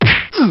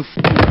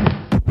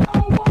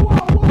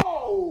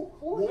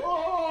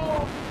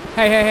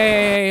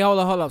Hey, hold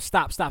up.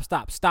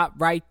 Stop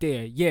right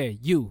there. Yeah,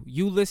 you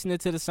listening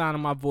to the sound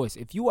of my voice.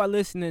 If you are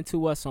listening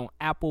to us on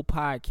Apple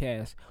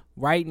Podcasts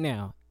right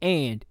now,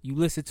 and you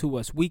listen to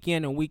us week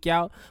in and week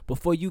out,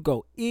 before you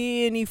go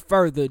any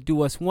further,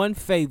 do us one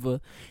favor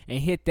and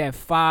hit that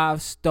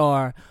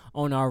 5-star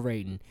on our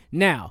rating.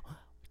 Now,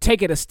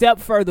 take it a step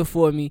further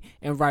for me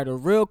and write a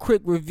real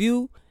quick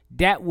review.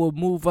 That will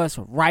move us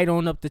right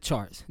on up the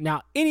charts.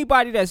 Now,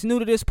 anybody that's new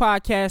to this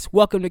podcast,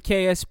 welcome to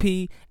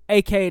KSP,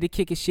 aka the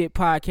Kickin' Shit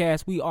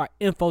Podcast. We are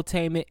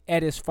infotainment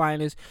at its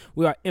finest.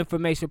 We are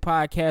information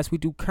podcast. We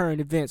do current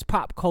events,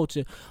 pop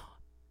culture,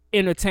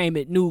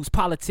 entertainment, news,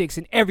 politics,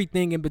 and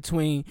everything in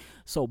between.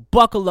 So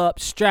buckle up,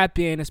 strap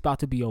in. It's about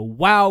to be a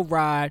wild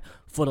ride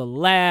for the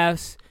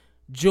laughs,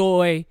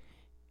 joy,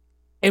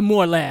 and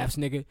more laughs,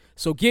 nigga.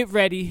 So get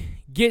ready,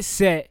 get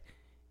set.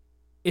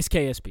 It's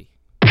KSP.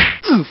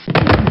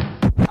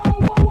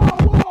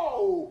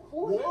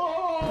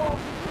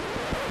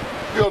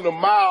 Be on the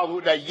miles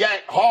with that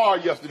yank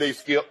hard yesterday,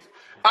 Skip.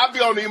 I be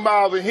on these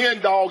miles with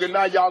Hen Dog, and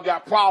now y'all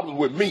got problems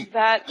with me.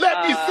 Let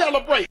me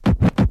celebrate.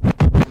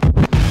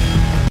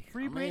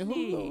 Free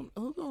Britney.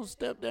 Who gonna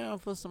step down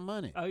for some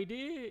money? Oh, he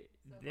did?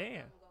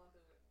 Damn.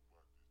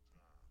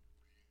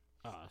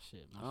 Oh,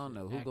 shit. I don't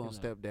know. Who gonna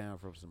step down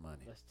for some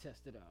money? Let's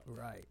test it out.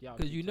 Right.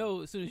 Because you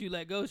know as soon as you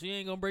let go, she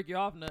ain't gonna break you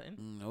off nothing.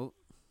 Nope.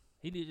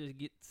 He did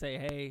just say,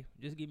 hey,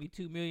 just give me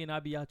 $2 million, I'll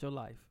be out your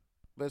life.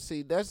 But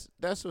see, that's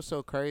what's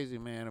so crazy,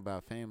 man,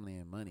 about family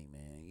and money,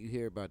 man. You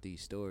hear about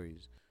these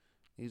stories.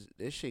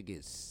 This shit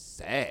gets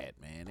sad,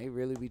 man. They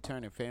really be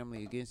turning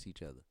family against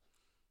each other.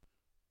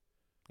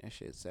 That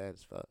shit's sad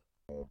as fuck.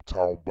 I'm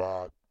talking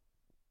about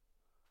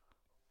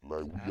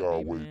like we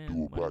always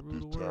do about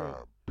this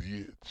time,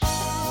 bitch.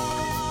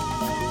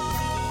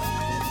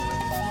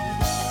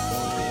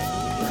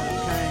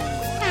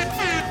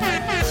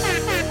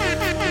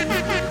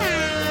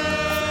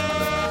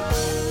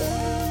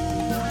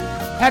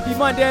 Happy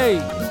Monday.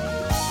 Man, this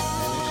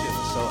shit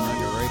was so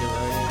underrated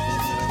right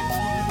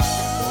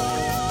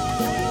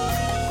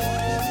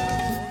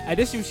here. Hey,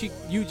 this is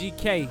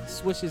UGK,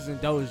 Swishes and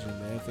Doja,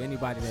 man, for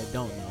anybody that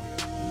don't know.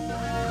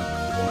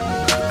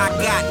 I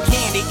got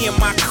candy in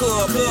my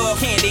cup,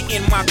 candy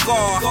in my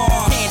car,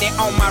 candy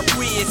on my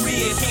wrist,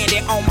 candy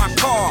on my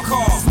car.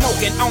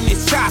 Smoking on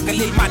this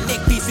chocolate, my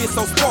neck piece is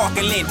so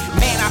sparkling.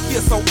 Man, I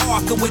feel so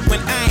awkward when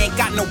I ain't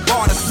got no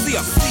water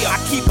sip. I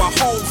keep a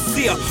whole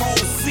sip,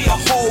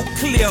 whole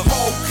clear.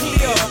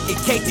 In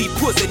case these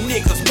pussy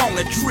niggas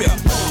wanna trip.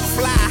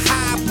 Fly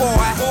high, boy,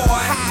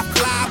 high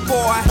fly,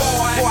 boy, I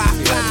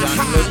fly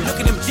high. Look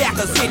at them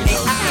jackers in the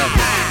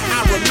eye. I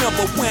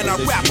remember when a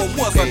rapper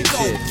was a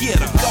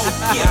go-getter.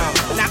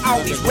 Now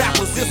all these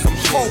rappers is some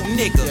hoe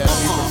niggas.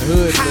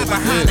 Hide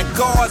behind the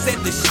guards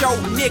at the show,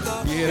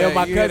 nigga. Me and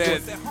my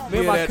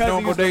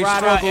cousin used to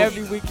ride out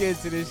every weekend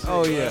to this shit.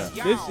 Oh, yeah.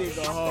 This shit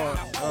go hard.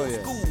 Oh,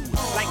 yeah.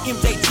 Like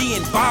MJG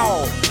and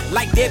Ball,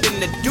 like Devin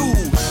the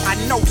Dude. I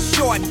know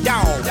Short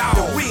Dog,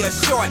 the real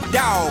Short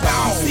Dog.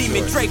 You see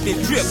me draped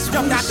and drip,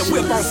 jumped out the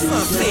whip on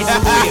Sunset Strip.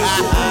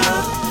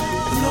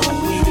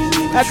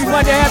 Happy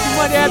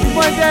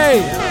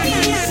Monday.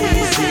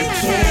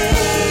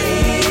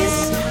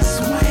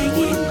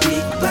 Swinging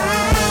big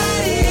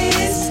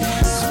bodies,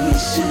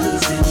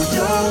 swishers and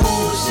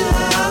Doja,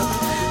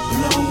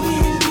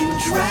 blowing and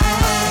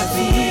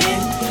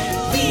driving,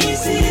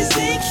 pieces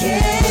and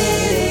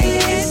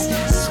K's,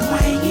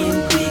 swinging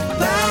big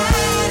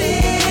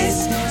bodies,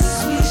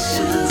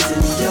 swishers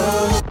and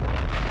Doja.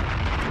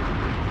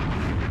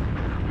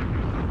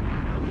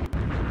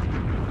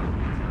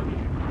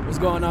 What's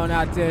going on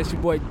out there? It's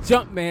your boy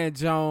Jumpman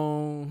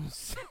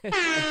Jones. You're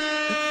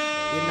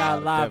now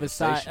live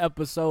inside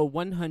episode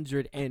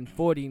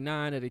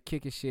 149 of the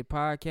Kickin' Shit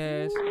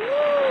Podcast. Coming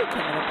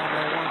up on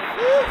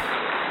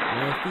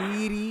that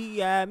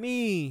 150 at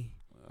me.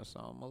 That's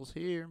almost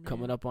here, man.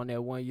 Coming up on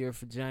that 1 year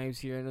for James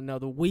here in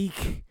another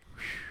week.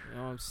 You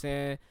know what I'm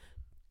saying?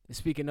 And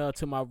speaking of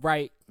to my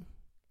right,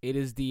 it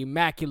is the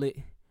immaculate,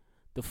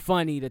 the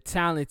funny, the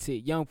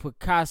talented, young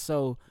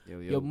Picasso,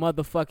 your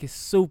motherfucking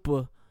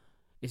super.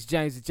 It's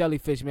James the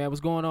Jellyfish, man. What's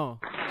going on?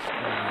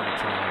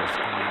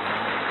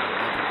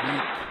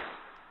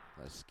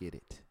 Let's get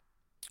it.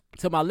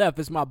 To my left,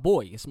 it's my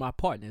boy. It's my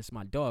partner. It's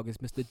my dog. It's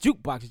Mr.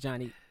 Jukebox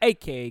Johnny,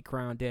 a.k.a.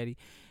 Crown Daddy,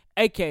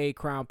 a.k.a.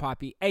 Crown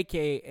Poppy,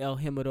 a.k.a. El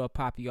Himador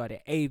Poppy, or the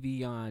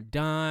Avion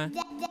Don.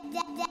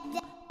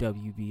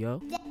 WBO.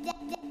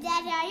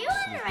 Daddy, are you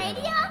on the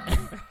radio?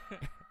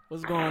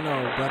 What's going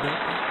on, brother?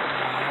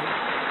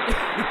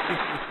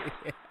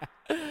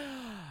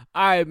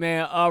 All right,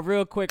 man.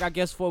 Real quick, I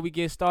guess before we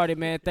get started,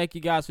 man, thank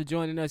you guys for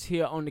joining us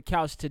here on the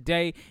couch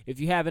today. If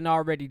you haven't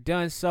already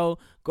done so,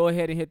 go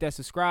ahead and hit that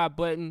subscribe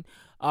button.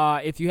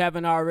 If you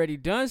haven't already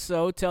done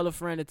so, tell a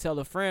friend to tell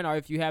a friend. Or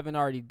if you haven't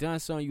already done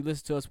so and you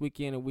listen to us week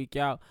in and week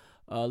out,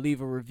 leave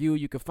a review.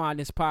 You can find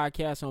this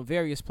podcast on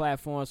various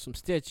platforms from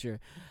Stitcher,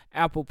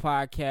 Apple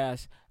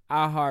Podcasts,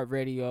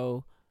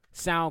 iHeartRadio,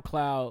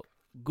 SoundCloud,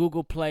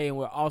 Google Play, and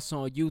we're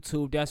also on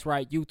YouTube. That's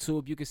right,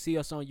 YouTube. You can see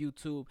us on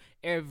YouTube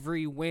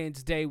every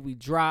Wednesday. We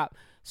drop.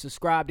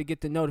 Subscribe to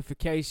get the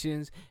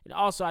notifications. And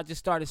also, I just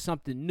started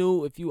something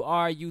new. If you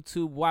are a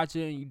YouTube watcher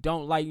and you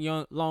don't like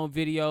long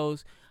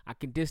videos, I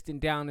condensed it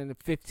down into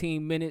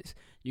 15 minutes.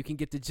 You can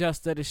get the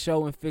gist of the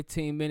show in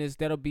 15 minutes.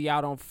 That'll be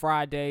out on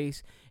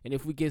Fridays. And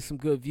if we get some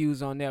good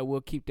views on that,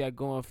 we'll keep that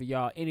going for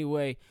y'all.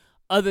 Anyway,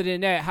 other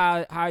than that,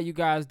 how are you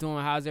guys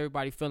doing? How's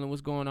everybody feeling?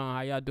 What's going on?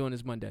 How y'all doing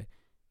this Monday?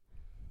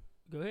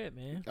 Go ahead,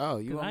 man. Oh,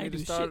 you want I me ain't to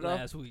do start shit it off?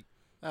 last week.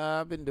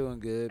 I've been doing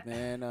good,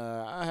 man.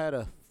 I had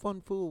a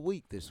fun-full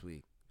week this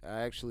week.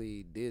 I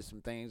actually did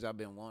some things I've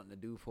been wanting to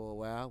do for a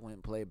while. Went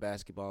and played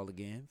basketball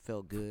again.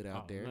 Felt good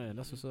out there. Man,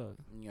 that's what's up.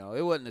 You know,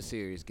 it wasn't a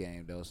serious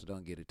game, though, so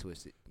don't get it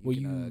twisted. You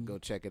can go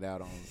check it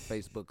out on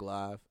Facebook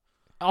Live.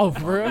 Oh,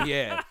 for real?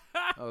 Yeah.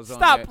 I was on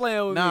Stop there.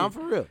 playing with me. Nah, I'm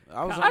for real.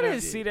 I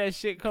didn't see that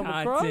shit come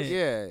across.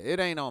 Yeah, it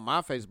ain't on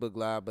my Facebook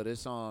Live, but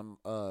it's on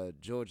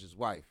George's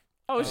wife.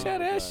 Oh, share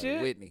that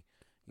shit. Whitney.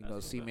 You know,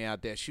 see me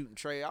out there shooting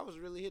Trey. I was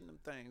really hitting them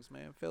things,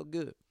 man. Felt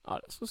good. Oh,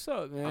 that's what's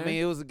up, man. I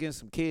mean, it was against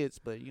some kids,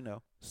 but, you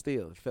know,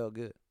 still, it felt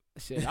good.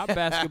 Shit, our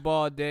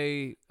basketball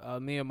day,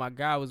 me and my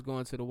guy was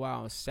going to the Y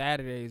on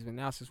Saturdays, but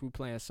now since we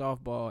playing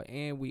softball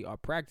and we are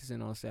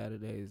practicing on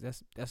Saturdays,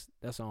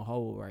 that's on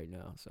hold right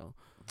now. So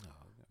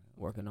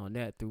working on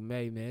that through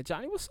May, man.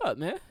 Johnny, what's up,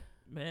 man?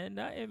 Man,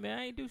 nothing, man.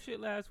 I ain't do shit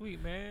last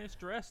week, man.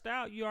 Stressed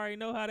out. You already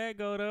know how that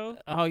go, though.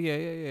 Oh, yeah,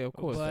 of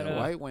course. But,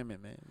 white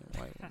women, man.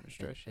 White women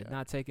stress you out.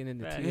 Not taking in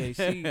the Right.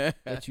 THC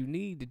that you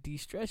need to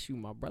de-stress you,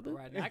 my brother.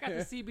 Right now, I got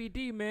the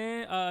CBD,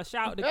 man.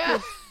 Shout out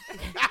to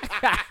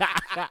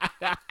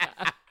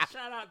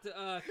shout out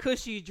to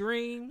Cushy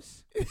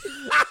Dreams.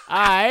 All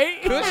right.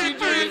 Cushy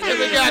dreams, because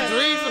they got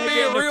dreams of They being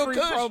getting a real free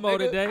cush. promo nigga.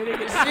 today. They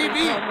get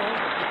CB.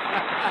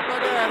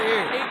 Fuck out of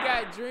here. He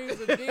got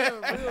dreams of being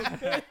real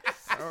good.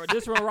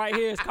 This one right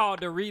here is called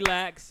the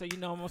Relax. So you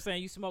know what I'm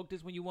saying? You smoke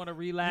this when you want to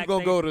relax. You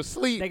gonna go to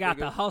sleep. They got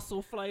nigga. the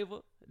hustle flavor.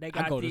 They I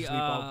got go to the sleep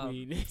off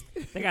weed.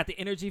 they got the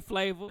energy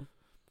flavor.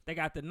 They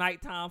got the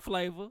nighttime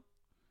flavor.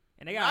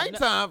 And they got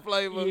nighttime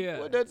flavor. Yeah.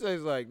 What that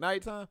tastes like?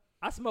 Nighttime?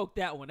 I smoked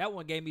that one. That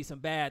one gave me some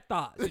bad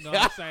thoughts. You know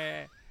what I'm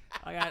saying?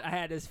 I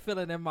had this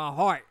feeling in my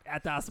heart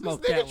after I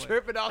smoked This that nigga one.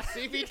 tripping off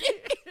CBD.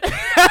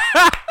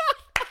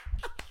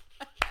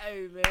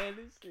 Hey, man,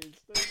 this shit's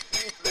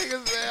stupid.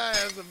 Nigga say I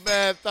had some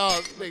bad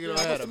thoughts. Nigga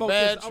done had a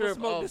bad trip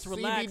smoke off this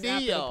relax after CBD,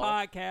 the y'all.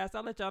 podcast.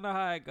 I'll let y'all know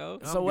how it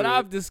goes. So what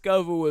I've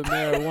discovered with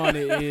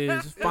marijuana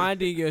is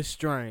finding your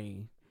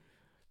strain.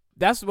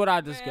 That's what I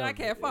discovered. Man, I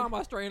can't find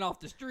my strain off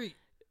the street.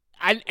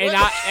 And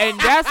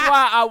that's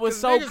why I was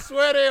so. Niggas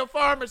swear they're a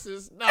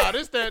pharmacist. Nah,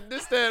 this that,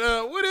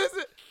 what is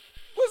it?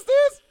 What's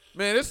this?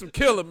 Man, this some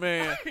killer,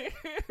 man.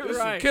 This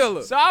some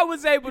killer. So I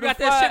was able You to got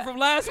find, that shit from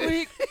last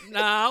week? Nah,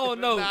 I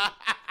don't know.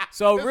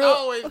 So It's real,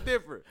 always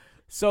different.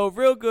 so a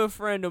real good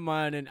friend of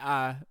mine and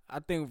I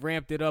think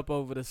ramped it up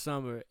over the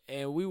summer,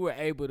 and we were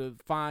able to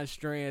find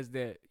strands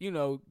that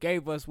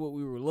gave us what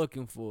we were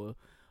looking for.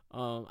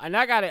 And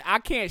I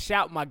can't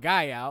shout my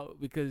guy out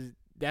because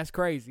that's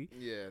crazy.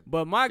 Yeah.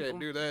 But Can't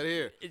do that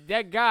here.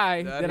 that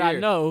guy Not that I here.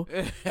 know,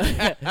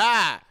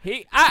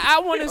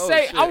 I want to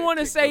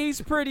Oh, say shit.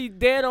 he's pretty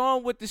dead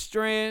on with the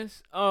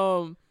strands.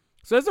 So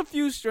there's a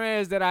few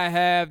strands that I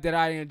have that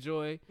I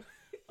enjoy.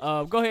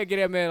 Go ahead and get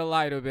that man a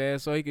lighter, man,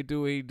 so he can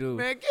do what he do.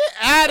 Man, get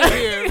out of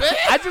here, man.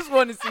 I just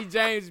want to see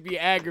James be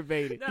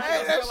aggravated. Nah,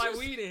 Hey, it that smell like shit's-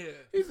 weed in here.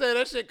 He said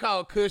that shit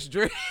called Kush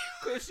Drink.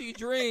 Cushy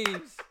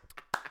dreams.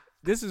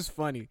 This is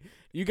funny.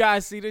 You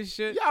guys see this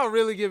shit? Y'all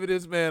really giving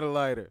this man a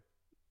lighter.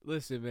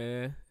 Listen,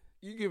 man.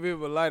 You give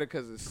him a lighter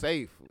because it's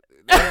safe.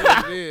 That's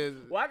what it is.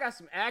 Well, I got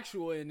some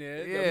actual in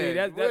there.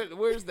 Yeah, I mean,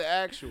 where's the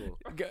actual?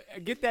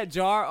 get that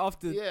jar off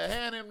the. Yeah,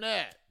 hand him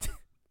that.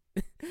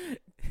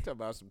 Talk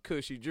about some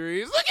cushy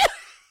dreams. Look at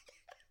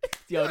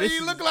Yo, this you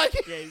is look like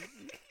crazy.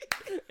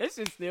 This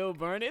is still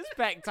burning. It's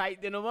packed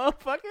tight than a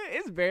motherfucker.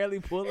 It's barely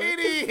pulling. he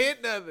didn't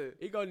hit nothing.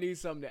 He gonna need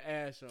something to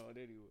ash on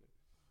anyway.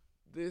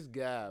 This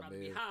guy, About to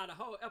be man. high the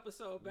whole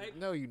episode, baby.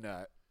 No, you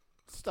not.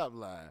 Stop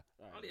lying.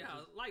 I need to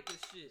like this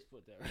shit.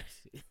 Put that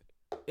right.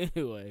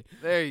 Anyway,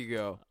 There you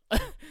go. I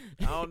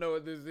don't know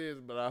what this is,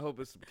 but I hope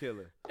it's some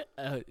killer.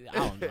 I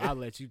don't know. I'll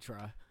let you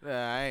try.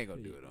 Nah, I ain't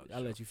gonna do it on the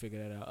I'll show. let you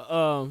figure that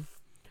out.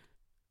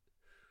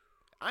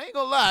 I ain't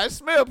gonna lie, it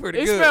smell pretty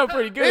It good. smell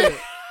pretty good.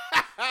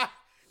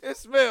 It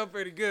smell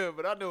pretty good,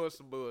 but I know it's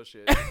some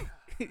bullshit.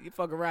 You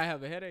fuck around,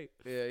 have a headache.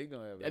 Yeah, he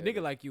gonna have A that.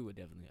 nigga like you would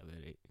definitely have a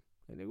headache.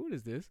 Hey, nigga, what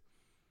is this?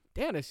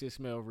 Damn, that shit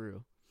smell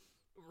real.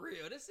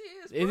 Real. This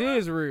is. It bro.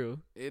 is real.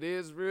 It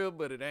is real,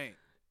 but it ain't.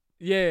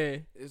 Yeah.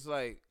 It's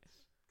like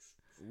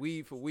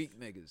weed for weak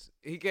niggas.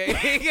 He can't.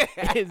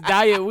 It's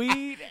diet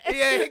weed.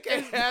 Yeah, he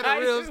can't have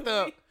the real diet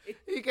stuff. weed.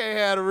 He can't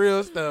have the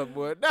real stuff,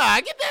 boy. Nah,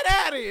 get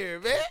that out of here,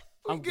 man.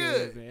 We I'm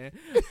good. good, man.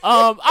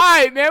 All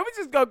right, man. We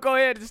just gonna go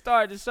ahead and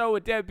start the show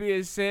with that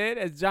being said,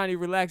 as Johnny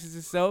relaxes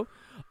himself.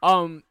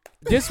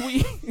 This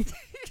week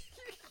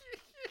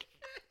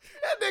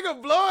That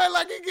nigga blowing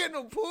like he getting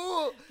a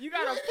pull. you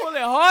gotta pull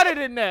it harder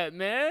than that,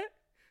 man.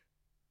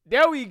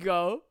 There we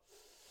go.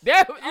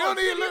 That, You don't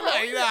even look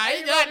like he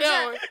got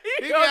that one.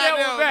 He got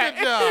that one back.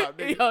 Good job,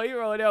 nigga. Yo, he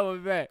rolled that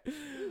one back.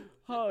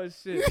 Oh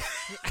shit.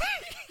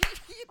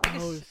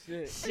 Oh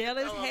shit. Shell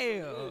as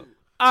hell.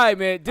 All right,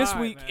 man. This All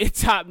right, week man. in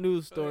top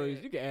news stories,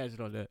 you can add it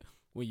on that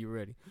when you're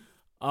ready.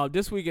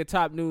 This week in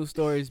top news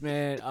stories,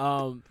 man.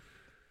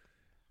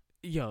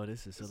 Yo,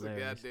 this is It's a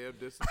hilarious. goddamn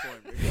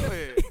disappointment. Go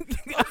ahead.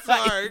 I'm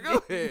sorry.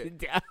 Go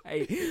ahead.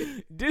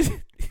 Hey,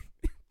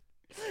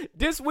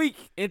 this week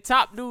in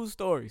top news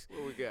stories,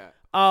 What we got?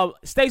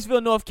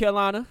 Statesville, North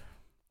Carolina.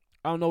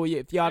 I don't know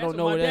if y'all don't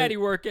know where where my that. daddy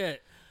work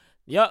at.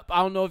 Yep,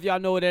 I don't know if y'all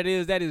know what that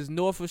is. That is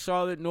north of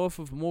Charlotte, north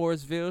of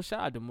Mooresville. Shout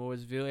out to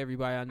Mooresville.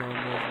 Everybody I know in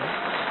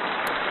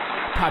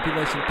Mooresville.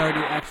 Population 30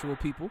 actual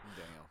people.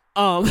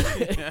 Damn.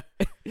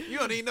 You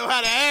don't even know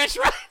how to ash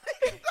right.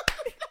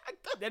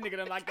 That nigga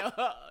done like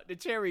the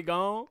cherry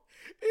gone.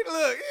 He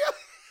look.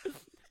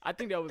 I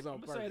think that was on I'm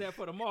purpose. gonna say that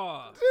for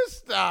tomorrow. Just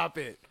stop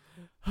it.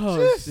 Oh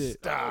Just shit.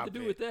 stop What to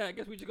do it. with that? I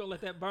guess we just gonna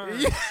let that burn.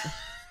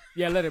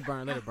 Yeah, let it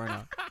burn. Let it burn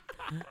out.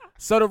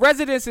 So the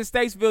residents in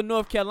Statesville,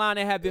 North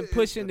Carolina, have been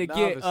pushing to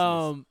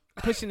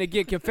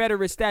get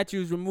Confederate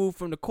statues removed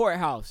from the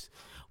courthouse.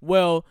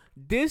 Well,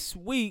 this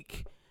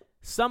week,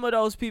 some of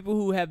those people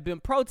who have been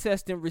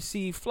protesting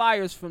received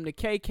flyers from the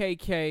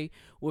KKK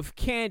with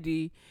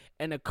candy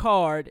and a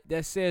card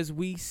that says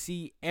 "We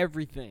see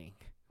everything."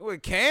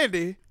 With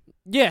candy.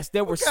 Yes,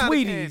 there were What kind of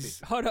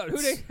sweeties. Hold on.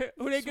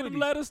 Who they get them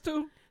letters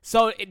to?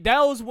 So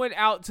those went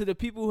out to the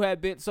people who have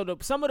been. So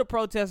some of the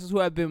protesters who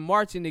have been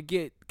marching to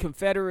get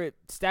Confederate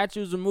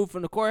statues removed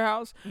from the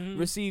courthouse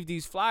received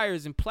these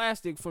flyers in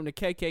plastic from the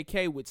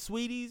KKK with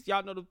sweeties.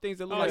 Y'all know the things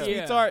that look like yeah.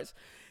 sweet tarts,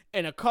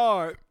 and a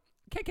card.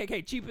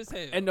 KKK cheap as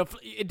hell. And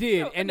it did.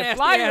 Yo, And the nasty-ass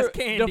flyer,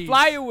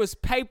 candies. was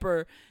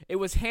paper. It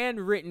was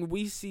handwritten.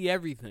 We see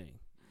everything.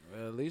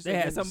 Well, at least they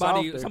had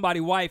somebody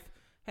wife.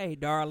 Hey,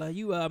 Darla,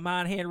 you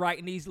mind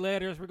handwriting these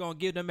letters? We're gonna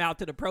give them out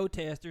to the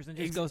protesters and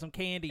just go some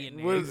candy in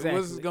there. What's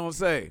it gonna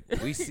say?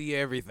 We see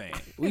everything.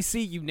 We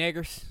see you,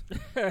 niggers.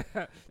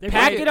 They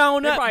Pack it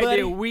on they up, probably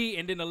buddy. did we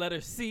and then the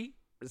letter C.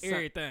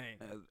 Everything.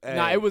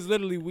 Nah, it was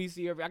literally we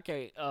see every. I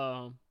can't.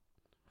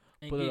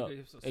 And Put it give up.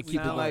 it some And sweet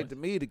keep it Sound going. like to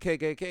me the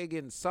KKK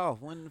getting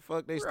soft. When the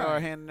fuck they start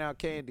Right. handing out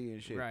candy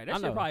and shit? Right, I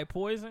that know. shit probably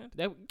poisoned.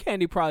 That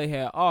candy probably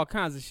had all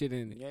kinds of shit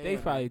in it. Yeah, They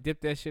man. probably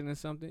dipped that shit in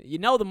something. You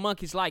know the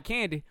monkeys like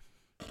candy.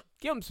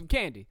 Give them some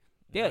candy.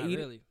 They'll Not eat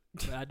really.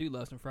 But I do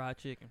love some fried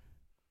chicken.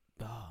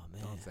 it. Oh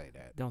man, Don't say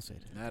that. Don't say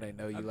that. Now they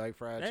know you like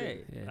fried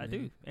Hey, chicken. Yeah, I nigga.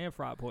 do. And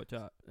fried pork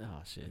chop. Oh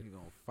shit. You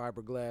gonna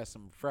fiberglass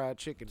some fried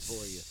chicken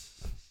for you.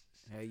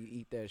 How you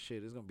eat that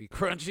shit? It's gonna be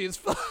crunchy as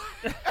fuck.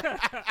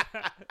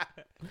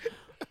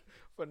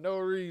 For no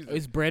reason.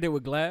 It's breaded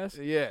with glass.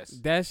 Yes.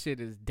 That shit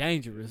is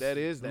dangerous. That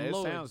is. That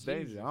Lord sounds Jesus.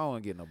 dangerous. I don't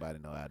want to get nobody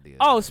no ideas.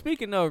 Oh,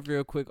 speaking of,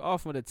 real quick,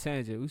 off on a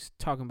tangent, we was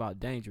talking about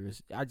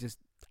dangerous.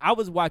 I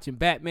was watching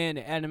Batman,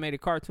 the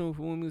animated cartoon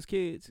from when we was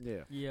kids.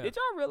 Yeah. Yeah. Did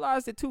y'all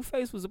realize that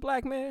Two-Face was a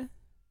black man?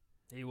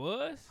 He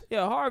was?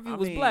 Yeah, Harvey I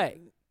was mean, black.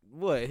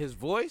 What? His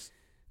voice?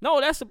 No,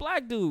 that's a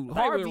black dude. I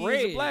thought he Harvey was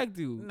is a red. black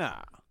dude.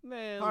 Nah.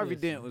 Man, Harvey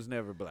listen. Dent was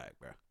never black,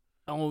 bro.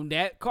 On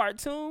that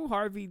cartoon,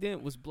 Harvey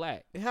Dent was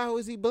black. How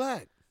is he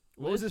black?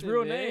 What was his Listen,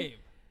 real man.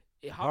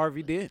 name?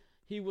 Harvey Dent.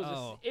 He was.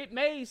 Oh. It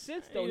made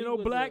sense though. You He know,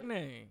 was black a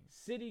name.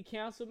 city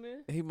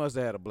councilman. He must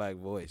have had a black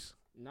voice.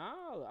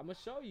 No, I'm gonna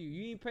show you.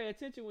 You didn't pay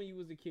attention when you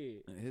was a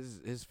kid.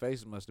 His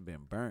face must have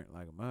been burnt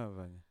like a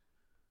motherfucker.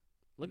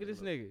 Look at this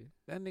nigga,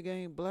 That nigga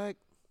ain't black.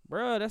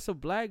 bro. That's a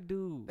black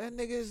dude. That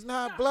nigga is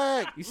not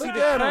black. You see Look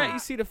the at cut? him. You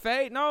see the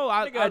fade? No,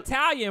 Nigga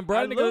Italian, bro.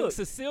 I Nigga look.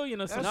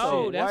 Sicilian or some That's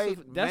no, shit. a that's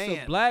white that's a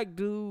man. black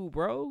dude,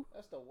 bro.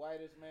 That's the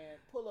whitest man.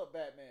 Pull up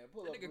Batman.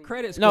 Pull That up nigga Bruce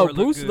credit Wayne. No, Score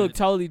Bruce look looked good.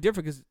 totally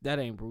different because that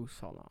ain't Bruce.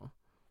 Hold on,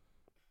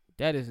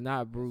 that is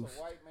not Bruce, That's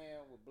a white man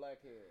with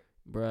black hair.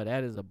 bro.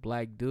 That is a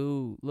black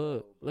dude.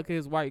 Look at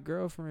his white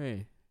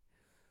girlfriend.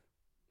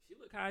 She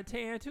look kind of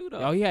tan too, though.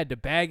 Yo, he had the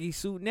baggy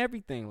suit and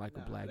everything like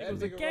a black That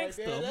was a dude. nigga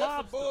gangster, right there, a that's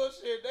some mobster.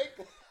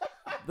 bullshit.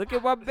 Look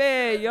at my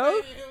bed,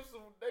 yo.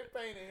 They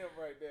painted him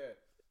right there.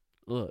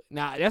 Look,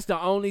 now that's the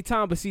only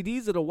time. But see,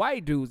 these are the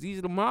white dudes. These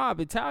are the mob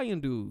Italian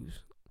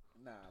dudes.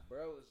 Nah,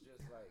 bro, it's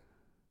just like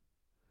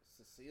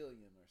Sicilian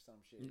or some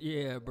shit.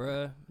 Yeah,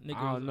 bruh. Nigga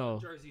I don't was know.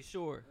 on Jersey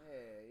Shore. Yeah,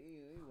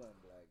 he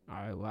wasn't black. All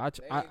Man. right, well,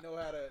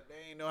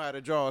 They ain't know how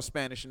to draw a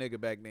Spanish nigga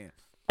back then.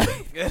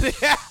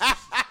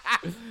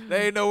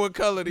 They ain't know what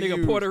color to Nigga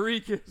use. Puerto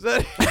Rican.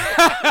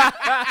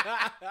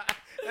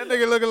 That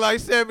nigga looking like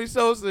Sammy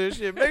Sosa and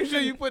shit. Make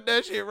sure you put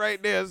that shit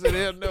right there so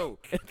they'll know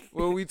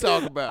what we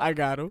talk about. I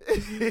got him.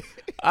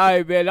 All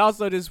right, man.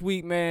 Also this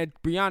week, man,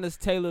 Breonna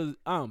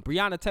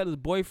Taylor's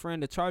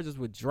boyfriend, the charges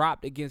were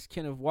dropped against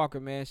Kenneth Walker,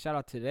 man. Shout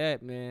out to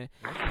that, man.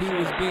 He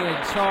was being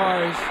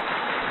charged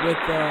with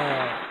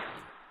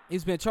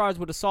he's been charged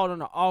with assault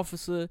on an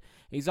officer.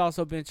 He's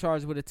also been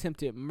charged with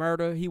attempted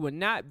murder. He would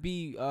not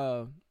be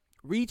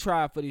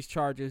retried for these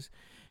charges.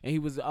 and he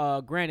was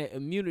granted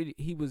immunity.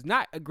 He was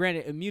not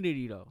granted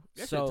immunity though,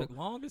 That so shit took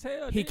long as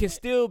hell. he didn't can it?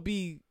 still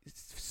be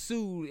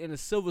sued in a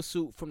civil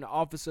suit from the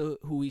officer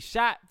who he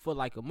shot for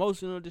like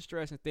emotional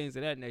distress and things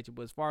of that nature.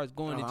 But as far as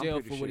going No, to I'm jail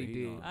pretty for what sure he he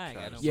did, gonna I ain't got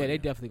try no to yeah, sue they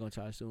him. definitely gonna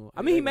try to sue him. I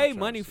Yeah, mean, he they gonna made try to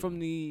money sue from him.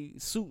 the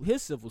suit,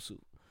 his civil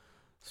suit.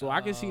 So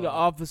I can see the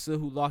officer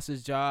who lost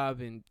his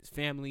job and his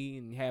family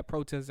and had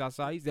protests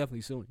outside. He's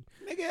definitely suing.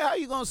 Nigga, how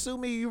you gonna sue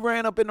me? You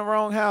ran up in the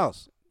wrong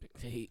house.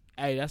 Hey,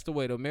 that's the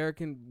way the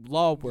American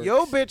law works.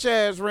 Your bitch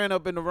ass ran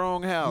up in the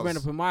wrong house. You ran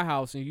up in my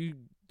house and you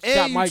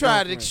shot and my you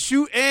tried to girlfriend.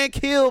 shoot and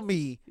kill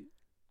me,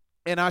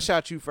 and I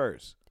shot you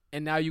first.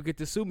 And now you get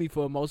to sue me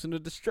for emotional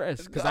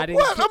distress because I didn't.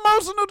 What kill-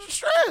 emotional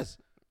distress?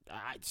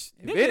 If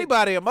Nigga,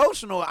 anybody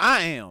emotional,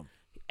 I am.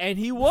 and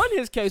he won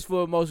his case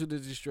for emotional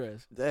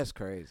distress. That's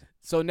crazy.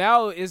 So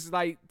now it's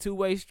like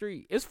two-way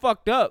street. It's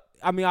fucked up.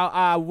 I mean,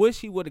 I wish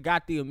he would have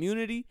got the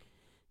immunity,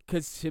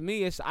 because to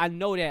me, I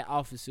know that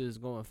officer is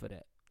going for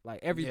that. Like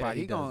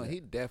everybody does that. He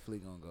definitely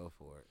gonna go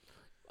for it.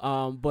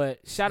 But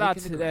shout out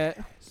Snake to in the that.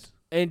 grass.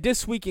 And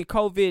this week in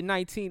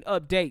COVID-19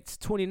 updates,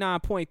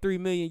 29.3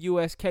 million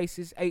U.S.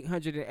 cases,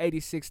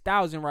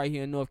 886,000 right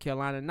here in North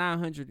Carolina,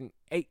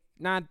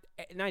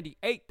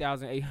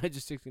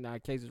 98,869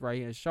 cases right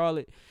here in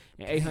Charlotte,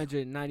 and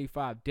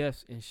 895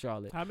 deaths in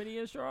Charlotte. How many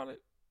in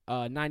Charlotte?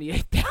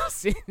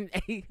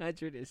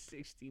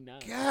 98,869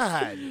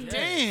 God damn.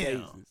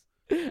 cases.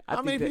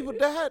 How many people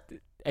died?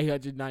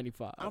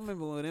 895. I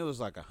remember when it was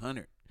like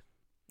 100.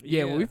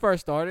 Yeah, when we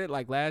first started,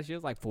 like last year, it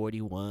was like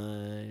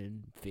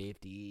 41,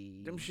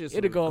 50. Them shits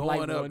It'll was go up going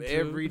like up 1, 2.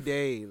 every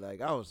day.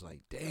 Like I was like,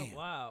 Damn. damn.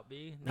 Wow,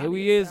 B. Here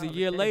we is a 98,000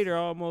 year cases. later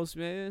almost,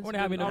 man. I It's wonder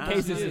how been many almost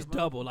cases year, is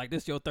double. Like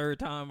this your third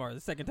time or the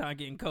second time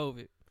getting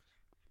COVID.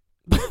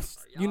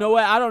 You know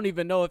what? I don't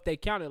even know if they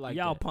counted like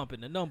Y'all that.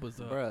 pumping the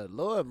numbers up. Bruh,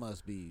 Lord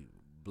must be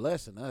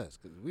blessing us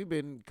because we've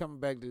been coming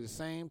back to the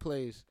same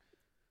place.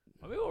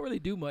 I mean, we don't really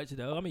do much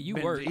though. I mean, you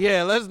Man, work.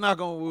 Yeah, let's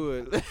knock on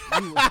wood.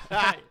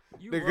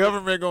 You The work.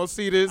 government gonna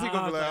see this. He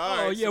gonna be I was like, all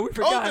right, oh yeah, so we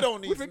forgot. COVID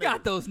on We these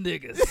forgot niggas. those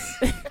niggas.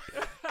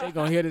 They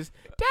gonna hear this.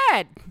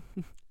 Dad,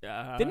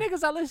 Uh, the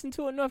niggas I listen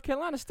to in North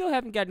Carolina still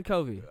haven't gotten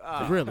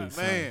COVID. Really,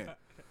 son. Man.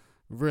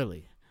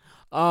 Really.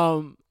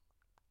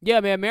 Yeah,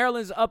 man,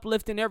 Maryland's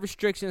uplifting their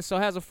restrictions. So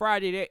as of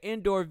Friday, their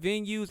indoor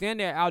venues and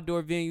their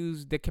outdoor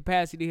venues, the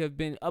capacity have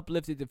been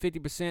uplifted to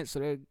 50%. So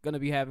they're going to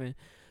be having,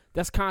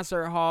 that's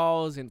concert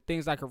halls and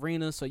things like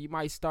arenas. So you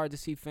might start to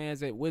see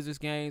fans at Wizards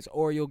games,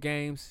 Oriole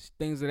games,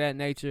 things of that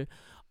nature.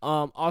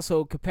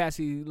 Also,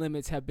 capacity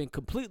limits have been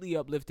completely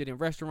uplifted in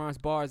restaurants,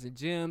 bars, and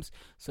gyms.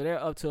 So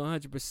they're up to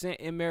 100%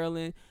 in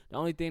Maryland. The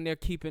only thing they're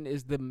keeping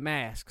is the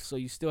mask. So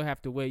you still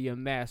have to wear your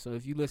mask. So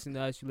if you listen to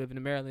us, you live in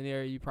the Maryland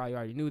area, you probably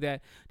already knew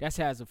that. That's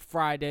as of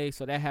Friday.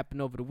 So that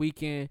happened over the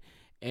weekend.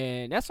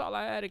 And that's all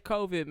I had at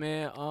COVID,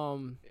 man.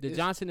 The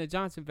Johnson &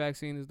 Johnson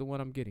vaccine is the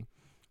one I'm getting.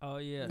 oh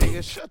yeah.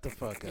 Nigga, shut the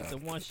fuck It's a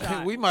up. one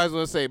shot. We might as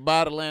well say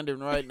bye to Landon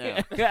right now.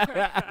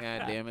 God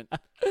damn it.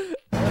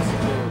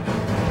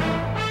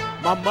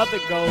 My mother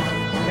goes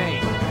May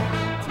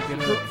to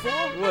get her.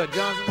 What,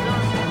 Johnson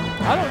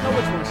Johnson? I don't know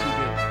which one she did.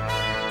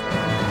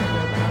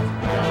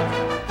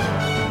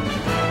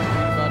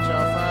 About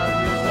y'all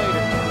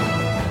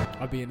 5 years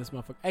I'll be in this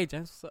motherfucker. Hey,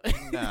 James. later.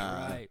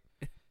 Nah. Right.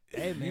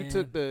 Hey man.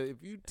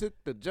 If you took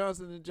the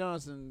Johnson &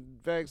 Johnson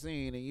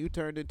vaccine and you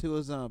turned into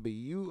a zombie,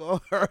 you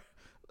are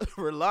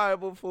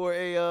reliable for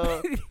a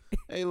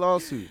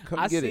lawsuit. Come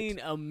I get seen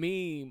it. a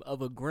meme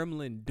of a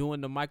gremlin doing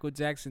the Michael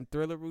Jackson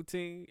Thriller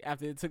routine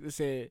after it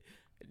said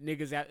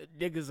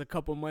niggas a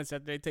couple months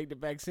after they take the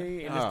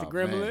vaccine, and it's the Oh,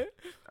 gremlin. man.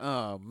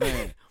 Oh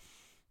man.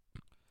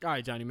 All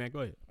right, Johnny, man, go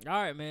ahead. All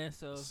right, man.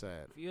 So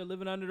Sad. if you're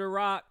living under the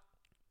rock,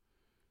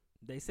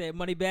 they said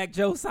Moneybag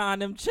Joe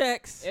signed them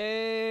checks.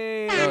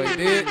 Hey. Oh, he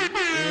did?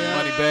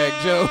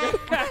 Moneybag Joe.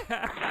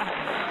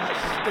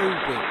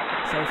 Stupid.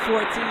 So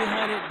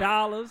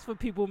 $1,400 for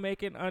people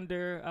making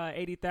under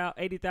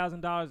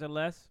 $80,000 or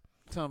less.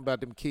 Talking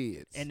about them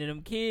kids. And then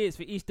them kids,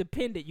 for each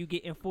dependent, you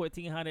getting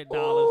 $1,400.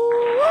 Ooh.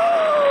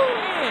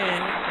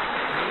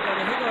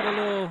 And here go the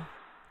little,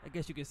 I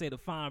guess you could say the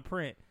fine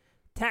print.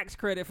 Tax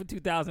credit for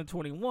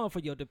 2021 for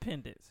your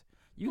dependents.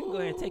 You can go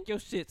ahead and take your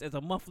shits as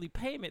a monthly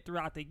payment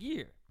throughout the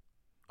year.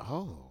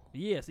 Oh.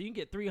 Yeah, so you can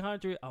get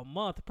 $300 a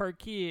month per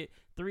kid,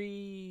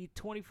 $325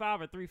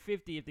 or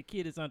 $350 if the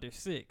kid is under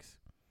 6.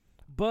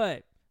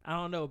 But I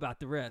don't know about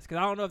the rest, because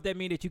I don't know if that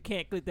means that you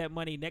can't clip that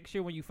money next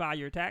year when you file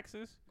your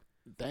taxes.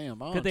 Damn,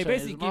 Because they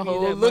basically give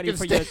you that money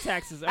for your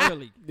taxes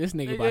early. This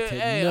nigga about to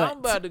hey, nut. I'm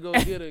about to go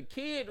get a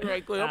kid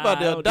right quick. I'm Nah, about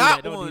to don't do adopt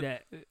that, don't one. do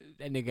that.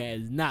 That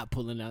nigga is not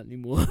pulling out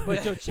anymore.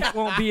 But your check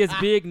won't be as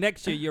big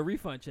next year. Your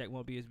refund check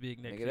won't be as big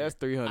next Nigga, year. that's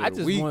 $300 I a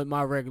just week. want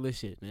my regular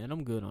shit, man.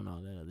 I'm good on all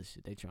that other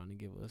shit they trying to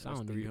give us. I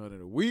That's don't need it.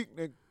 $300 a week,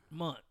 nigga.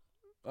 month.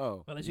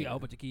 Oh. Unless you got a whole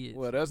bunch of kids.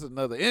 Well, that's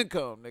another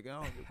income, nigga.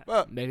 I don't give a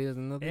fuck. Maybe there's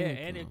another Yeah,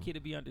 income. and their kid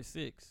will be under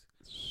 6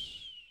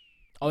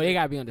 Oh, they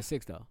gotta be under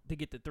 6 though. to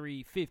get the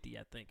 $350.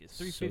 I think it's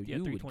 $350 so or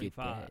you would get $325.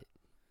 that.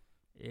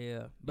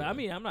 Yeah, but I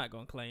mean, I'm not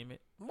gonna claim it.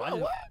 What? I'm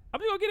just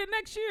gonna get it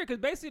next year because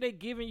basically they're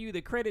giving you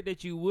the credit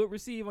that you would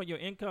receive on your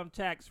income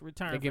tax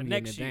return for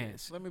next year.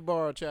 Let me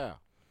borrow a child.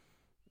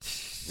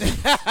 Did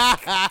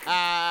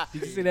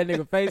you see that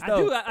nigga face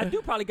though? I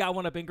do probably got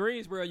one up in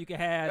Greensboro. You can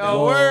have.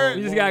 Oh, word.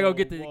 You just gotta go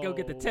get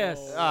the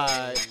test. All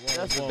right,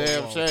 that's a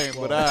damn shame,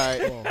 but all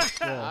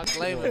right, I'll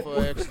claim it for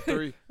an extra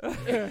 3.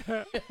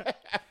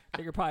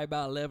 Nigga probably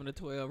about 11 or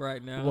 12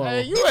 right now. Whoa.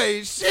 Hey, you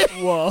ain't shit.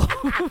 Whoa.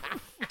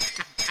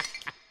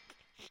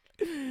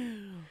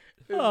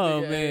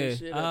 Oh man.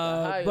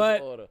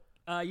 But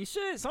you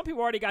should. Some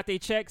people already got their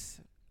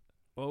checks.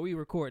 Well, we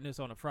recording this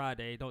on a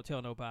Friday. Don't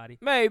tell nobody.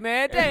 Hey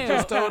man, damn.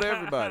 Just told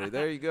everybody.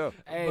 There you go.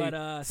 Hey,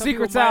 But some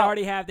secrets people might out.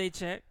 already have their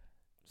check.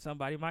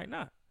 Somebody might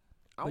not.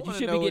 I But you want should to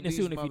be know what getting it these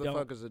soon if you don't.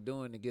 motherfuckers are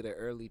doing to get an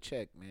early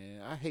check,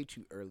 man. I hate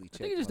you early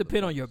check. I think it just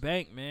depends on your motherfuckers.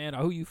 bank, man, or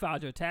who you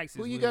filed your taxes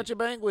Who you with. got your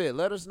bank with?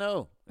 Let us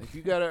know. If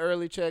you got an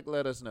early check,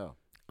 let us know.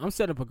 I'm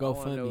setting up a I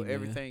want to GoFundMe. know man.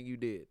 everything you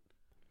did.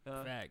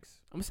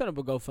 Facts. I'm setting up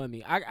a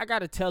GoFundMe. I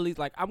gotta tell these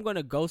like I'm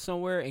gonna go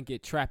somewhere and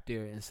get trapped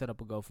there and set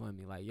up a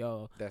GoFundMe. Like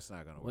yo, That's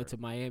not gonna work. went to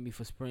Miami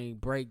for spring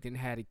break, then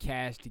had the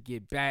cash to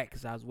get back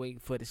because I was waiting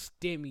for the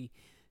stimmy.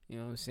 You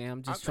know what I'm saying?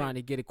 I'm just trying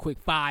to get a quick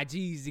 5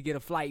 G's to get a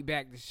flight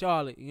back to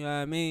Charlotte. You know what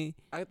I mean?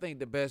 I think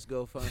the best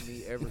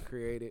GoFundMe ever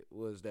created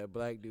was that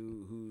black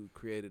dude who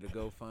created a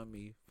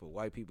GoFundMe for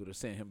white people to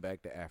send him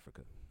back to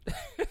Africa.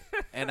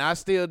 And I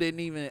still didn't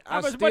even. How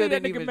I much still money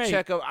that didn't nigga even make?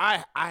 check up.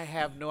 I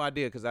have no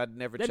idea because I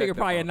never That checked nigga up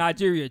probably on in it.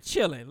 Nigeria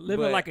chilling,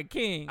 living But like a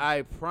king.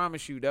 I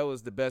promise you, that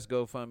was the best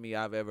GoFundMe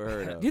I've ever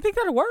heard of. Do you think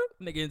that'll work?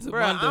 Nigga in Bruh,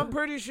 Zamunda. I'm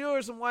pretty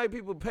sure some white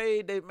people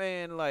paid that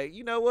man like,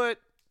 you know what?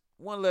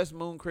 One less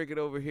moon cricket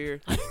over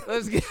here.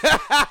 Let's get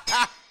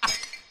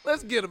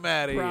him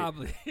out of here.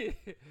 Probably.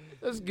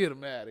 Let's get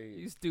him out of You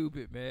here.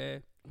 stupid,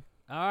 man.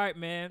 All right,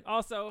 man.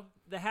 Also,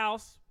 the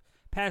House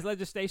passed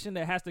legislation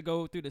that has to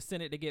go through the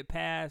Senate to get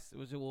passed,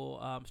 which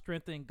will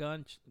strengthen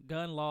gun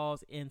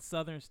laws in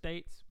southern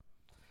states.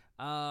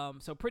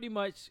 So pretty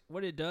much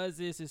what it does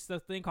is it's a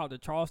thing called the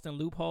Charleston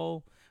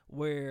loophole,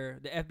 where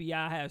the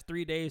FBI has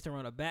 3 days to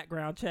run a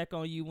background check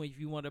on you if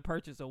you want to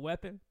purchase a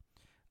weapon.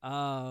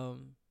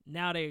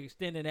 Now they're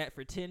extending that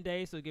for 10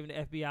 days, so giving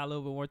the FBI a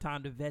little bit more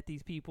time to vet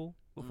these people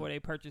before they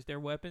purchase their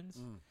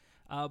weapons.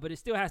 But it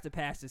still has to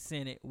pass the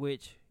Senate,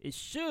 which it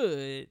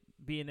should,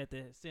 being that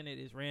the Senate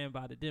is ran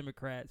by the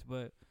Democrats,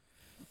 but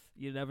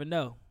you never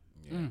know.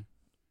 Yeah.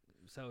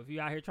 So if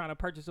you're out here trying to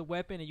purchase a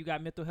weapon and you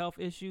got mental health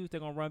issues, they're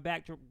going to run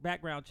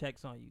background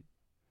checks on you.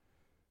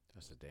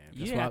 That's a damn.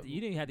 You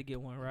didn't have to get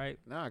one, right?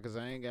 Nah, because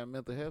I ain't got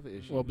mental health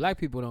issues. Well, black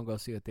people don't go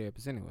see a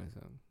therapist anyway,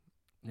 so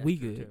That's we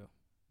true, good. too.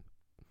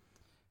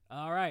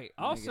 All right.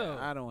 Also,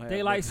 I don't have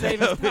daylight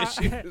mental savings health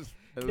time. issues.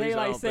 At least I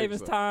Daylight don't think savings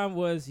so. time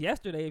was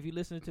yesterday if you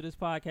listen to this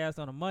podcast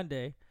on a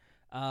Monday.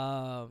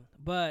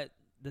 But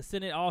the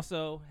Senate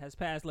also has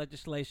passed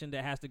legislation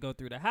that has to go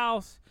through the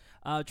House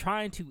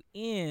trying to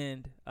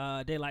end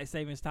daylight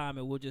savings time,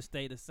 and will just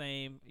stay the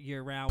same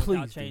year round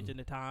without Please do. changing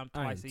the time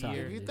I twice ain't a tired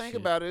year. If you this think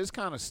shit. about it, it's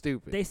kind of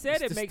stupid. They said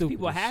It's it the makes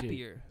people stupidest shit.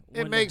 happier.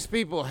 It makes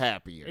people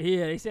happier.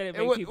 Yeah, they said it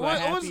makes people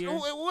happier.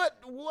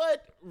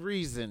 What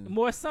reason?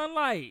 More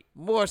sunlight.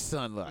 More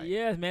sunlight.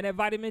 Yes, man, that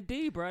vitamin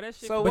D, bro. That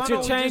shit. So But why you're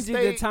don't we just changing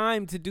stay- the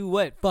time to do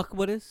what? Fuck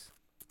with us?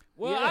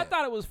 well, yeah. I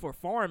thought it was for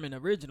farming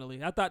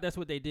originally. I thought that's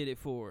what they did it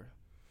for.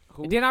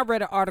 Who? And then I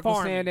read an article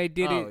Farming. saying they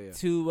did Oh, it yeah.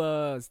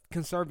 to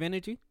conserve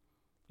energy.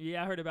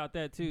 Yeah, I heard about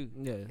that too.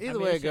 Yeah. Either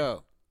mean, way it it should-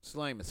 go, it's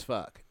lame as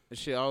fuck. It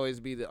should always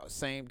be the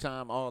same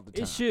time all the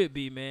time. It should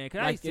be, man. 'Cause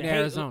I Like used to in hate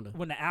Arizona.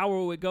 when the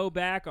hour would go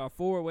back or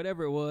 4,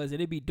 whatever it was, and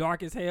it'd be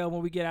dark as hell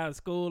when we get out of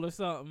school or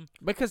something.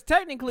 Because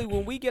technically,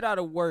 when we get out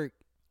of work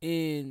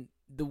in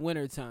the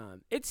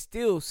wintertime, it's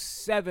still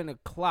 7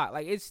 o'clock.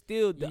 Like, it's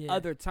still the Yeah.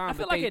 other time. I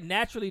feel but like they- it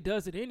naturally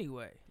does it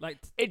anyway. Like,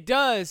 It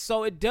does.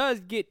 So it does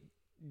get,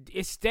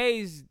 it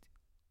stays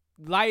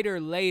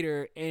lighter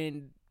later,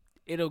 and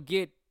it'll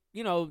get,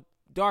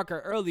 darker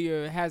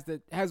earlier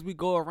as we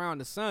go around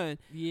the sun.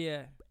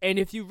 yeah, And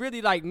if you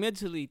really like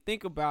mentally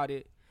think about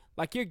it,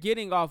 like you're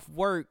getting off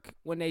work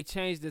when they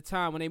change the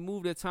time, when they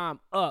move the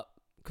time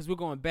up, because we're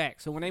going back.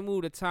 So when they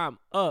move the time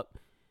up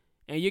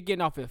and you're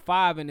getting off at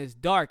 5 and it's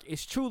dark,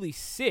 it's truly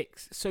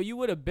 6. So you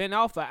would have been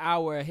off an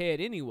hour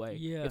ahead anyway.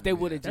 Yeah. If they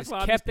would have that's just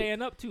why I'm kept it.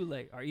 staying up too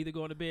late or either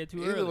going to bed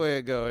too Either early. way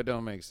it go, it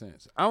don't make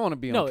sense. I want to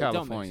be No, on it don't make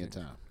California sense.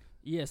 time.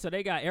 Yeah, so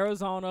they got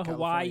Arizona,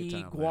 Hawaii,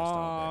 time lasts all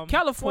Guam, day.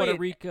 California-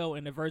 Puerto Rico,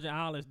 and the Virgin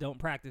Islands don't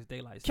practice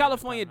daylight savings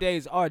California time.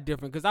 days are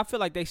different because I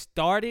feel like they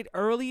started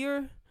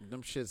earlier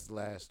Them shits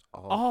last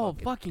all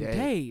fucking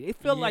day. It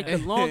felt like the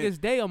Yeah. longest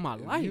day of my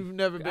If life. You've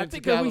never been I to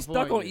think 'cause we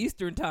California. stuck on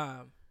Eastern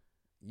time.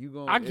 You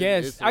gonna, I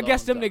guess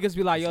them long niggas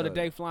be like, It's yo, the a-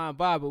 day flying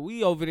by, but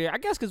we over there. I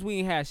guess because we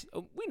ain't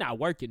we not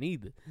working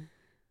either.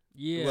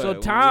 Yeah. Right. So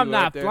when time we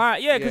not out there?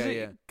 flying. Yeah, because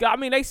Yeah, I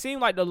mean they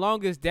seem like the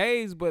longest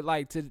days, but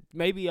like to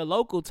maybe a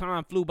local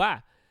time flew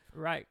by.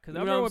 Right, because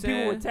You I know remember what when I'm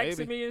people were saying?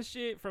 texting me and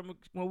shit from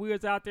when we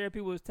was out there.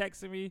 People was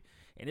texting me,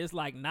 and it's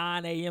like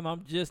 9 a.m.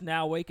 I'm just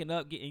now waking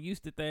up, getting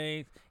used to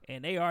things,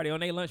 and they already on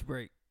their lunch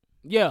break.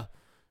 Yeah,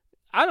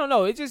 I don't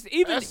know. It just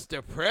even That's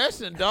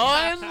depressing,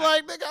 dog. It's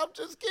like, nigga, I'm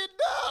just getting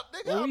up.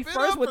 Nigga, When we I've been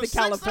first up went for to 6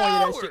 California,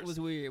 that hours. shit was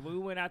weird. When we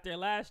went out there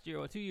last year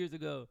or 2 years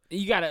ago.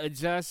 you gotta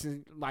adjust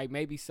and like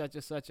maybe such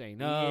and such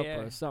ain't up Yeah.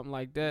 or something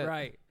like that.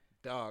 Right.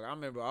 Dog, I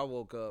remember I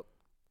woke up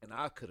and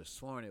I could have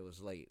sworn it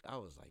was late. I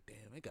was like,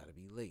 damn, it got to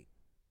be late.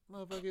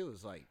 Motherfucker, it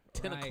was like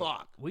 10 Right.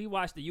 o'clock. We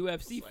watched the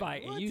UFC like,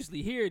 fight, and what?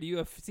 usually here the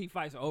UFC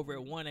fights are over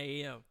at 1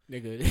 a.m.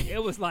 Nigga.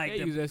 It was like, They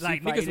UFC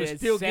like fight niggas were at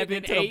still 7, getting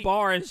into the 8.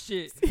 bar and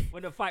shit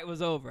when the fight was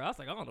over. I was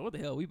like, I don't know what the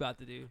hell we about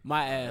to do.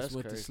 My ass That's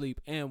went to crazy.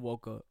 sleep and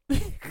woke up.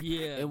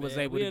 Yeah, And was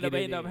man. able we to ended up, get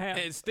it ended up in.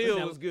 having, It still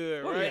we was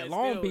good, what right? was that, It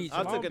Long still Beach.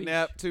 I Long took a Beach.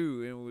 nap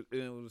too,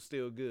 and it was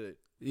still good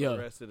for Yeah. the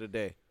rest of the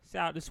day.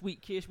 Shout out to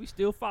Sweet Kish. We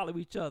still follow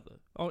each other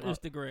on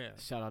Instagram.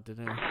 Shout out to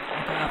them. Okay,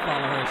 I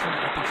follow her.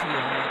 I think she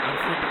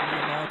unfriended me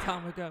a long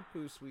time ago.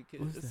 Who's Sweet Kid?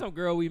 Who's that? Some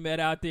girl we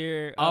met out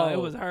there. Oh. It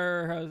was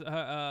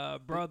her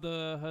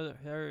brother,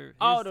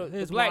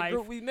 his the black wife.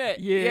 group we met.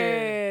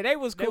 Yeah. They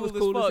was They cool was as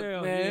cool fuck, as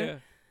hell. man. Yeah.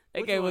 They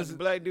Which gave one? us. The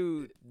black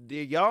dude.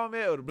 Did y'all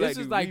met or the black This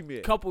was dude like we a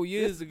met? couple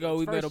years This- ago.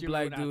 We first met a year we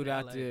black went out dude to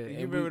out LA. there. You and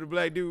remember the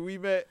black dude we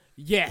met?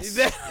 Yes.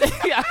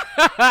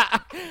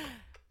 That-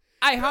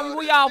 Hey, homie, Yo,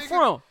 where this y'all nigga-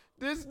 from?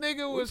 This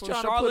nigga We was from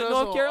trying Charlotte, to put us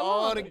North on Carolina.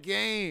 all the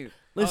game.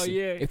 Listen,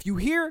 yeah. if you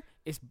hear,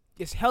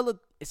 it's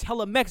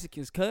hella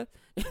Mexicans, cuz.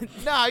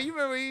 Nah, you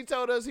remember he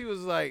told us he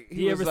was like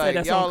He was ever said like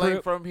that's on y'all ain't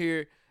Crip? from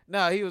here.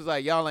 Nah, he was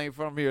like y'all ain't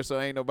from here, so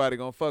ain't nobody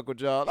gonna fuck with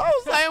y'all. I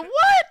was like,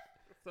 what?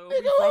 So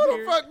Nigga, who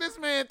the fuck this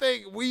man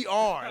think we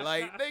are?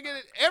 Like, nigga,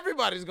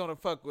 everybody's gonna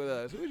fuck with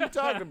us. Who you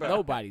talking about?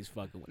 Nobody's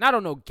fucking with. Not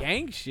on no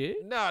gang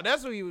shit. Nah,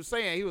 that's what he was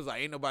saying. He was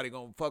like, ain't nobody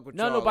gonna fuck with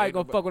No, y'all. nobody Ain't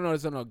gonna fuck with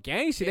us on no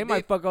gang shit. They And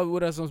might they- fuck up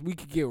with us on we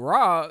could get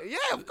robbed. Yeah,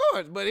 of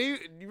course. But you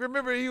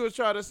remember he was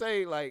trying to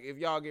say, like, if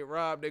y'all get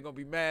robbed, they're gonna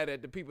be mad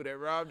at the people that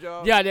robbed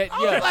y'all. Yeah, that I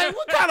was yeah. like,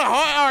 what kind of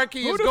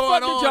hierarchy Who is the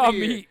going fuck on did y'all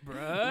here? meet,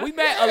 bruh? We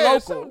met Yeah, a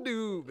local. some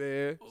dude,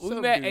 man. We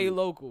Some met a dude.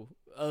 local.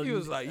 He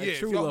was like, a yeah, if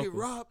true y'all local. get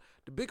robbed,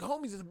 the big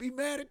homies will be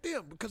mad at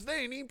them because they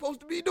ain't even supposed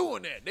to be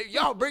doing that.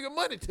 Y'all bringing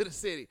money to the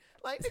city.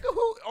 Like, nigga,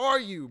 who are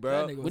you,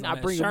 bro? That nigga We're was on not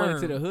that bringing money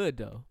to Sherm. the hood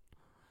though.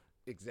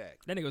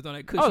 Exactly. That nigga was on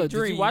that cushy Oh, dreams.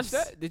 did you watch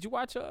that? Did you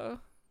watch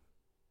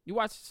you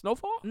watch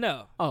Snowfall?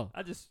 No. Oh.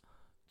 I just.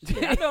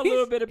 I know a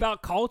little bit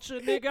about culture,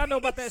 nigga. I know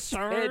about that Said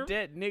Sherm.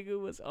 that nigga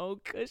was on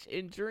Kush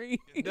and Dream.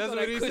 That's on what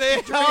that he cushy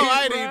said. dreams, Oh,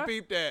 I didn't bruh. even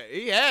peep that.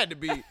 He had to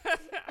be.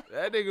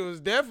 That nigga was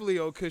definitely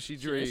on cushy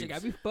That dreams. shit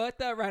got me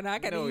fucked up right now. I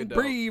can't No, even it don't.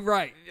 breathe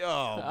right. Oh,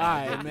 All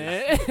my right,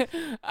 goodness.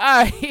 man.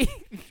 All right.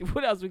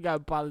 What else we got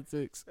in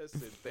politics? That's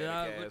synthetic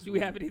ass Do we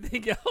have weed.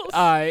 anything else?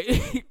 All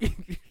right.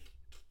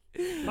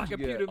 My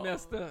computer Yeah.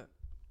 messed up.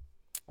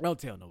 Don't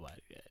tell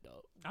nobody that,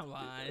 though. I'm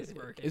lying. It's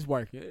working. It's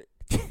working.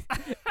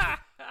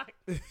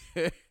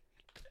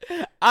 All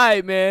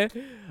right, man.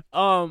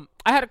 I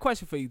had a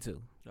question for you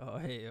too. Oh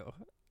hell.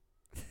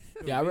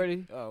 Y'all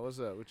ready? Oh, what's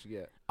up? What you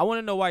got? I want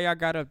to know why y'all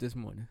got up this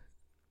morning.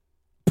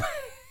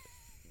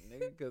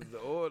 Nigga, because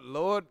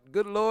the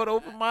good Lord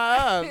opened my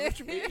eyes. What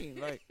you mean?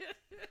 Like,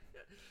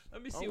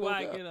 Let me see I why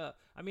I woke up. get up.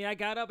 I mean, I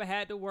got up. I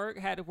had to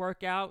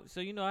work out. So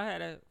you know, I had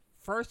to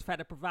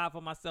provide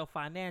for myself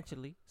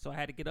financially. So I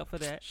had to get up for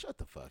that. shut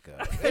the fuck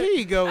up. There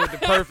you go with the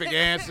perfect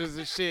answers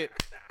and shit.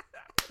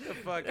 Get the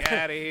fuck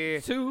out of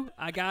here. 2,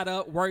 I got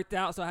up, worked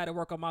out, so I had to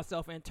work on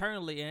myself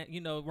internally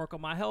and, work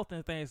on my health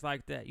and things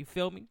like that. You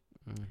feel me?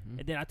 Mm-hmm.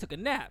 And then I took a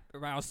nap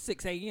around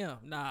 6 a.m.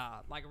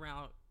 Nah, like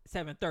around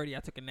 7:30, I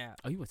took a nap.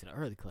 Oh, you went to the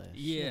early class.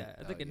 Yeah,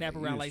 I took Oh, a nap yeah,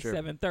 you around was like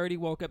tripping. 7:30,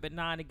 woke up at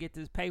 9 to get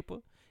this paper.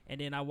 And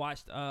then I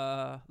watched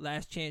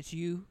Last Chance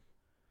U.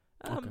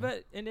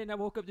 Okay. And then I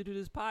woke up to do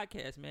this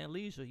podcast, man,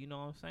 leisure, you know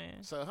what I'm saying?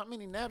 So how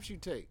many naps you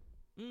take?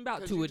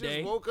 About 'Cause 2 you a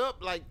day. just woke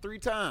up like 3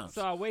 times.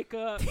 So I wake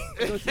up,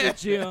 go to the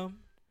gym,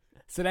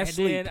 So that's and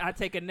sleep. then I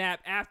take a nap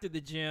after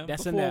the gym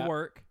That's a before nap.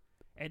 work.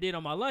 And then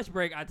on my lunch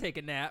break, I take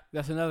a nap.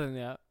 That's another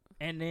nap.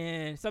 And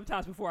then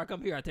sometimes before I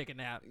come here, I take a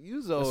nap.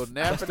 You's old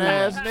that's napping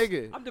ass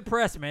nigga. I'm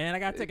depressed, man. I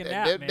gotta take a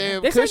nap, That man.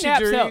 damn They say cushy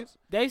naps help. dreams.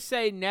 They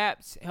say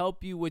naps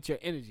help you with your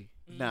energy.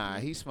 Nah,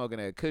 he's smoking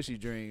that cushy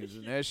dreams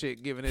and that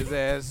shit giving his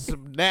ass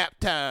some nap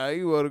time.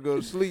 He want to go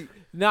to sleep.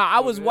 Nah,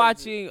 I was Okay.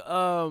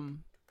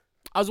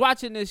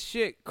 watching this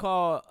shit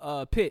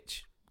called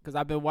Pitch because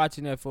I've been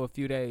watching that for a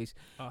few days.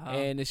 Uh-huh.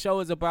 And the show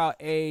is about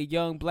a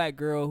young black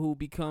girl who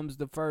becomes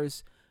the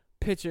first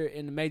pitcher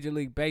in the Major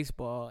League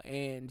Baseball,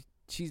 and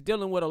she's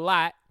dealing with a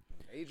lot.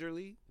 Major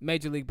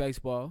League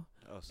Baseball.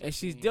 And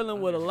she's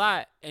dealing with a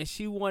lot, and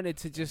she wanted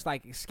to just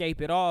like escape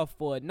it all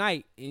for a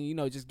night and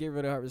just get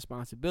rid of her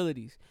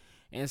responsibilities.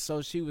 And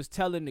so she was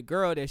telling the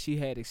girl that she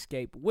had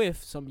escaped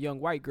with, some young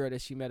white girl that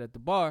she met at the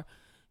bar,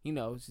 she's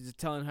just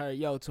telling her,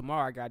 yo,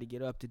 tomorrow I got to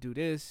get up to do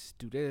this,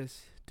 do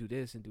this, do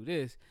this, and do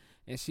this.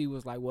 And she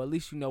was like, well, at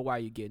least you know why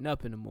you're getting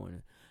up in the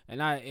morning.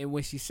 And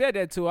when she said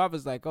that to her, I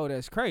was like, oh,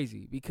 that's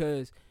crazy.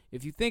 Because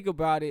if you think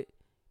about it,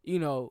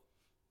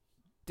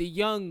 the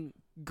young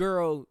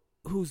girl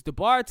who's the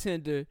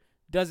bartender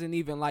doesn't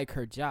even like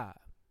her job.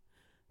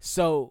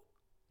 So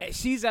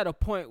she's at a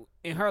point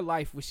in her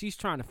life where she's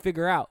trying to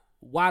figure out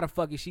why the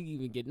fuck is she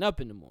even getting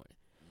up in the morning.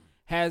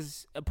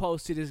 As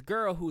opposed to this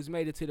girl who's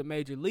made it to the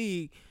major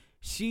league,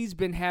 she's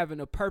been having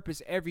a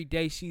purpose every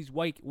day. She's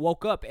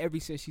woke up ever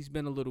since she's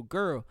been a little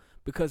girl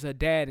because her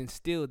dad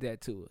instilled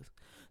that to us.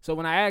 So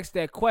when I asked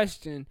that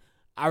question,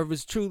 I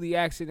was truly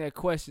asking that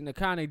question to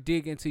kind of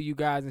dig into you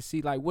guys and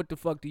see, like, what the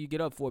fuck do you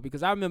get up for?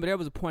 Because I remember there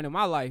was a point in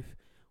my life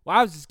where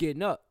I was just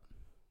getting up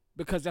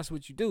because that's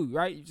what you do,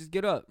 right? You just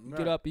get up. You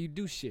get up and you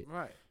do shit.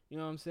 Right. You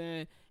know what I'm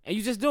saying? And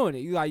you just doing it.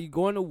 You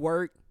going to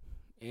work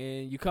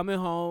and you coming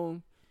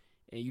home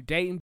and you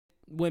dating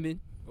women.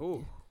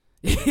 Ooh.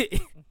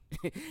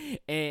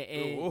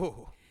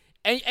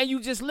 and you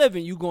just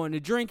living. You going to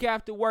drink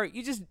after work.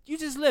 You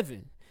just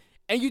living.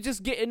 And you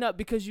just getting up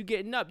because you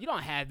getting up. You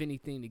don't have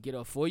anything to get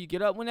up for. You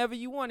get up whenever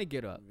you want to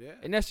get up. Yeah.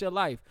 And that's your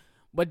life.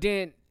 But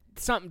then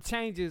something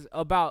changes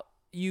about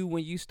you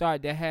when you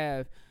start to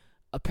have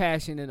a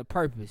passion and a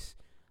purpose.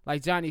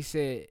 Like Johnny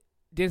said,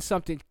 then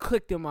something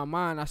clicked in my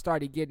mind. I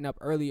started getting up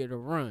earlier to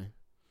run.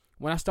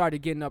 When I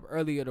started getting up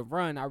earlier to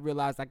run, I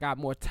realized I got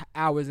more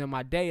hours in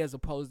my day as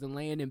opposed to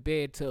laying in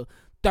bed till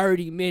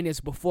 30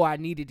 minutes before I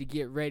needed to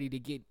get ready to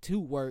get to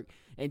work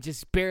and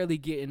just barely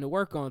getting to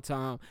work on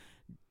time,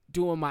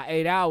 doing my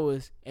 8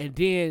 hours and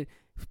then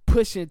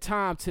pushing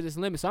time to this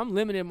limit. So I'm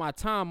limiting my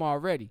time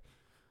already.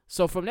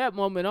 So from that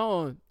moment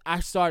on, I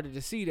started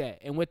to see that.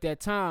 And with that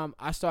time,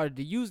 I started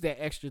to use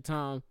that extra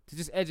time to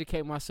just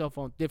educate myself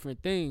on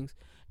different things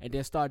and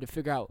then started to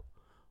figure out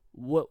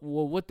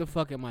what the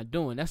fuck am I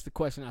doing? That's the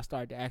question I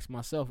started to ask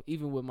myself,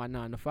 even with my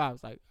 9 to 5.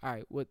 It's like, all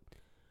right, what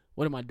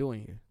am I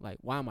doing here? Like,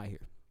 why am I here?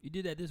 You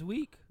did that this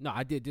week? No,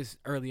 I did this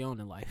early on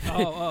in life.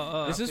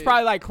 Oh. This is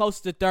probably like close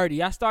to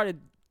 30. I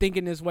started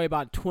thinking this way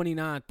about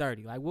 29,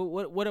 30. Like,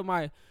 what am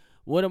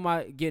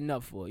I getting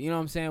up for? You know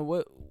what I'm saying?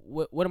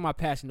 What am I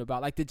passionate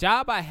about? Like, the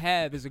job I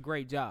have is a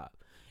great job.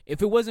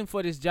 If it wasn't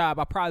for this job,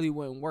 I probably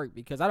wouldn't work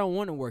because I don't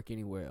want to work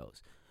anywhere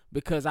else.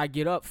 Because I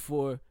get up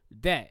for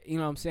that. You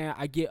know what I'm saying?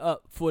 I get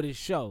up for this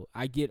show.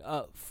 I get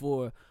up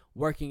for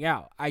working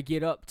out. I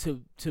get up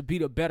to be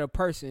the better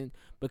person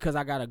because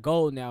I got a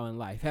goal now in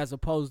life, as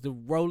opposed to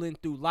rolling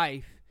through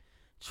life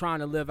trying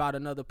to live out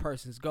another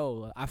person's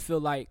goal. I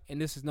feel like,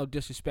 and this is no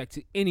disrespect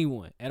to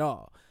anyone at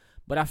all,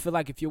 but I feel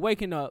like if you're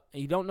waking up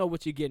and you don't know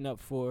what you're getting up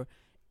for,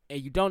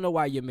 and you don't know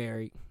why you're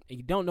married, and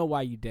you don't know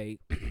why you date,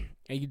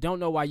 and you don't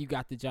know why you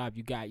got the job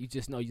you got, you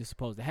just know you're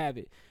supposed to have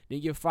it, then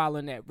you're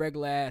following that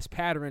regular ass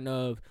pattern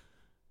of,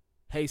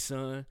 hey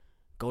son,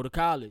 go to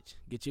college,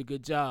 get you a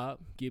good job,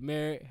 get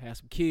married, have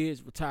some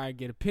kids, retire, and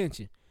get a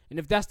pension. And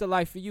if that's the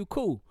life for you,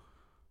 cool.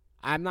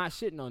 I'm not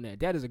shitting on that.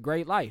 That is a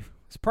great life.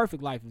 It's a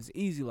perfect life. It's an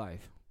easy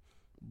life.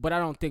 But I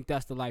don't think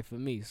that's the life for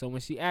me. So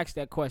when she asked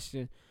that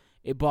question,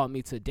 it brought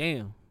me to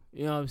damn.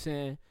 You know what I'm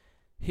saying?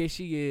 Here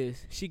she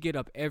is. She get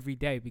up every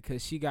day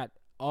because she got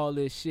all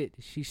this shit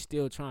she's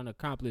still trying to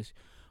accomplish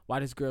while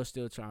this girl's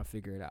still trying to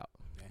figure it out.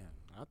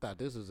 I thought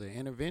this was an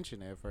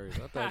intervention at first.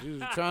 I thought you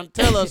was trying to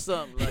tell us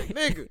something, like,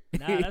 nigga.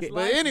 Nah, that's But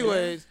life,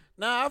 anyways,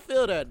 I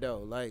feel that though.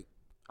 Like,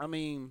 I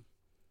mean,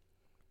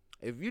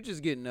 if you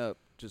just getting up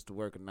just to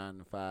work a 9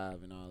 to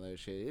 5 and all that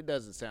shit, it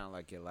doesn't sound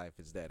like your life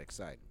is that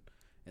exciting.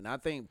 And I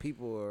think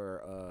people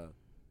are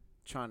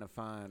trying to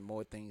find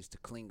more things to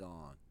cling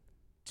on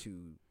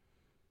to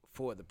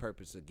for the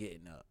purpose of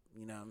getting up.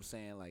 You know what I'm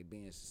saying? Like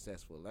being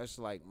successful. That's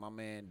like my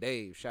man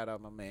Dave. Shout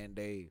out my man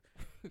Dave.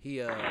 He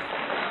the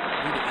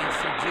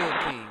NC Jill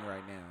King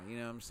right now. You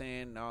know what I'm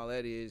saying? And all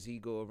that is, he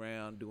go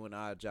around doing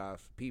odd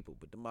jobs for people.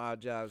 But the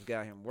odd jobs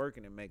got him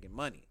working and making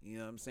money. You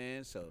know what I'm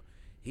saying? So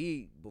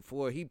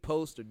before he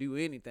posts or do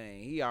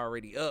anything, he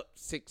already up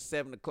 6,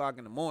 7 o'clock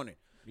in the morning.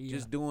 Yeah.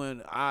 Just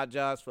doing odd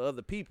jobs for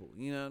other people.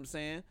 You know what I'm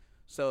saying?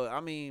 So I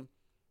mean,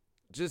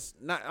 just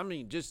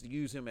to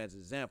use him as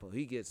an example,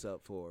 he gets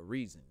up for a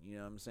reason, you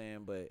know what I'm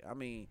saying? But I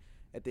mean,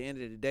 at the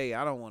end of the day,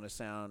 I don't want to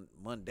sound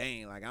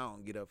mundane, like I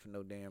don't get up for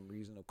no damn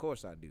reason. Of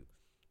course I do.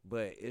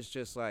 But it's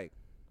just like,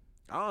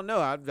 I don't know,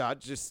 I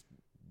just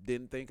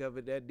didn't think of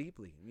it that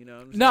deeply, you know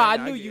what I'm saying? No, I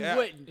knew you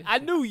wouldn't. I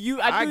knew you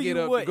wouldn't. I get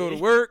up to go to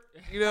work,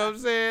 you know what I'm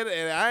saying?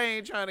 And I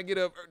ain't trying to get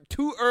up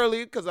too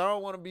early because I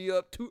don't want to be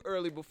up too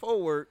early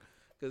before work.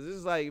 Because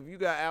it's like, if you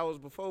got hours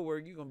before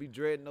work, you're going to be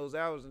dreading those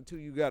hours until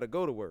you got to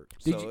go to work.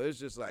 It's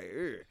just like,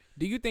 ugh.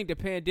 Do you think the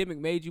pandemic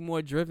made you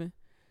more driven?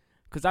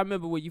 Because I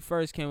remember when you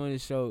first came on the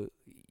show,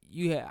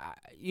 you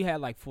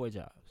had like 4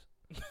 jobs.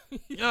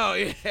 Oh,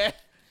 yeah.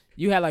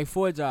 You had like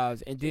 4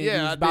 jobs, and then you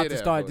was about to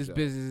start this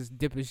business,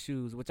 dipping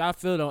shoes, which I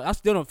still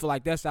don't feel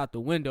like that's out the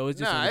window. It's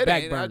just on the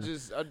back burner. I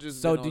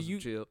just so been on some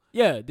chill.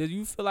 Yeah, do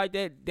you feel like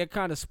that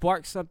kind of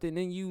sparked something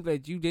in you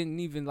that you didn't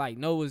even like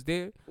know was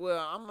there?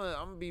 Well, I'm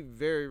gonna be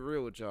very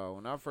real with y'all.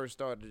 When I first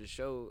started the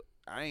show,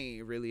 I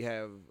ain't really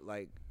have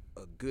like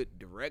a good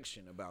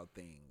direction about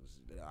things.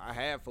 I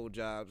had 4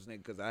 jobs,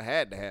 nigga, because I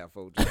had to have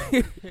 4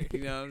 jobs.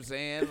 You know what I'm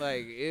saying?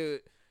 Like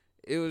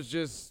it was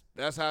just,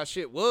 that's how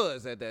shit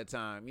was at that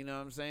time, you know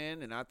what I'm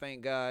saying? And I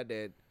thank God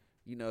that,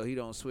 you know, he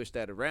don't switch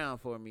that around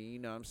for me, you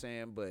know what I'm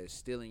saying? But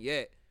still and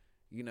yet,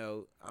 you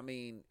know, I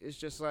mean, it's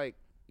just like,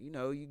 you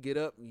know, you get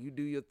up and you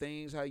do your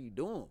things how you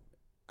do them.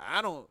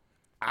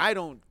 I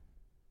don't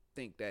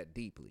think that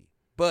deeply,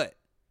 but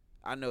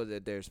I know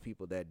that there's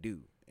people that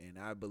do. and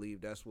I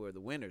believe that's where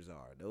the winners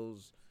are.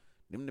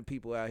 Them the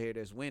people out here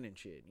that's winning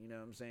shit. You know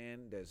what I'm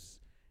saying? That's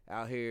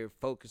out here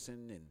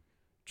focusing and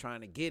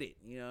trying to get it.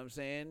 You know what I'm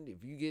saying?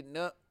 If you getting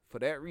up for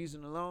that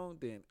reason alone,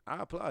 then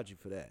I applaud you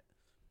for that.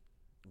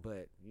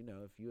 But, you know,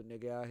 if you a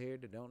nigga out here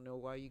that don't know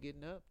why you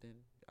getting up, then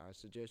I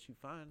suggest you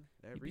find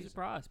that You'd reason. be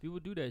surprised. People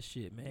do that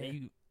shit,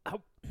 man. Yeah.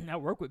 I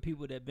work with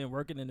people that been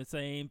working in the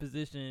same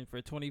position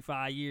for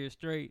 25 years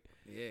straight.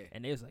 Yeah.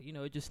 And they was like, you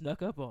know, it just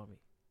snuck up on me.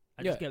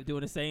 I just kept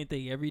doing the same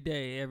thing every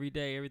day,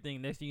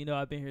 everything. Next thing you know,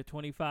 I've been here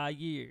 25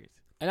 years.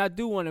 And I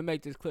do want to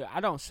make this clear. I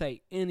don't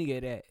say any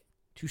of that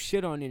to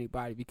shit on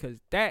anybody because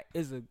that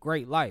is a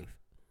great life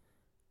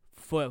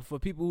for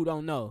people who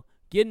don't know.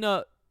 Getting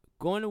up,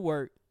 going to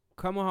work,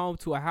 coming home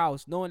to a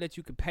house, knowing that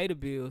you can pay the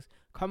bills,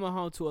 coming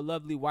home to a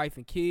lovely wife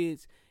and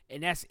kids,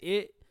 and that's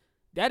it.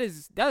 That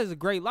is a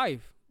great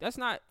life. That's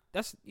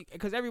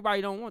because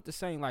everybody don't want the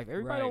same life.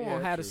 Everybody don't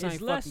want to have the same It's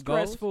fucking less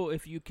goals. stressful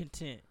if you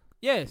content.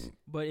 Yes.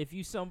 But if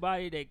you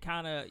somebody that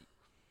kind of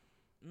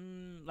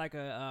like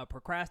a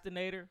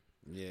procrastinator,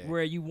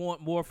 where you want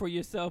more for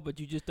yourself, but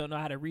you just don't know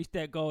how to reach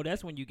that goal,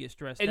 that's when you get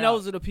stressed out. And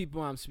those are the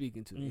people I'm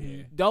speaking to.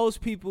 Mhm. Those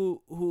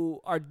people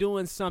who are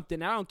doing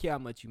something, I don't care how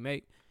much you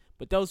make,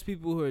 but those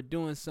people who are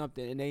doing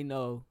something and they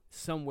know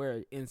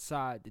somewhere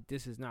inside that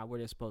this is not where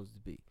they're supposed to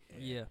be.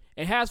 Yeah.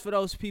 And as for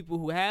those people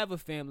who have a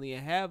family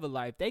and have a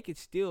life, they can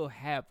still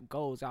have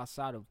goals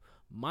outside of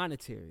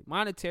monetary.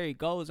 Monetary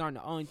goals aren't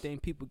the only thing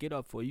people get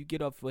up for. You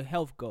get up for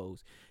health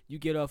goals. You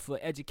get up for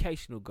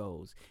educational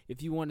goals.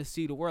 If you want to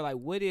see the world, like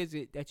what is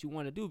it that you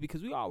want to do?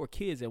 Because we all were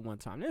kids at one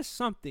time. There's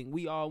something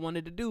we all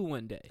wanted to do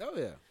one day. Oh,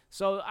 yeah.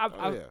 So,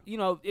 you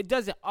know, it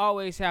doesn't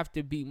always have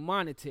to be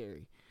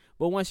monetary.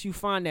 But once you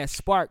find that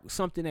spark,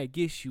 something that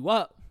gets you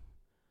up,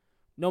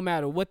 no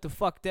matter what the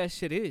fuck that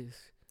shit is.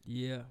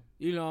 Yeah.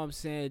 You know what I'm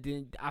saying?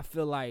 Then I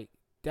feel like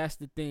that's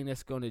the thing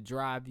that's going to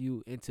drive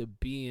you into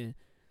being,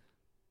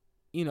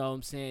 you know what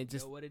I'm saying?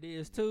 Just you know what it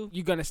is, too?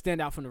 You're going to stand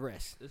out from the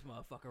rest. This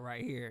motherfucker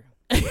right here.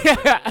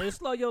 It'll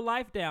slow your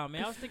life down,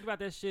 man. I was thinking about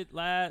that shit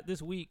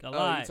this week a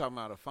lot. Oh, you talking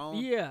about a phone?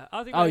 Yeah. I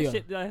was thinking about that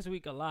shit last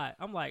week a lot.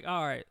 I'm like,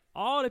 all right,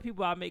 all the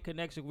people I make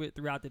connection with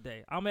throughout the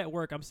day. I'm at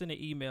work. I'm sending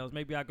emails.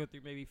 Maybe I go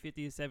through maybe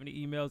 50 or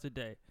 70 emails a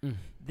day.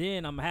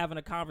 Then I'm having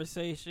a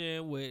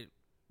conversation with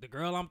the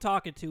girl I'm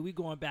talking to. We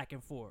going back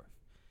and forth.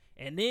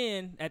 And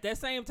then at that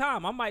same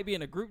time, I might be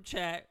in a group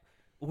chat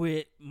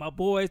with my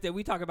boys that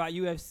we talk about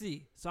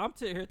UFC. So I'm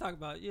sitting here talking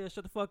about, yeah,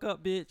 shut the fuck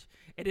up, bitch.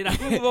 And then I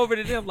move over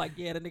to them like,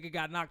 yeah, the nigga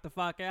got knocked the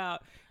fuck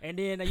out. And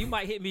then you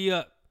might hit me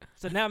up.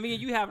 So now me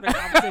and you having a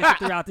conversation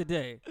throughout the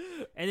day.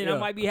 And then I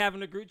might be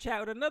having a group chat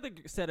with another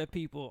set of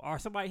people. Or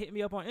somebody hit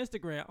me up on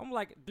Instagram. I'm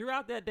like,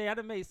 throughout that day, I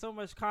done made so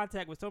much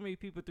contact with so many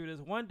people through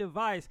this one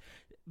device.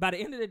 By the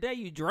end of the day,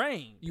 you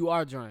drain. You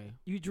are drained.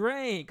 You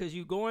drain because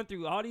you going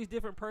through all these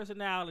different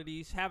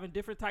personalities, having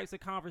different types of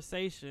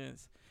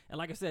conversations. And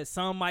like I said,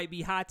 some might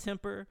be high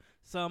temper,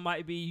 some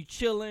might be you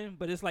chilling,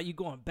 but it's like you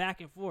going back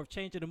and forth,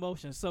 changing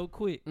emotions so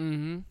quick.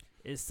 Mm-hmm.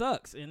 It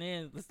sucks. And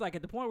then it's like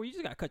at the point where you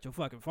just got to cut your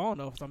fucking phone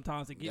off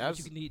sometimes to get what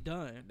you need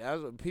done. That's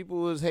what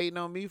people was hating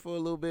on me for a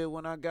little bit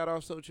when I got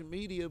off social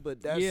media,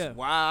 but that's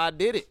why I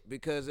did it.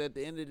 Because at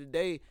the end of the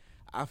day,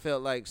 I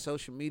felt like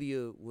social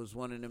media was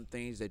one of them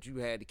things that you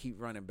had to keep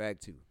running back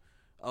to.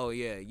 Oh,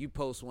 yeah, you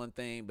post one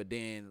thing, but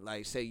then,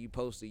 like, say you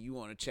posted, you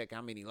want to check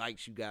how many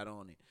likes you got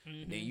on it.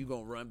 Mm-hmm. Then you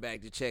going to run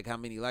back to check how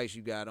many likes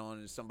you got on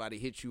it, and somebody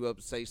hit you up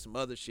and say some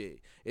other shit.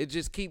 It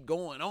just keep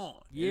going on.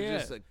 Yeah.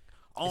 It's just an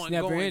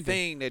ongoing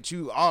thing that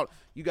you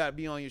got to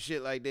be on your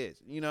shit like this.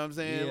 You know what I'm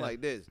saying? Yeah.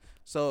 Like this.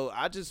 So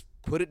I just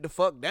put it the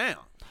fuck down.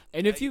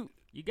 And if you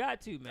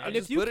got to, man. And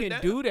if you can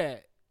do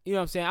that, you know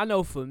what I'm saying? I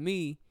know for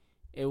me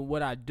and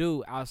what I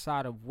do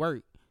outside of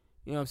work,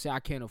 you know what I'm saying, I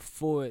can't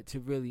afford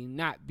to really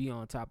not be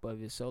on top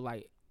of it. So,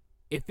 like,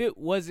 if it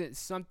wasn't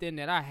something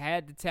that I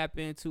had to tap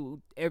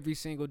into every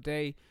single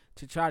day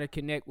to try to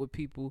connect with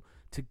people,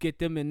 to get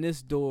them in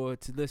this door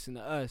to listen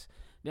to us,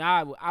 then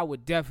I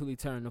would definitely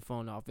turn the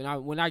phone off.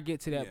 And when I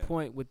get to that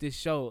point with this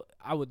show,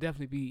 I would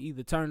definitely be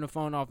either turning the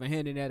phone off and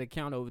handing that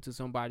account over to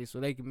somebody so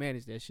they can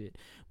manage that shit.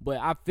 But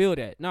I feel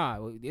that.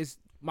 Nah, it's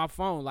my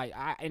phone. Like,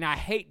 I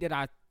hate that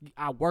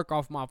I work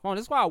off my phone.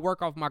 That's why I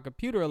work off my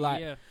computer a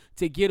lot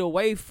to get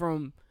away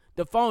from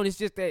the phone. It's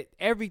just that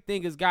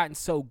everything has gotten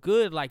so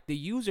good. Like, the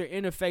user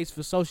interface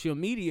for social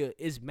media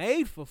is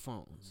made for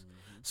phones.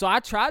 Mm-hmm. So I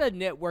try to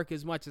network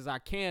as much as I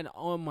can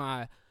on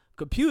my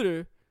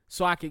computer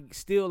so I can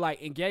still,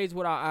 like, engage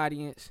with our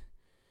audience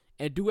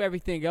and do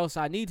everything else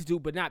I need to do,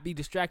 but not be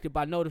distracted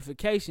by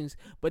notifications.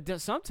 But then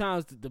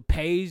sometimes the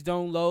page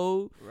don't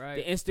load. Right.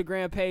 The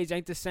Instagram page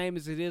ain't the same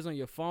as it is on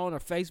your phone or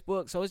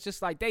Facebook. So it's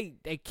just like they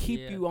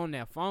keep you on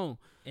that phone.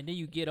 And then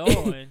you get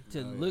on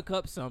to look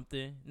up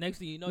something. Next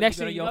thing you know,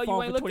 you're on your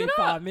phone for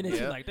 25 minutes.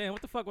 You're like, damn,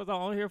 what the fuck was I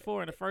on here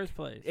for in the first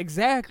place?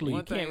 Exactly.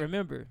 You can't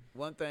remember.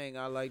 One thing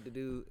I like to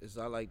do is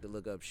I like to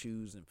look up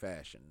shoes and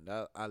fashion.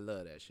 I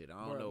love that shit.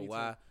 I don't know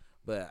why.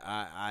 But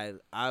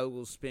I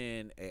will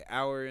spend an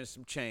hour and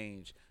some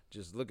change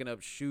just looking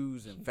up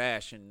shoes and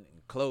fashion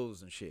and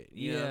clothes and shit.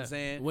 You know what I'm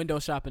saying? Window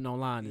shopping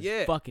online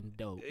is fucking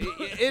dope.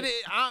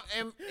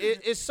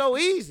 It's so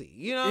easy.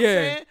 You know what I'm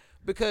saying?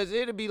 Because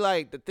it'll be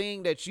like the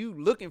thing that you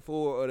looking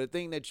for or the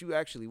thing that you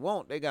actually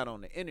want, they got on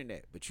the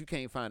internet, but you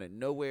can't find it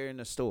nowhere in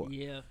the store.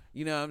 Yeah.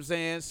 You know what I'm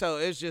saying? So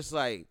it's just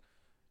like,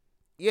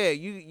 yeah,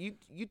 you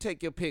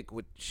take your pick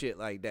with shit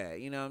like that.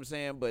 You know what I'm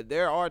saying? But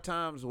there are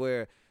times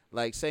where,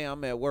 like, say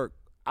I'm at work,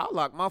 I'll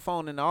lock my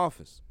phone in the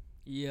office.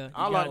 Yeah.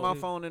 I'll lock my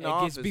phone in the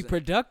office. Just be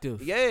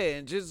productive. Yeah,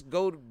 and just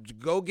go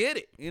get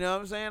it. You know what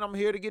I'm saying? I'm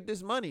here to get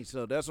this money,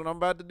 so that's what I'm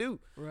about to do.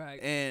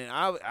 Right. And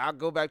I'll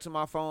go back to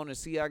my phone and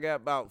see I got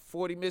about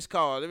 40 missed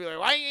calls. They'll be like,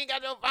 why you ain't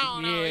got your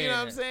phone on? You know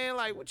what I'm saying?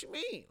 Like, what you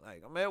mean?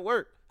 Like, I'm at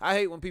work. I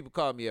hate when people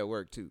call me at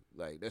work, too.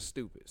 Like, that's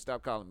stupid.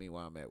 Stop calling me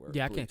while I'm at work.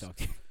 Yeah, please. I can't talk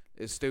to you.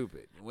 It's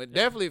stupid.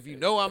 Definitely, if you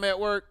know I'm at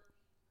work,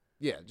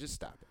 yeah, just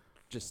stop it.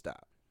 Just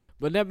stop.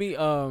 But let me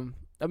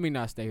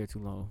not stay here too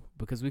long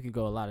because we can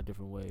go a lot of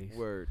different ways.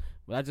 Word.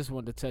 But I just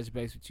wanted to touch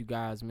base with you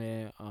guys,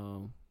 man.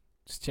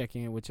 Just check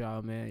in with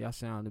y'all, man. Y'all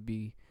sound to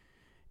be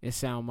in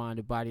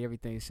sound-minded body.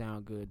 Everything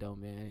sound good, though,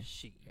 man.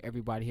 Shit.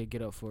 Everybody here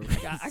get up for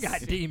it. I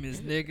got demons,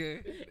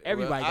 nigga.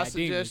 Everybody got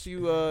demons. I suggest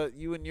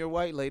you and your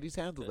white ladies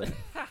handle that.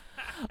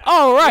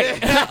 All right.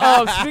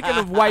 Speaking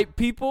of white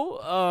people,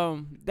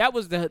 that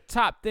was the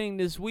top thing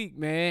this week,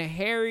 man.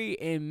 Harry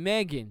and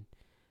Meghan.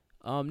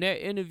 Their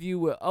interview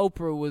with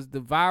Oprah was the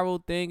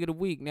viral thing of the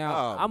week.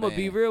 Now, I'm going to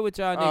be real with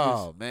y'all niggas.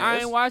 Oh, man. I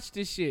ain't watched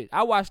this shit.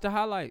 I watched the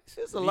highlights.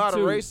 There's a lot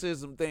of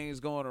racism things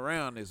going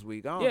around this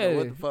week. I don't know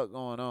what the fuck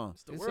going on.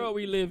 It's the world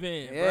we live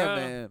in,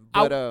 yeah,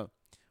 bro.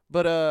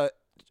 Man.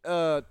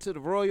 To the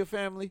royal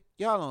family,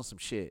 y'all on some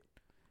shit.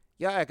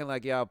 Y'all acting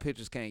like y'all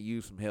pictures can't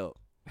use some help.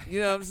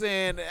 You know what I'm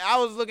saying? I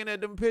was looking at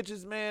them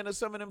pictures, man, of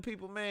some of them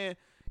people, man.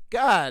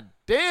 God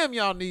damn,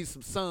 y'all need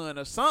some sun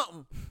or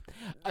something.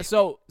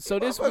 So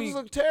this week,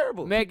 look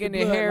terrible. Meghan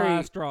and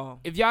Harry.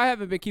 If y'all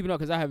haven't been keeping up,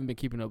 because I haven't been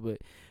keeping up, but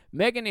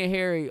Meghan and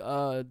Harry,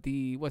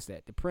 the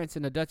Prince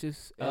and the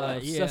Duchess,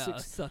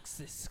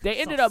 Sussex. They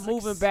ended up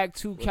moving back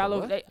to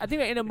California. I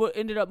think they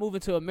ended up moving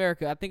to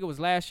America. I think it was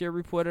last year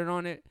reported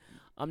on it.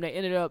 They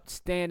ended up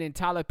staying in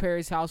Tyler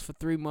Perry's house for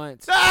 3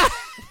 months.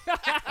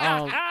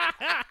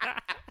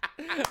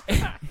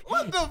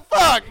 What the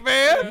fuck,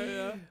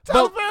 man?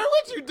 Tyler Perry,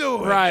 what you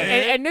doing? Right,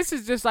 man? and this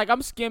is just like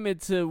I'm skimming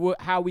to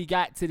how we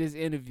got to this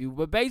interview,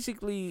 but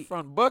basically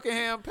from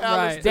Buckingham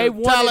Palace to they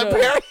Tyler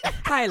Perry.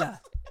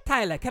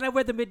 Tyler, can I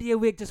wear the Medea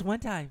wig just one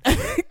time?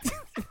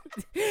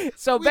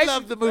 So we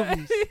love the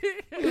movies.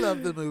 We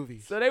love the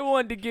movies. So they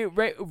wanted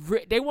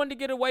to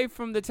get away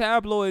from the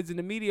tabloids and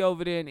the media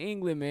over there in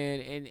England,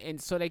 man,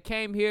 and so they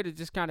came here to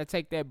just kind of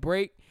take that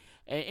break,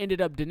 and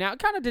ended up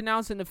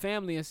denouncing the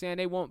family and saying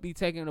they won't be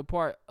taken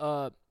apart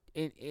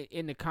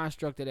in the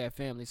construct of that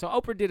family. So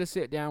Oprah did a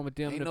sit down with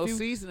them. Ain't no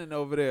seasoning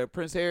over there.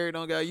 Prince Harry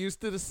don't got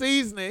used to the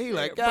seasoning. He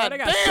like, bro, God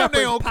damn,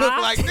 they don't cook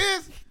like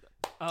this.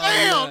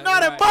 Damn,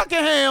 not at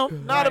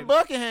Buckingham. Not at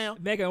Buckingham.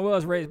 Meghan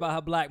was raised by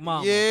her black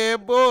mama. Yeah,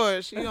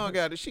 boy. She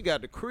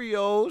got the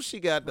Creole. She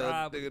got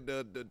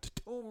the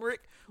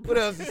turmeric. What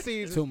else is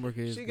season? Turmeric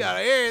is She good. got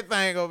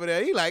everything over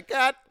there. He like,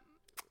 God.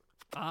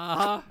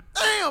 Damn,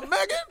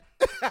 Meghan.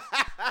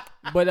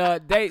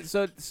 But they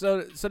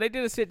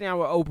did a sit down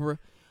with Oprah.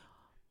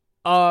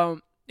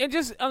 And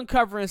just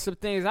uncovering some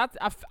things.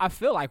 I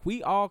feel like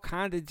we all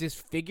kind of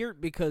just figured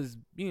because,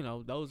 you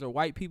know, those are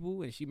white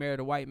people and she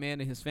married a white man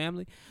and his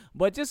family.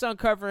 But just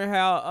uncovering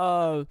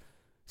how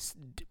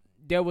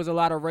there was a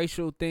lot of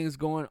racial things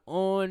going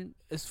on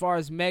as far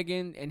as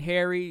Meghan and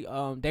Harry.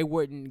 They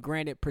weren't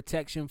granted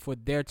protection for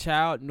their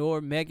child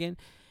nor Meghan.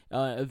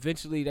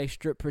 Eventually, they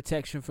stripped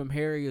protection from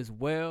Harry as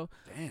well.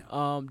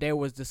 Damn. There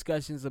was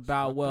discussions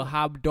about,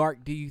 how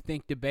dark do you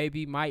think the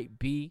baby might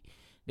be?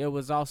 There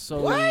was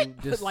also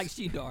just like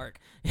she dark.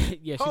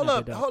 Yeah,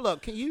 hold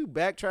up. Can you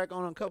backtrack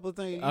on a couple of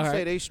things? You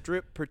say they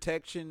stripped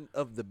protection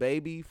of the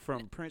baby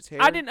from Prince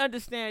Harry. I didn't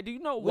understand. Do you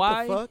know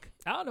why? What the fuck?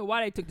 I don't know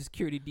why they took the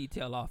security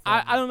detail off.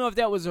 I don't know if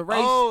that was a race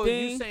thing. Oh,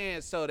 you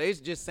saying so? They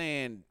just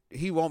saying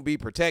he won't be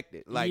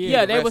protected. Like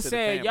they were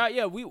saying,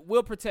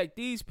 we'll protect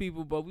these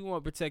people, but we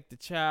want to protect the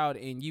child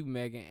and you,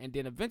 Meghan. And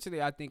then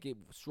eventually, I think it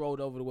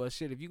rolled over to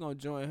shit. If you're gonna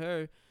join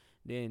her,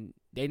 then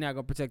they not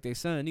gonna protect their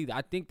son either.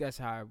 I think that's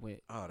how it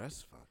went. Oh,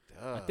 that's fucked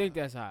up. I think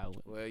that's how it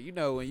went. Well, you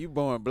know, when you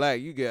born black,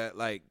 you got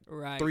like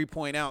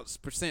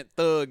 3%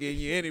 thug in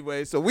you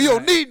anyway, so we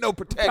don't need no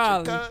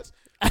protection, cuz.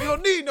 We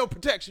don't need no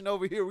protection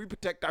over here. We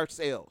protect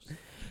ourselves.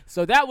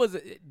 So that was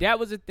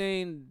a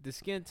thing. The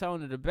skin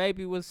tone of the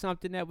baby was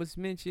something that was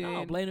mentioned. I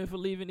don't blame him for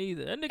leaving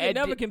either. That nigga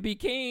never can be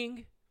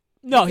king.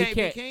 No, he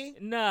can't. Be king?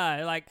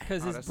 Nah, like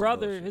because his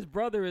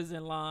brother is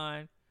in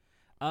line.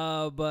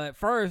 But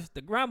first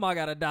the grandma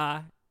gotta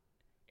die,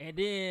 and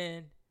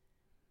then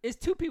it's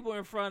two people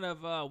in front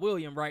of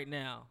William right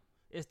now.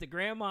 It's the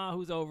grandma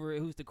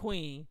who's the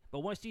queen. But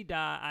once she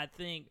died, I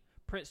think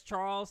Prince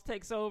Charles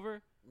takes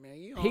over. Man,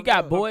 you He don't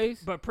got know.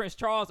 boys. But Prince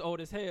Charles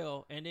old as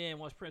hell, and then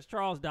once Prince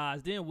Charles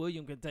dies, then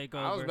William can take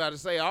over. I was about to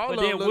say all But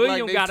of them then look William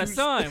like they got a too-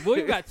 son.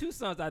 William got 2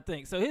 sons, I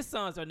think. So his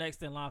sons are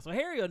next in line. So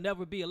Harry will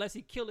never be unless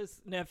he kill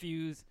his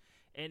nephews,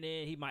 and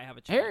then he might have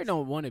a chance. Harry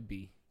don't want to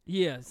be.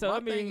 Yeah. So My I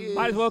mean, thing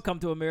might as is- well come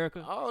to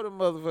America. All the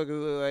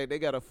motherfuckers look like they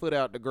got a foot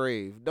out the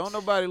grave. Don't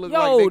nobody look Yo,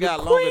 like they the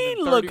got longer queen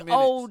than 30 look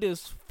minutes. old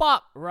as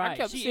fuck. I Right,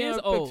 kept she seeing is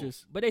her old,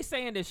 pictures. but they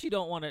saying that she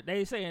don't want to.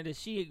 They saying that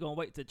she gonna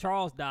wait till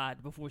Charles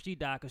died before she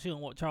died because she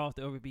don't want Charles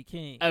to ever be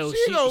king. Oh,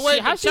 She gonna wait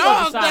how till she gonna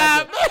Charles decide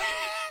died, that?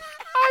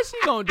 How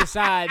she gonna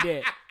decide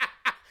that?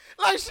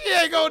 Like she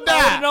ain't gonna Die.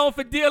 die. Known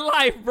for dear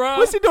life, bro.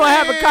 What's she doing?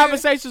 Having Man.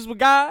 conversations with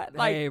God?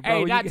 Like, Hey, hey, bro,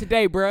 you not get-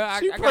 today, bro. I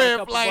She got a praying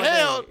couple like more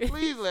hell. days.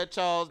 Please let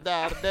Charles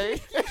die today.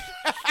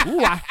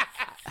 Ooh,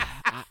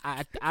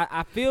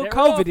 I feel That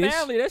royal covetous.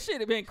 family, that shit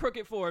have been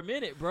crooked for a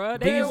minute, bro.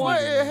 They These didn't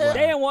want, niggas- they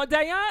didn't want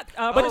Diana,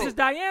 But Princess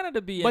Diana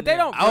to be in But they there.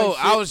 don't. Oh, run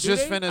I shit, was do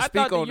just they? finna I speak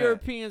thought on the that.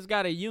 Europeans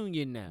got a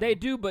union now. They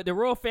do, but the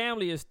royal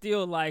family is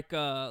still like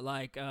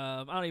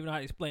I don't even know how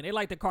to explain. They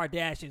like the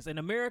Kardashians. In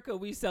America,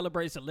 we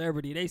celebrate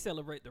celebrity. They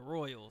celebrate the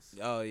royals.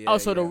 Oh yeah. Oh,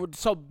 so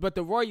yeah. but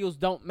the royals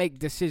don't make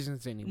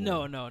decisions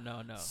anymore.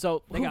 No.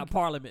 So They who- got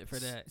parliament for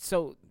that.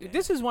 So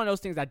this is one of those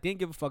things I didn't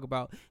give a fuck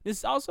about. This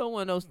is also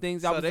one of those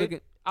things I So was they-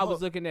 looking. I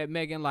was oh. looking at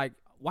Megan like,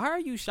 why are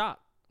you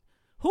shocked?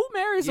 Who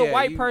marries Yeah, a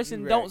white you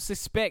person right. don't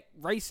suspect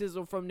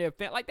racism from their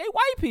family? Like they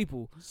white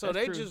people. So That's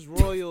they true. just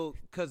royal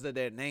because of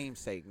their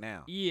namesake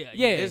now. Yeah.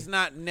 Yeah. It's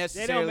not They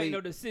necessarily. don't make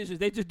no decisions.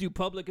 They just do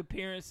public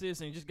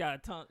appearances and just got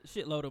a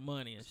shitload of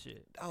money and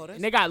shit. Oh, that's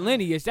And they got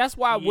lineage. That's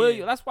why Yeah.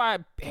 William. That's why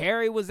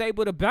Harry was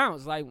able to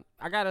bounce. Like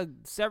I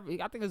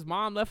think his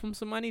mom left him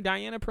some money.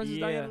 Princess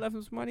Yeah. Diana left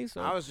him some money.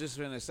 So I was just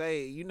gonna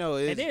say, And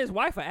it's, then his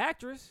wife, an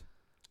actress.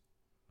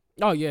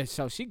 oh yeah,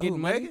 so she getting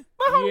money. Megan?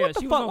 Well, hold on, Yeah, what the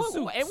she was fuck?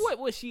 on What- and Suits. what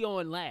was she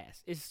on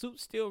last? Is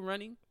Suits still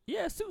running?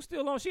 Yeah, Suits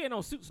still on. She ain't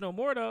on Suits no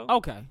more though.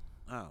 Okay.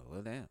 Oh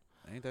well, damn,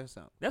 ain't that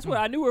something? That's where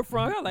I knew her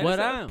from. Her like What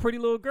that's I am. a pretty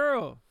little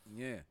girl.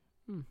 Yeah.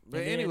 Hmm. But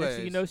And then next anyways,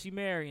 thing you know, she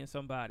marrying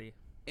somebody.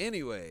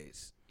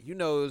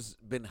 it's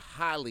been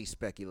highly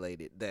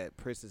speculated that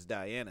Princess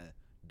Diana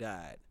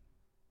died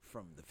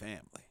from the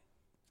family.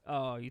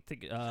 Oh, you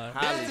think?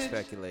 Highly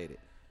speculated.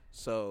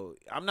 So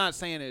I'm not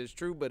saying it's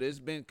true, but it's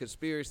been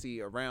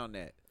conspiracy around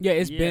that. Yeah,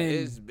 it's Yeah,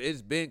 been.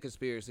 It's been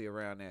conspiracy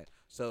around that.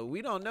 So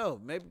we don't know.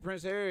 Maybe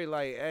Prince Harry,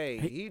 like, hey,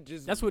 he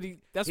just That's what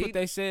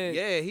they said.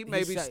 Yeah, he may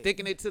be said-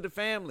 sticking it to the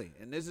family,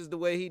 and this is the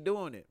way he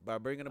doing it by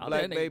bringing a Oh,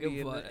 black that nigga baby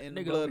give in a- the, in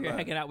the nigga over here bloodline.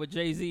 hanging out with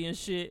Jay-Z and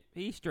shit.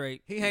 He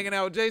straight. He hanging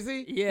out with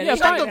Jay-Z? Yeah, Yeah, they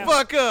Shut the hang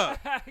fuck up.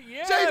 out.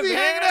 Yeah, Jay-Z man.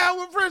 hanging out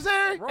with Prince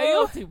Harry?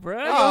 Royalty,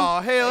 bro. Oh,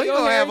 hell, he yo,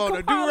 gonna have Harry, on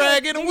a come holler.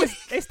 do-rag in a week.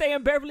 They stay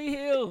in Beverly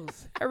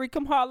Hills. Harry,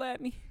 come holler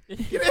at me.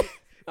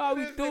 All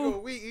we This nigga do. a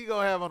week, he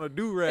gonna have on a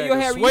do-rag. Hey, yo,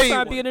 a Harry, you suede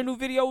trying to be one. in a new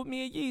video with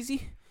me and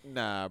Yeezy?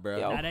 Nah, bro.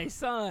 Yo. Now they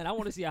son, I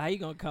want to see how he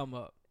gonna come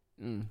up.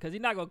 Cause he's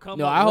not gonna come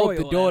No, up. I hope royal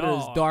the at daughter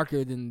is all.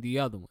 darker than the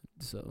other one.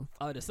 So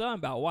Oh, the son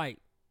about white.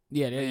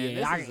 yeah, Man,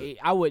 this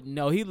I wouldn't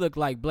know. He looked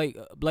like Blake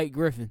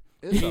Griffin.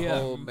 It's a Yeah.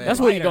 whole man. That's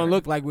what he Whiter. gonna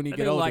look like when he That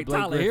get nigga older. like Blake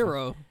Tyler Griffin.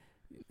 Hero.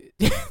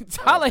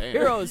 Tyler damn.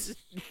 Heroes.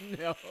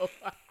 No. All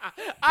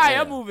right,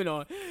 I'm moving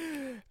on.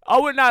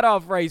 Oh, we're not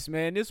off race,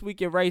 man. This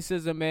week in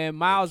racism, man.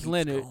 Miles keeps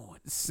Leonard, going.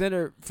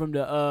 center from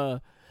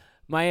the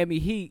Miami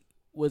Heat,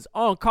 was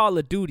on Call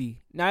of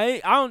Duty. Now, I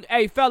don't.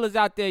 Hey, fellas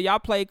out there, y'all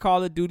play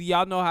Call of Duty.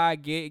 Y'all know how I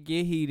get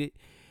heated.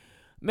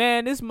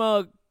 Man, this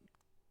mug,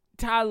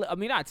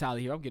 not Tyler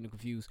Hero. I'm getting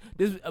confused.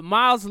 This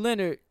Miles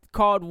Leonard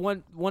called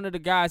one of the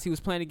guys he was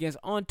playing against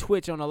on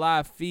Twitch on a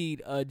live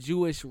feed a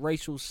Jewish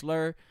racial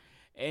slur,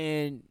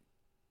 and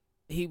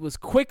he was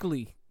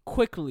quickly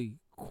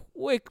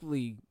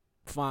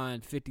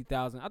fined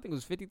 $50,000. I think it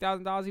was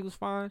 $50,000 he was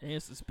fined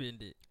And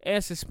suspended.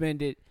 and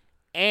suspended.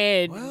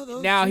 And Well,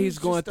 those now Jews he's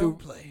going just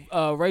don't through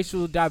play.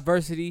 racial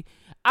diversity.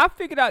 I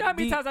figured out How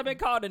many the- times I've been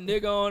called a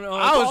nigga on I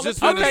was Call of just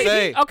Duty? gonna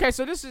say. Okay,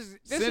 so this is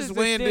Since the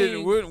when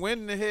thing.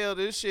 when the hell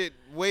this shit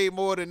way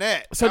more than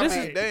that? So I this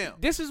mean, is damn.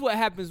 this is what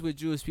happens with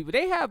Jewish people.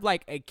 They have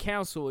like a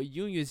council, a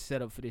union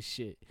set up for this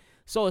shit.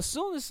 So as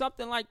soon as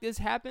something like this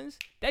happens,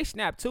 they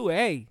snap to it.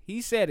 Hey,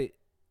 he said it.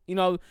 You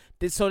know,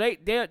 so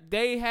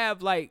they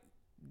have like,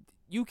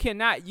 you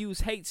cannot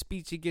use hate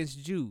speech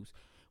against Jews.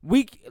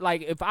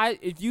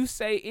 If you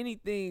say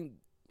anything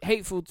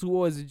hateful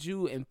towards a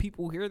Jew and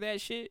people hear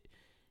that shit,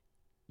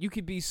 you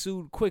could be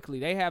sued quickly.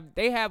 They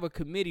have a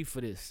committee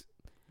for this.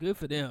 Good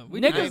for them.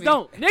 Niggas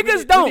don't. We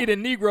Niggas need a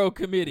Negro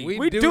committee. We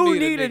We do do need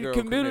need a a Negro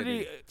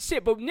community committee.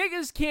 shit, but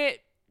niggas can't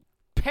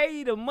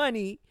pay the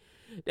money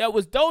that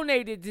was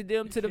donated to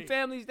them to the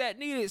families that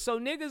need it. So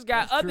niggas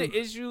got That's other true.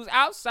 issues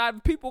outside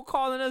of people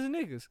calling us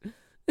niggas.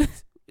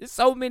 It's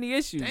so many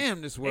issues.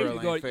 Damn, this There world you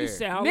ain't go. fair. You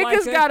sound Niggas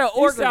like gotta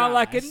you sound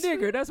like a organize.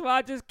 nigger. That's why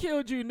I just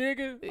killed you,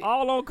 nigga.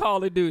 All on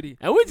Call of Duty.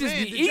 And we just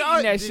Man, be did eating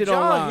y'all- that shit Did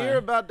y'all online. hear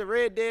about the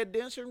Red Dead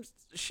Redemption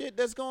shit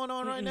that's going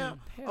on right now?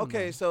 Hell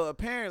Okay, no. so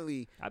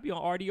apparently, I be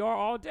on RDR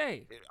all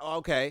day.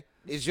 okay,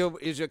 is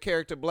your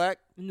character black?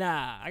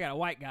 Nah, I got a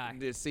white guy.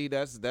 See,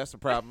 that's a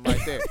problem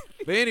right there.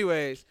 But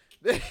anyways,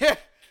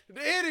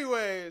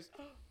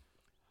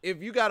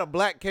 if you got a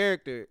black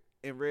character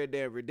in Red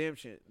Dead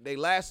Redemption, they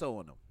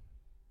lassoing them.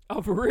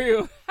 Oh, for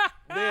real?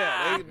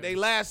 Yeah, they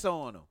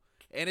lassoing them,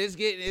 and it's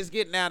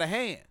getting out of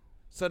hand.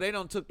 So they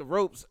done took the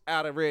ropes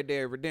out of Red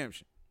Dead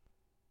Redemption.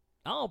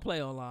 I don't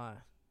play online.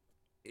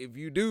 If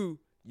you do,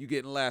 you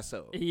getting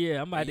lassoed.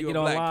 Yeah, I might have to You get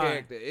a black online.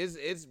 character.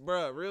 It's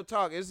bruh, real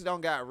talk. It's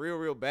don't got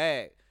real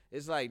bad.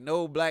 It's like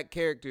no black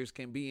characters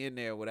can be in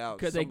there without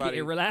Because they somebody.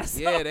 getting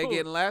lassoed. Yeah, they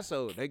getting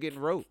lassoed. They getting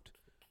roped,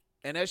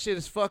 and that shit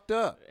is fucked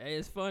up. Hey,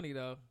 it's funny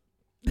though.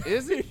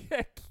 Is it?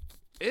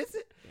 Is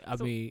it? I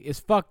mean, it's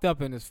fucked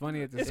up and it's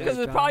funny at the It's same because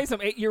time. it's probably some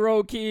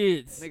 8-year-old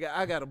kids. Nigga,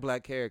 I got a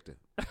black character.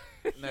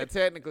 Now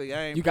technically,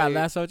 I ain't. You got played-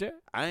 Lasso Jet?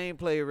 I ain't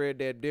played Red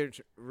Dead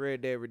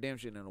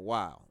Redemption in a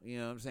while. You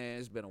know what I'm saying?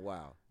 It's been a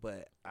while,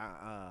 but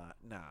I'm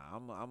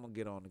gonna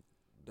get on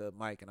the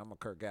mic and I'm gonna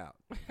kirk out.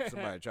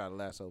 Somebody try to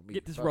lasso me.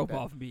 Get this Fuck rope that.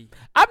 off me.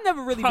 I've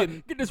never really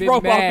been Get this been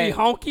rope mad.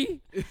 off me,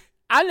 honky.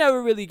 I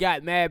never really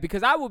got mad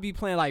because I would be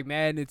playing like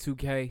Madden and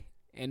 2K,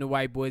 and the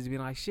white boys be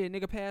like, "Shit,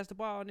 nigga, pass the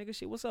ball, nigga.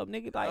 Shit, what's up,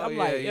 nigga?" Like Oh, I'm yeah,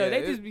 like, yo, yeah.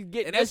 they just be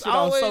getting And that it's shit on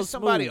always so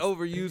somebody smooth.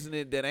 overusing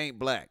it that ain't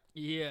black.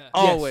 Yeah.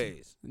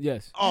 Always.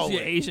 Yes. You Always.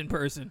 see an Asian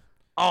person.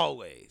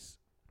 Always.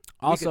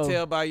 Also, we can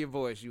tell by your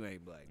voice you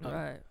ain't black.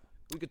 Right.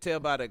 We could tell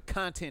by the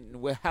content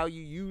and how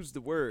you use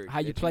the word. how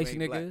you that place ain't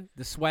nigga, black.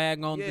 the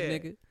swag on the Yeah.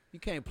 nigga, You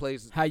can't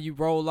place. how you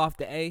roll off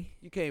the A.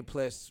 You can't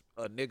place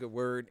a nigga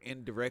word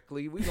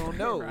indirectly. We gonna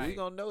know. We Right.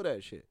 gonna know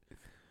that shit.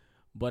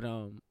 But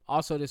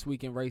also this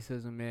week in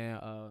racism, man.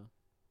 I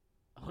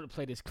want to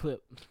play this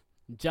clip.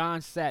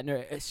 John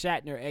Shatner,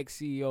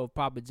 ex-CEO of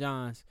Papa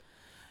John's,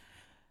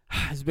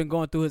 has been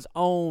going through his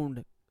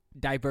own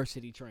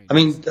diversity training. I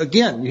mean,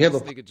 again, you have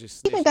This a nigga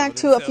just Even snitched back on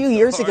to a few himself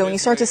years the ago, when you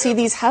hardest start to way see ever.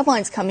 these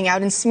headlines coming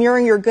out and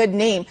smearing your good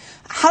name.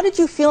 How did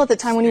you feel at the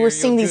time when you were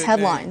Smearing seeing your these good name.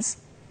 headlines?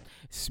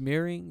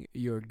 Smearing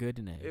your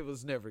good name. It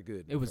was never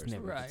good. It was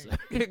personally. never Right.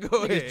 good. Go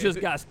Niggas ahead.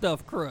 just got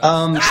stuffed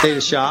crust. state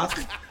of shock.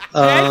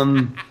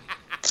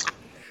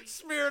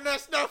 Smearing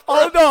that stuff.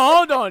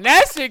 Hold on.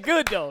 That shit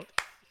good though.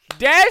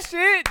 That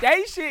shit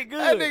good.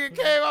 That nigga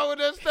came out with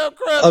that stuff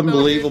crust.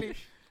 Unbelievable.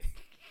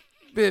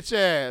 Bitch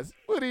ass.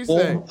 What'd he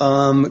say?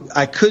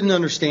 I couldn't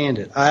understand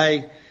it.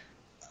 I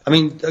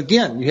mean,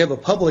 again, you have a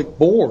public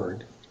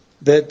board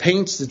that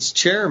paints its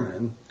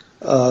chairman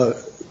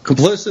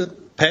complicit,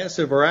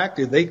 passive, or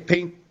active. They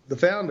paint the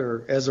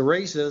founder as a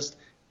racist.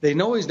 They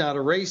know he's not a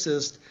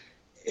racist.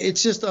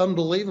 It's just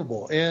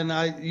unbelievable. And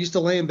I used to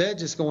lay in bed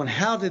just going,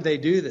 how did they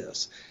do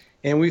this?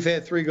 And we've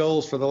had 3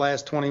 goals for the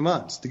last 20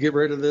 months to get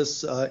rid of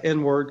this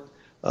N-word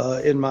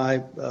in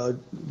my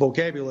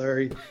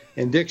vocabulary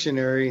and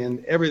dictionary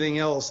and everything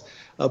else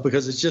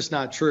because it's just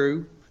not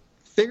true.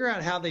 Figure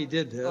out how they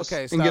did this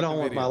Okay, and stop get the on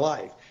with video. my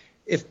life.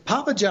 If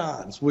Papa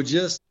John's would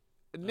just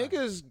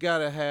Niggas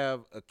gotta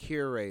have a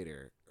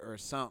curator or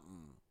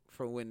something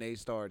for when they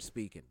start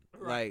speaking.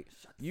 Like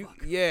you,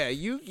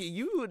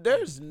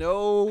 there's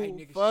no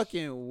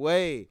fucking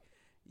way.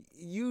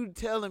 You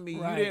telling me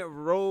Right. you didn't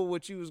roll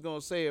what you was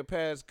gonna say or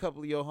past a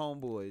couple of your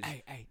homeboys,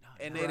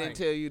 and they didn't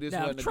tell you this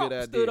now, wasn't if a Trump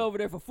good stood idea. over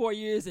there for 4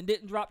 years and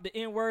didn't drop the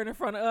N-word in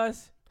front of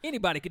us,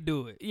 anybody could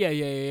do it. Yeah,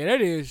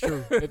 that is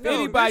true. If No,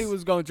 anybody this-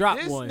 was gonna drop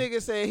This one,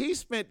 nigga said he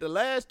spent the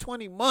last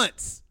 20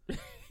 months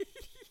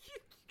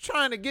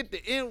trying to get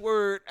the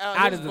N-word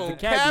out of his the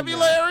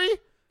vocabulary,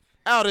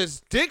 out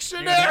his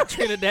dictionary. That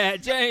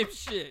Trinidad James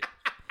shit.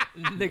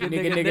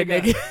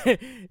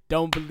 Nigga.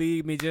 Don't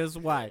believe me, just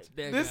watch.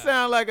 This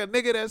sound like a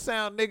nigga that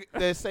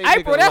say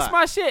April, nigga a that's lot.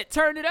 my shit.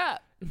 Turn it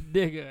up.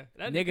 nigga.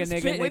 That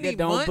Nigga, 20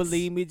 don't months?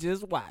 believe me,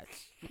 just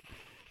watch.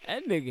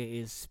 That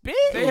nigga is spitting.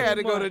 They had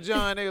to go to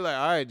John. They were like,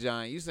 all right,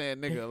 John, you saying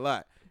nigga a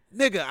lot.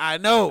 Nigga, I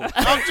know.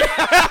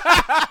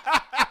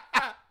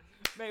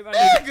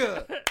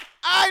 Nigga,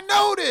 I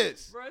know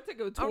this. Bro, it took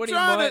him I'm 20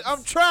 trying months.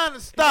 I'm trying to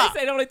stop. They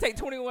say it only take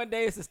 21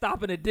 days to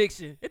stop an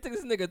addiction. It took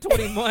this nigga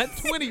 20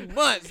 months. 20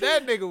 months.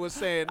 That nigga was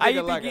saying How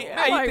you nigga like think he- a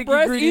how you Like, think bro,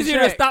 he it's greeted easier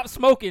to Shaq? stop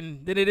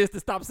smoking than it is to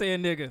stop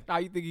saying nigga. How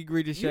you think he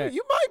greeted Shaq?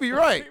 You might be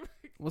right.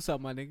 What's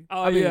up, my nigga?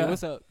 Oh, I mean, yeah.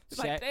 what's up? It's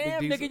like, Shaq, damn,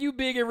 Big nigga, Diesel? you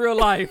big in real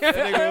life. That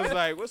nigga was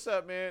like, what's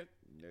up, man?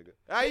 Nigga.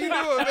 How you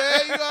doing, man?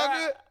 You all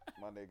good?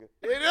 My nigga.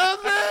 You know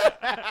what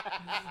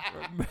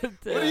I'm saying?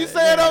 What are you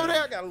saying over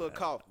there? I got a little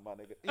cough, my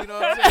nigga. You know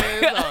what I'm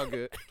saying? It's all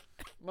good.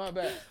 My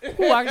bad.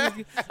 Ooh,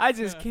 I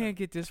just can't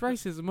get this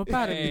racism up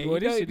out of me, Hey, boy. you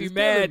know This he shit be is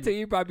mad killing till me.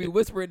 you probably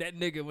whispering that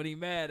nigga when he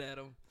mad at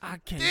him. I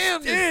can't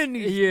Damn, stand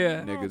these.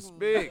 Yeah. Niggas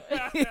big.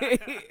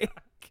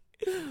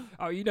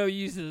 Oh, you know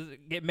you used to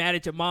get mad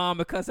at your mom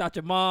and cuss out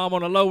your mom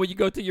on the low when you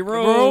go to your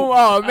room.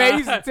 Oh man, you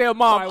used to tell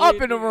mom Why up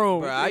we in the do-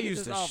 room. Bro, Get I this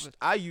used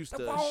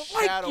to office.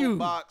 shadow like you.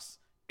 box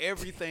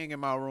everything in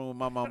my room.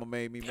 My mama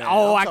made me mad.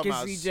 Oh, I'm I talking can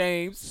about see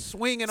James.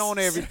 swinging on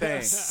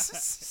everything.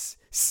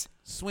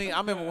 Swing. I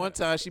remember one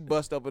time she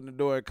bust up in the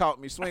door and caught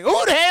me swinging.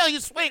 Who the hell you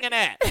swinging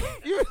at?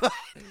 You like,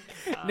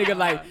 Nigga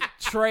like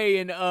Trey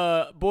and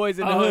Boys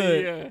in the Oh,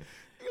 Hood. yeah.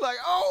 you like,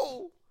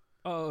 oh.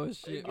 Oh,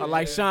 shit. Or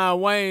like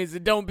Sean Wayne's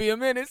and Don't Be a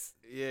Menace.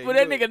 Yeah, But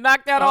that you- nigga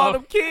knocked out all Oh.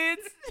 them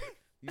kids.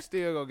 You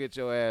still gonna get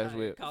your ass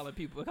whipped.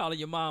 Calling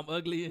your mom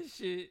ugly and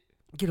shit.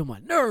 Get on my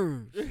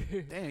nerves.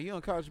 Damn, you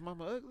don't call your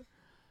mama ugly?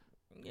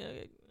 Yeah,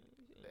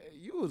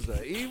 You was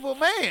an evil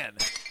man.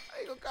 I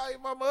ain't gonna call your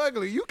mama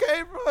ugly. You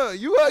came from her.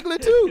 You ugly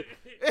too.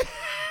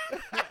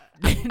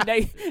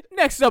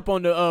 Next up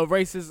on the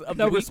races of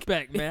no the week.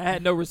 respect, man. I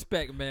had no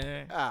respect,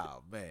 man.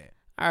 Oh man.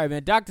 All right,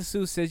 man. Dr.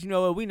 Seuss says, you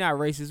know what? We not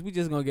racist. We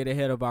just gonna get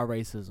ahead of our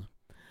racism.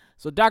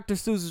 So Dr.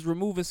 Seuss is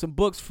removing some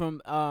books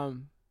from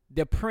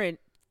the print.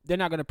 They're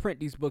not gonna print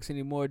these books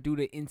anymore due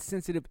to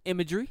insensitive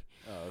imagery.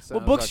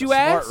 What books like you smart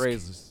ask?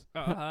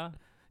 Racists.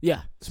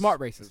 Yeah,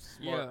 smart racists.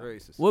 Smart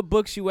racists. What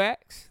books you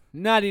ask?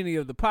 Not any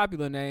of the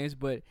popular names,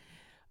 but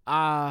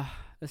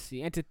let's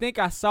see. And to think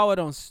I saw it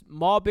on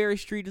Mulberry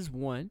Street is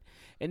one,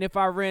 and If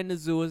I Ran the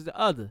Zoo is the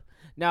other.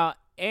 Now,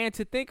 and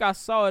to think I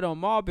saw it on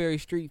Mulberry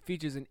Street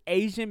features an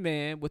Asian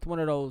man with one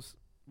of those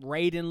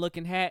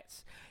Raiden-looking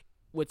hats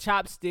with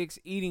chopsticks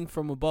eating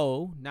from a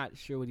bowl. Not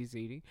sure what he's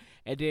eating.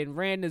 And then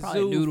Ran the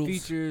Probably Zoo noodles.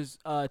 features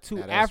two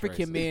Now that's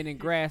African racist. men in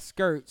grass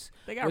skirts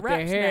They got with rap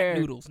their snack hair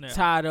noodles now.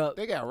 tied up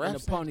They got in rap a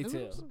snack ponytail.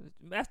 noodles?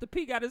 Master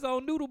P got his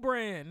own noodle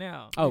brand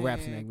now. Oh, Man,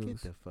 rap snack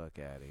noodles. Get the fuck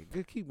out of here.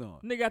 Good, keep going.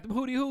 They got the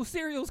Hootie Hoo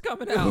cereals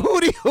coming out.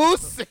 Hootie Hoo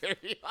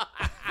cereal.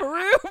 For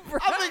real, bro.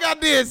 I think I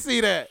did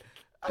see that.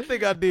 I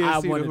think I did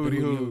see the wanted Hootie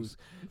Hoos. Hoos.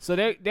 So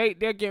they're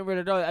getting rid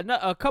of those.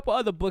 A couple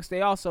other books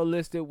they also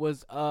listed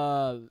was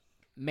McElgott's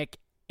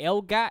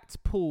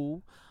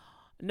Pool.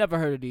 Never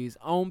heard of these.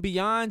 On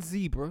Beyond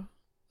Zebra,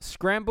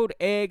 Scrambled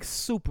Egg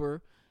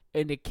Super,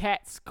 and The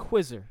Cat's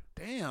Quizzer.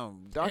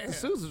 Damn, Dr.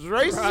 Seuss is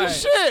racist Right.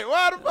 as shit.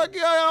 Why the fuck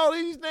you got all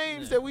these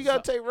names that we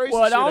gotta take racist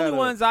Well, shit the out only of?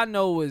 ones I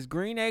know was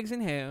Green Eggs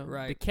and Ham,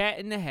 Right. The Cat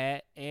in the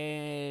Hat,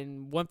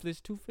 and One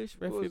Fish, Two Fish,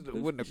 Red What Fish, was the-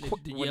 Blue when the Fish. qu-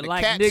 Do when you the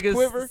like cats niggas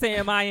quiver?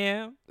 saying I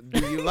am? Do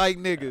you like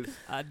niggas?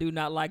 I do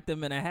not like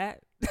them in a hat.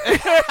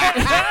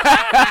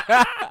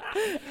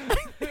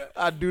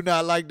 I do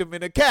not like them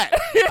in a cat.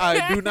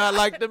 I do not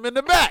like them in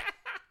the back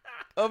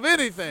of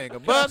anything. A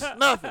bus,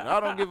 nothing. I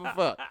don't give a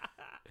fuck.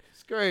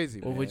 It's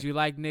crazy, Or man. would you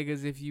like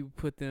niggas if you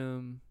put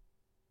them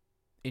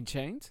in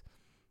chains?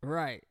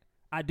 Right.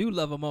 I do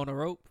love them on a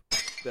rope.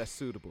 That's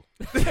suitable.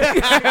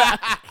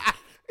 That's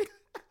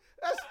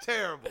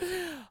terrible.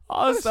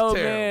 Also,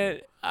 That's man,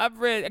 I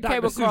came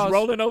Dr. Seuss across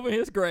rolling over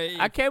his grave.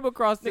 I came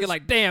across Nigga this.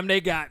 like, damn, they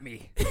got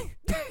me.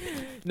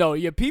 No,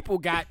 your people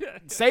got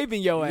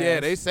saving your ass. Yeah,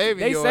 they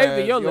saving your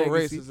saving ass, your your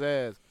legacy.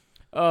 racist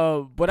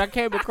ass. But I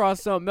came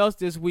across something else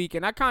this week,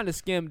 and I kind of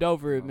skimmed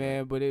over it,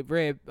 man. But it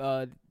read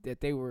that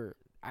they were.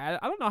 I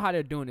don't know how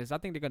they're doing this. I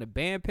think they're gonna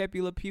ban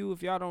Pepe Le Pew.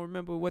 If y'all don't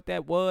remember what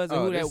that was or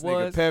who that this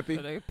nigga was. Pepe.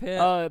 So they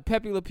pet.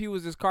 Pepe Le Pew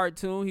was this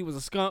cartoon. He was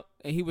a skunk,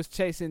 and he was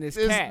chasing this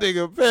This cat.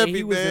 nigga and Pepe,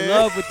 he was man. in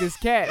love with this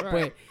cat,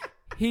 Right.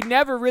 but he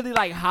never really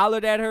like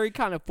hollered at her. He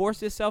kind of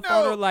forced himself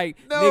No, on her, like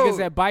no.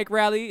 niggas at bike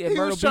rally at He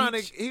Myrtle was trying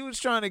Beach. to. He was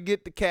trying to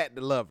get the cat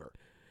to love her.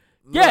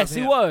 Yes, Love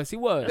he him. was. He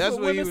was. That's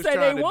what what he women was say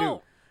trying they to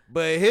won't. do.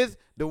 But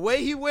the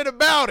way he went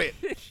about it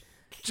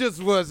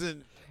just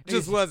wasn't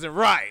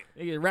right.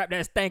 Nigga wrap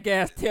that stank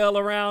ass tail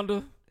around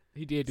her.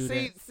 He did do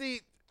that.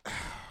 See,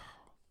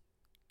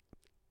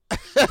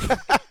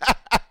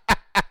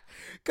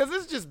 because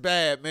it's just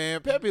bad,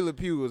 man. Pepe Le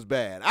Pew was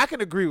bad. I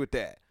can agree with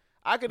that.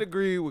 I can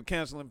agree with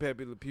canceling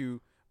Pepe Le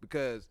Pew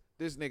because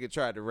this nigga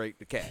tried to rape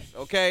the cat.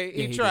 Okay, Yeah,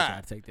 he did tried.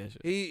 try to take that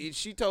shit.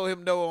 She told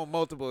him no on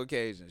multiple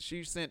occasions.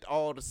 She sent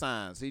all the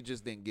signs. He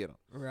just didn't get them.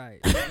 Right.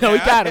 No, he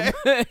got him.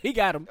 He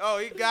got him. Oh,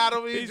 he got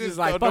him. He He's just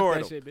like, fuck ignored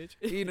that him. shit, bitch.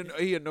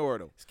 He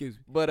ignored him. Excuse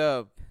me.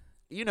 But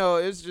you know,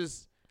 it's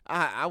just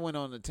I went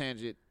on a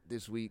tangent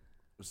this week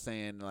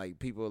saying like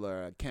people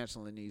are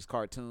canceling these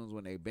cartoons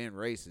when they've been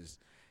racist.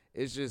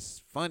 It's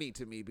just funny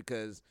to me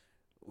because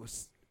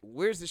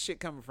where's this shit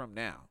coming from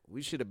now?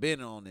 We should have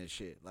been on this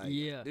shit. Like,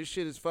 Yeah. this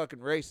shit is fucking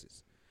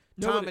racist.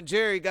 No, Tom but- and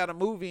Jerry got a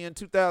movie in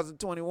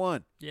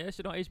 2021. Yeah, that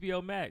shit on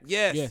HBO Max.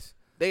 Yes. Yes.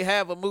 They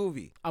have a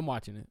movie. I'm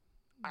watching it.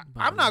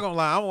 I'm not gonna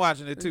lie, I'm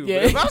watching it too. Yeah.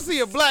 But if I see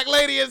a black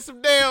lady in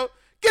some damn,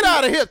 get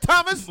out of here,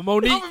 Thomas.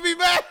 Monique. I'm gonna be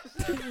mad.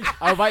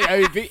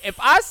 If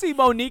I see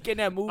Monique in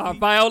that movie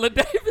Viola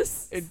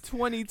Davis. in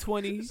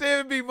 2020,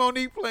 Say it be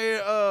Monique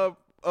playing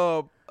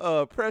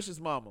Precious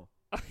Mama.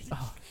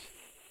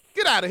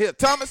 Get out of here,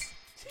 Thomas.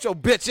 Get your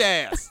bitch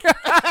ass.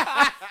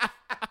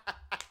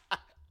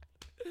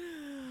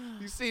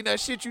 You seen that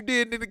shit you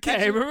did in the kitchen?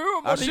 Hey, remember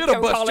I Monique should have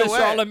kept bust calling your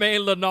ass.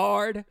 Charlemagne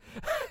Leonard?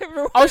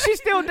 oh, she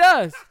still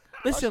does. Why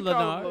Listen, she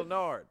call him Leonard,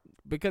 Leonard.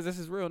 because that's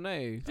his real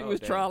name. She Oh, was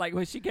damn. trying, like,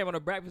 when she came on the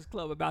Breakfast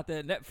Club about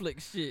that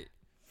Netflix shit.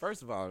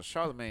 First of all,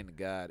 Charlemagne the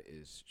God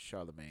is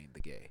Charlemagne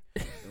the Gay.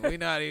 And we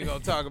not even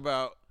gonna talk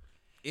about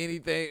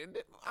anything.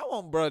 I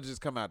want bruh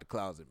just come out the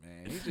closet,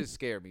 man. He just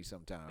scared me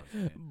sometimes,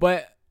 man.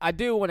 But I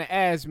do want to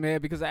ask, man,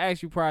 because I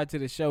asked you prior to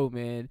the show,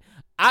 man.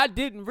 I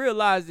didn't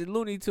realize that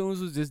Looney Tunes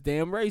was just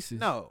damn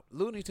racist. No,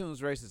 Looney Tunes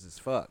racist as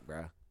fuck,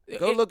 bruh.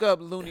 Go look up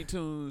Looney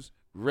Tunes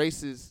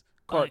racist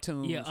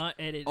cartoons Yeah,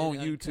 unedited. on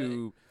uncut.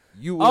 YouTube.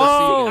 you will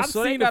Oh, see them.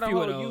 so they seen got a a few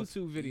whole of those.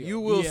 YouTube video. You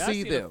will yeah, see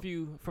I've seen them. a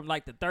few from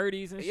like the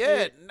 30s and Yeah,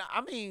 shit.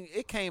 I mean,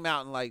 it came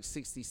out in like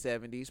 60s,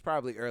 70s,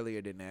 probably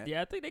earlier than that.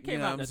 Yeah, I think they You came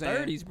know out in what the I'm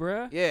saying? 30s,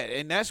 bruh. Yeah,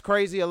 and that's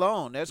crazy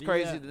alone. That's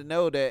crazy Yeah. to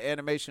know that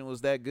animation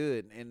was that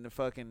good in the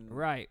fucking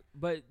Right,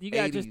 but you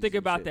gotta just 80s think and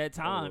about shit. that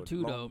time Oh,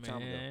 too, though, long time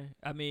ago. man.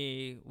 I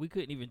mean, we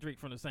couldn't even drink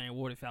from the same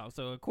water fountain,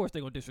 so of course they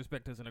gonna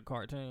disrespect us in a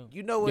cartoon.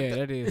 You know what? Yeah,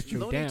 that is true.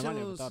 Looney Damn, I never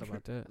Tunes- thought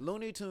about that.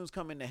 Looney Tunes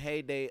come in the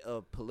heyday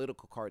of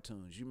political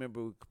cartoons. You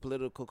remember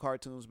political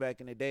cartoons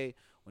back in the day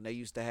when they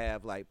used to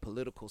have like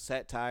political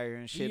satire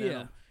and shit in Yeah.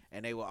 them,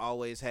 and they would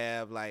always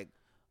have like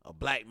a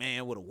black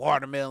man with a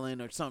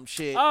watermelon or some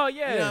shit. Oh,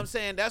 You know yeah. what I'm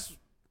saying? That's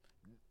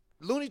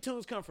Looney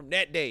Tunes come from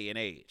that day and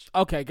age.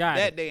 Okay, got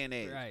That it. day and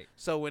age. Right.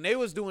 So when they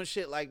was doing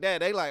shit like that,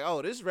 they like,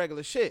 oh, this is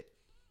regular shit.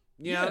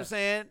 You know what Yeah. I'm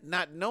saying?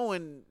 Not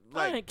knowing I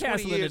like ain't 20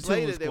 canceling the years Toon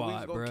later that we Squad,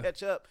 was gonna bruh.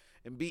 catch up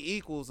and be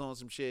equals on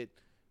some shit.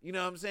 You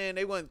know what I'm saying?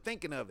 They wasn't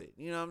thinking of it.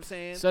 You know what I'm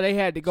saying? So they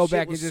had to go Shit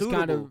back and was just kind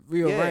suitable. of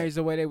rearrange Yeah.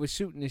 the way they were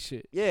shooting this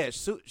shit. Yeah,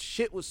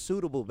 shit was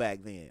suitable back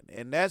then,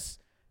 and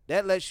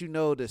that lets you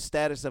know the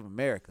status of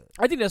America.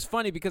 I think that's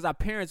funny because our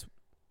parents,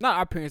 not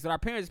our parents, but our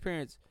parents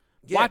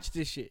Yeah. watched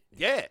this shit.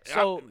 Yeah.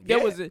 So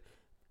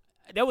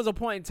there was a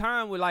point in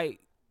time where, like,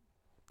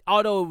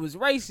 although it was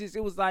racist,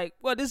 it was like,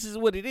 well, this is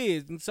what it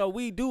is, and so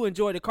we do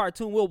enjoy the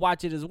cartoon. We'll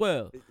watch it as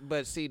well.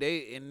 But see, they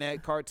in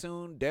that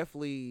cartoon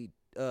definitely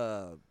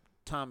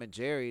Tom and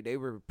Jerry, they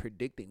were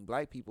predicting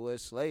black people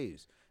as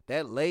slaves.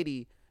 That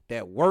lady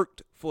that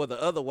worked for the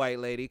other white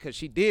lady, because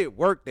she did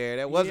work there.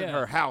 That wasn't Yeah.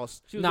 her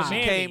house. She was Nah. a She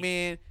manny. came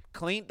in,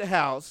 cleaned the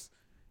house,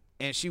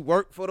 and she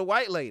worked for the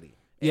white lady.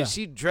 And Yeah.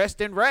 she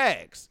dressed in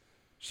rags.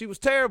 She was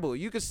terrible.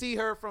 You could see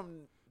her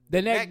from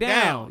The neck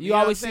down. You know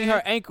what always I'm see saying?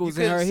 her ankles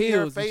You and her couldn't see heels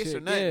her and face or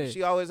shit, nothing. yeah.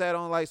 She always had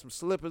on like some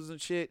slippers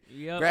and shit,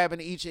 Yep.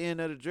 grabbing each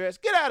end of the dress.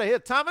 Get out of here,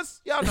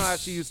 Thomas. Y'all know how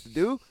she used to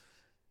do.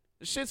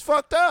 The shit's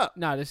fucked up.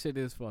 Nah, this shit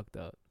is fucked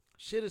up.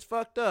 Shit is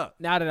fucked up.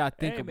 Now that I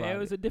think Hey, about man, it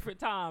was it. a different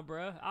time,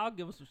 bruh. I'll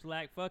give them some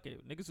slack. Fuck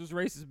it. Niggas was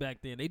racist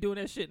back then. They doing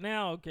that shit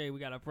now. Okay, we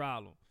got a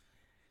problem.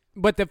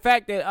 But the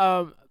fact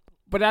that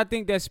but I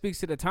think that speaks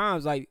to the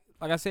times. Like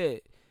I said,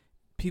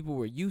 people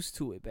were used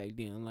to it back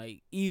then.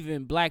 Like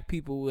even black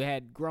people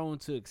had grown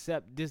to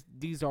accept this.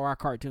 These are our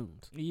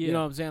cartoons. Yeah. You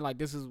know what I'm saying? Like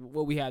this is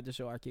what we have to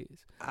show our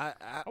kids. I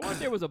I wonder if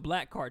there was a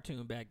black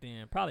cartoon back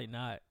then. Probably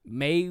not.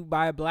 Made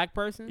by a black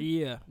person?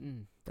 Yeah.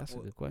 That's a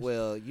good question.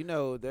 Well, you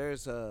know,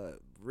 there's a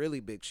really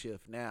big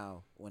shift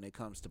now when it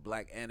comes to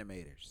black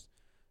animators.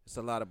 It's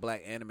a lot of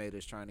black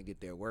animators trying to get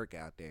their work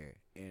out there,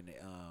 and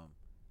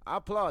I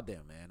applaud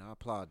them, man. I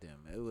applaud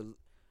them.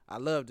 I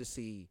love to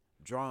see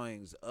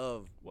drawings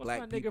of What's black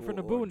my people. nigga from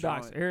the or Boondocks?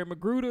 drawing- Eric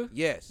Magruder?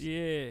 Yes.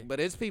 Yeah. But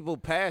it's people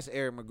past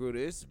Eric Magruder.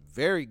 It's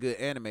very good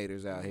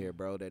animators out here,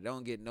 bro, that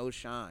don't get no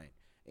shine.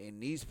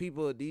 And these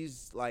people,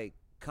 these like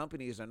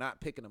companies are not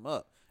picking them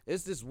up.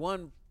 It's this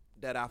one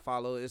that I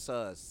follow. It's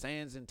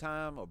Sands in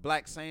Time or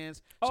Black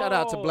Sands. Shout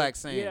out to Oh, Black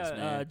Sands, yeah,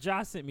 man.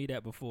 Josh sent me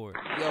that before.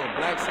 Yo,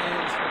 Black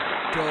Sands,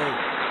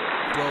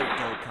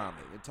 dope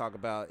comic.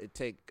 It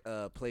take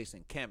place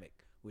in Kemet,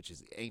 which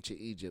is ancient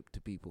Egypt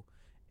to people.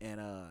 And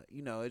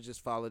you know, it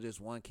just followed this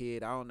one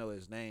kid. I don't know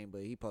his name,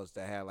 but he supposed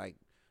to have like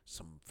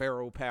some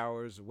pharaoh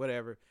powers or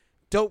whatever.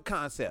 Dope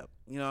concept.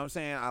 You know what I'm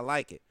saying? I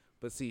like it.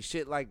 But see,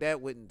 shit like that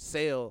wouldn't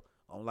sell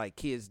on like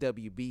Kids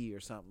WB or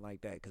something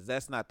like that, because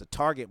that's not the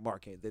target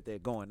market that they're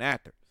going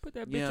after. Put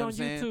that You know bitch what on I'm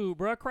saying? YouTube,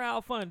 bruh.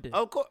 Crowdfunding.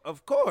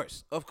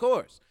 Of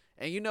course.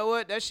 And you know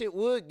what? That shit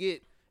would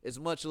get as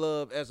much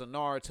love as a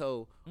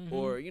Naruto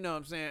or, you know what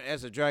I'm saying,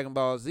 as a Dragon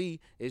Ball Z.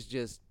 It's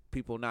just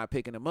people not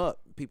picking them up.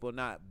 People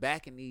not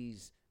backing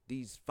these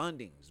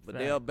fundings. But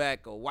Right. they'll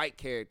back a white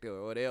character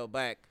or they'll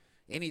back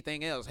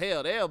anything else.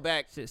 Hell, they'll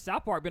back. Shit,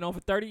 South Park been on for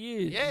 30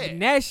 years. Yeah.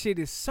 And that shit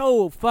is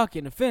so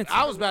fucking offensive.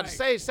 I was about to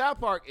say South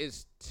Park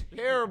is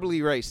terribly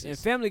racist. And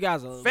Family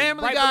Guy's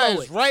Family right Guy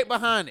below is it. right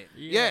behind it.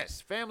 Yeah.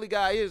 Yes, Family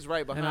Guy is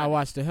right behind And I it.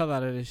 watched the hell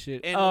out of this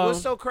shit. And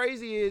what's so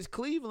crazy is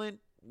Cleveland,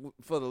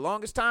 for the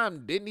longest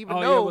time, didn't even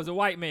Oh, know. yeah, was a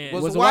white man.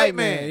 Was Was a a white white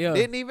man. man, yeah.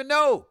 Didn't even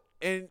know.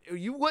 And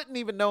you wouldn't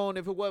even know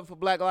if it wasn't for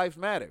Black Lives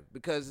Matter,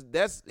 because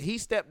he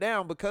stepped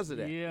down because of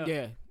that. Yeah.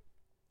 yeah.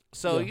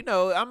 So, Yeah. you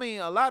know, I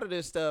mean, a lot of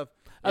this stuff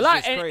A is lot,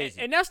 just and,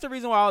 crazy. and that's the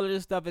reason why all of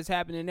this stuff is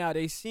happening now.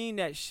 They seen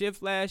that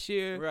shift last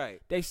year.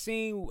 Right. They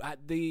seen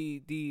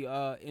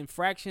the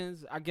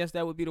infractions. I guess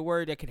that would be the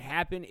word that could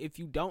happen if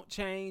you don't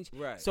change.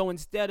 Right. So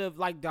instead of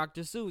like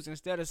Dr. Seuss,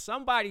 instead of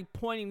somebody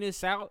pointing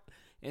this out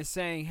and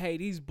saying, "Hey,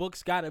 these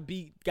books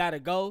gotta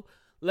go,"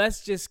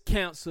 let's just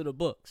cancel the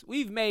books.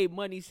 We've made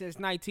money since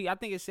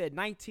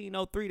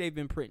 1903. They've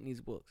been printing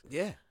these books.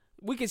 Yeah.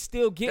 We can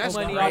still get That's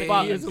money crazy.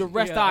 off the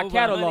rest of our over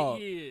 100 catalog.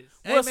 years.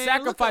 Hey, We'll man,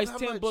 sacrifice look up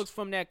 10 how much- books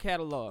from that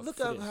catalog. Look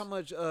for up this. how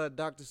much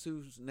Dr.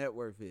 Seuss' net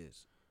worth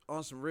is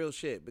on some real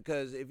shit.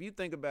 Because if you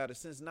think about it,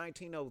 since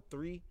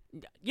 1903,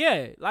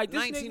 Yeah, like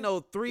this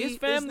 1903, his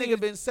family this nigga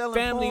been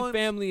selling poems.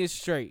 family is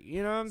straight.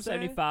 You know what I'm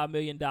saying? $75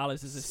 million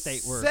is his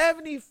estate worth.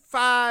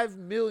 $75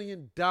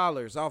 million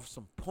off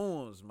some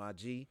poems, my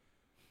G.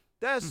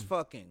 That's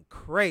fucking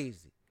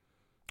crazy.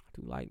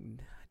 I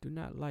do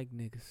not like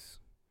niggas.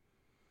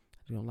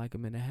 You don't like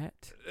him in the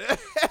hat?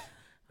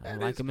 I don't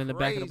like him in the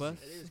back of the bus.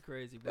 It is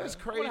crazy, bro. That's I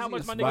wonder crazy. how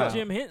much my as nigga fuck.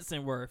 Jim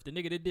Henson worth? The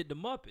nigga that did the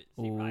Muppets.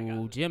 He probably got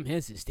Ooh, it. Jim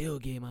Henson still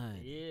get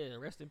mine. Yeah,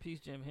 rest in peace,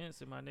 Jim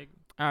Henson, my nigga.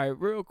 All right,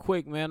 real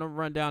quick, man. I'll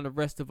run down the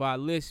rest of our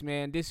list,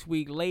 man. This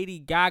week, Lady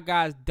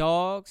Gaga's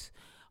dogs.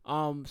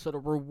 So the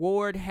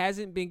reward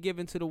hasn't been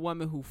given to the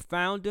woman who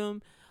found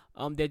them.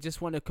 They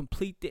just want to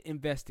complete the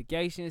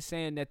investigation,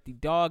 saying that the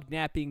dog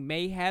napping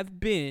may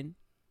have been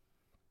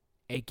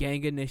a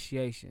gang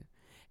initiation,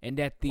 and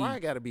that the Why it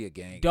gotta be a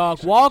gang? dog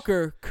initiation?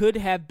 walker could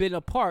have been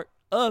a part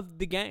of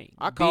the gang.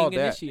 I called being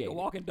that. initiated.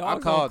 Walking I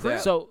dogs. called on crib.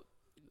 that. So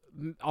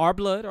our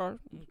blood or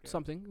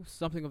something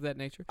of that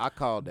nature. I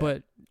called that.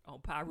 But On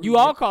Pyro you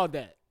all Mix. called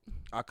that.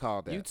 I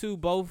called that. You two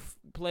both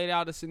played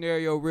out the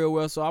scenario real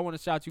well, so I want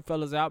to shout you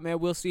fellas out, man.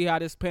 We'll see how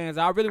this pans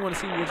out. I really want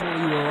to see which one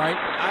of you were right.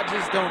 I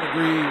just don't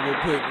agree with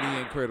putting me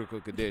in critical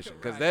condition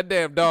because that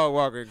damn dog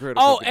walker in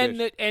critical Oh,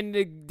 condition. and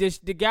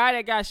the guy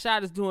that got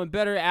shot is doing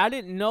better. I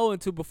didn't know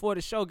until before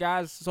the show,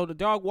 guys. So the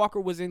dog walker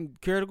was in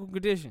critical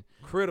condition.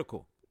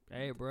 critical.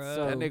 Hey, bro.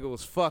 So- That nigga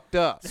was fucked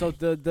up. So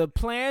the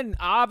plan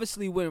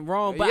obviously went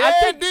wrong. But Yeah,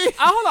 I think it did.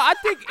 hold on. I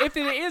think if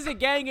it is a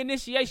gang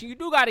initiation, you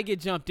do got to get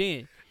jumped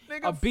in.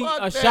 Nigga, A beat, fuck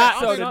a that. shot.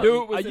 so or the something.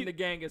 dude was Are in you- the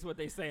gang is what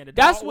they saying. The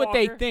That's dog what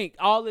they walker? think.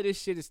 All of this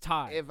shit is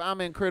tied. If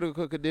I'm in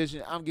critical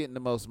condition, I'm getting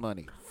the most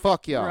money.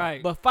 Fuck y'all.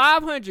 Right. But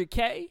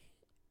 $500K,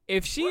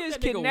 if she What is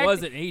if that nigga connected,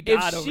 wasn't? He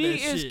died if over she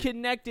that is shit.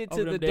 connected Over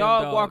to them the damn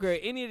dog dogs. walker or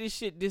any of this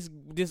shit,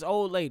 this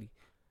old lady,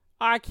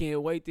 I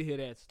can't wait to hear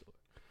that story.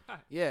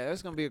 Yeah,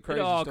 that's gonna be a crazy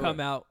It'll all story. come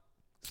out.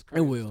 It's a It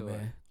crazy will, story.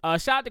 man.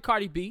 Shout out to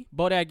Cardi B.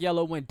 Bodak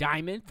Yellow went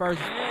diamond.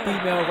 First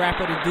female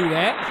rapper to do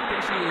that. You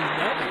think she is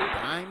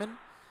nutty? Diamond.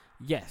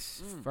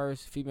 Yes,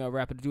 first female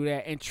rapper to do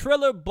that. And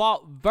Triller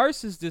bought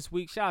Versus this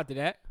week. Shout out to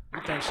that.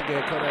 You think she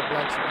gave Kodak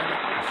Black some money?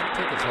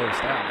 She took his whole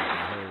style,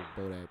 like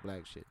the whole Bodak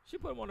Black shit. She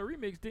put him on the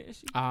remix, didn't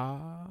she?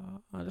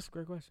 That's a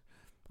great question.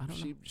 I don't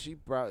know. She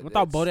brought. I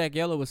thought that's- Bodak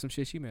Yellow was some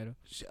shit she made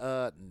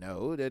up.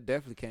 No, that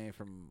definitely came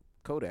from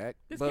Kodak.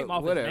 This but came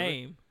off whatever. his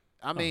name.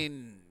 I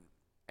mean,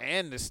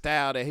 and the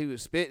style that he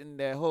was spitting,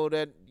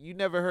 that you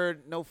never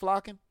heard No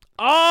Flocking?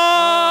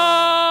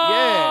 Oh,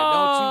 Yeah,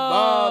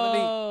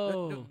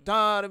 don't you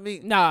bother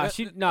me. Nah,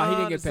 he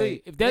didn't get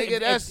paid. If that- Nigga, if-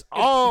 that's if-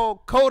 all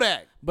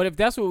Kodak. But if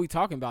that's what we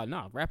talking about,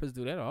 nah, rappers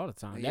do that all the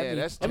time. Yeah,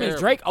 that's that means terrible.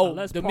 Drake owed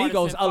Unless the Partisan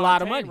Migos a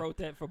lot of Fontaine money. wrote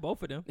that for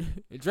both of them.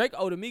 Drake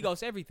owed the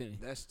Migos everything.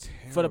 That's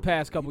terrible. For the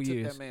past He couple took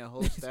years. that man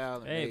whole style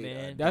and Hey, made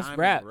man. a That's diamond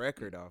rap.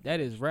 record off.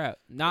 That is rap.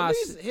 At Nas,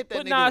 least hit that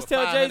what nigga Nas with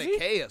tell Jay-Z?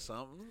 $500K or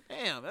something.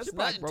 Damn, that's She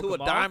probably nothing broke to a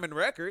him off. diamond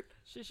record.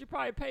 Shit, she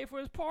probably paid for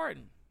his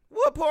pardon.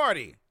 What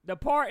party? The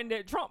pardon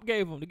that Trump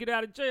gave him to get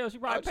out of jail, she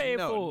probably paid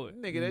for it.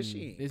 Nigga, that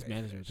she ain't His pay for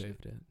management that paid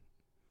shit. for that.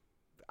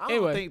 I don't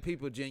Anyway. think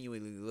people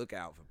genuinely look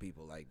out for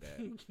people like that.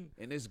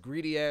 In this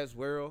greedy ass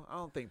world, I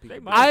don't think people. They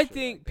do might. I shit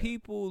think like that.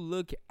 people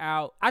look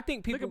out. I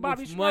think people at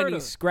Bobby with money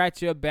Shmurda.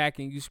 scratch your back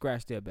and you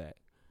scratch their back.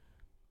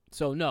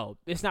 So no,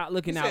 it's not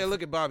looking You out. said,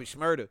 look at Bobby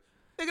Shmurda.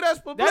 Nigga, that's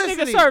that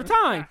publicity. nigga served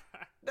time,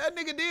 That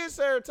nigga did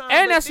serve time.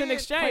 and but that's an then-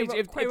 exchange.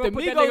 If Quavo the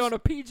put that nigga on Migos, a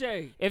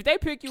PJ. if they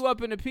pick you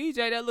up in the PJ,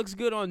 that looks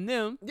good on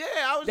them. Yeah,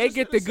 I was They just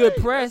get gonna the good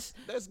say, press,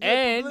 That's good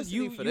and publicity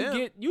you for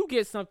them.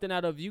 get something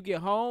out of it. You get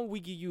home, we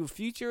give you a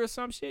future or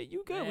some shit.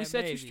 You good? we Man,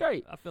 set you maybe.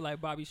 straight. I feel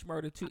like Bobby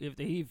Shmurda too. If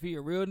he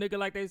a real nigga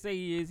like they say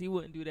he is, he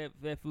wouldn't do that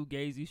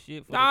fugazi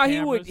shit. For Nah, the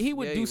he would cameras. he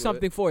would Yeah, do he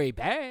something for a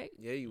bag.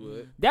 Yeah, you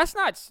would. That's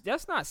not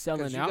Because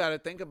selling you out. got to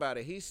think about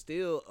it. He's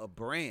still a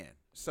brand.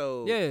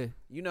 So Yeah.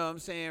 you know what I'm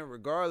saying?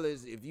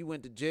 Regardless, if you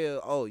went to jail,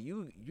 oh,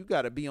 you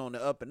got to be on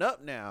the up and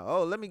up now.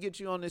 Oh, let me get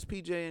you on this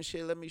PJ and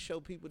shit. Let me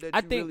show people that I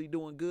you think- really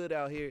doing good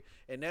out here.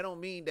 And that don't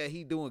mean that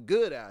he doing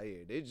good out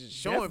here. They just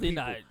showing Definitely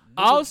people. not.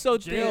 I also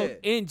jail. think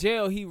in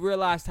jail he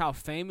realized how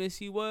famous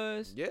he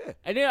was. Yeah.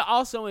 And then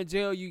also in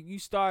jail you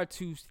start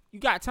to you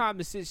got time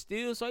to sit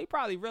still, so he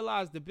probably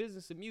realized the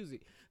business of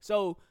music.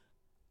 So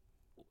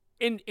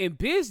in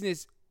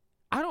business,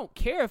 I don't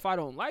care if I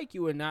don't like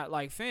you or not.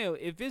 Like, fam,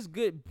 if it's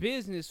good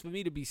business for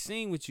me to be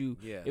seen with you,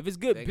 Yeah, if it's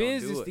good they gonna do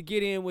business it. to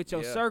get in with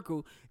your Yeah.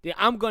 circle, then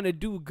I'm gonna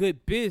do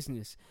good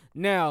business.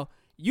 Now,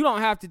 you don't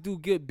have to do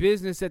good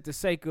business at the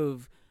sake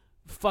of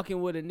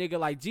fucking with a nigga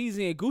like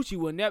Jeezy and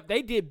Gucci.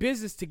 They did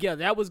business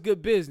together. That was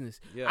good business.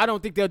 Yeah. I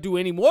don't think they'll do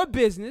any more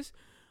business.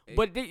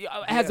 But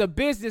as yeah. a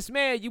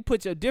businessman, you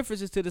put your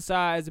differences to the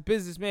side. As a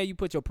businessman, you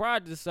put your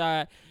pride to the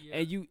side,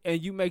 and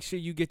you make sure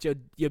you get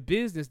your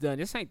business done.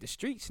 This ain't the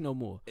streets no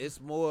more. It's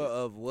more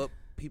of what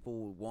people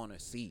would want to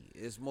see.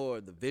 It's more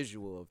of the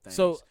visual of things.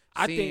 So,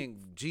 I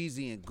seeing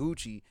Jeezy and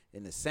Gucci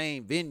in the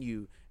same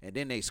venue, and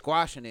then they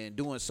squashing it and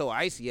doing So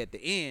Icy at the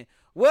end.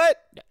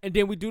 What? And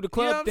then we do the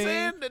You know club what I'm thing.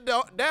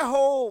 saying? That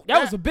whole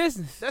That was a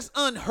business. That's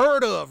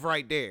unheard of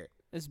right there.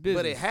 That's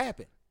business. But it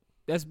happened.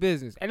 That's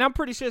business. And I'm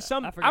pretty sure I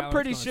forgot I'm what I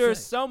pretty was sure gonna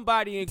say.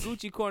 somebody in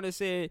Gucci corner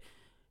said,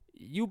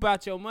 "You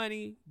about your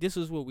money. This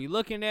is what we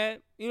looking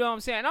at." You know what I'm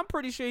saying? And I'm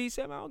pretty sure he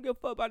said, "Man, I don't give a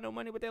fuck about no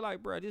money," but they're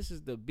like, "Bro, this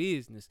is the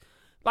business."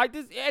 Like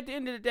this at the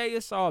end of the day,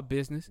 it's all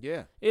business.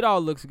 Yeah. It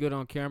all looks good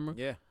on camera.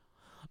 Yeah.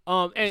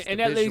 And the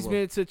that leads visual.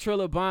 me into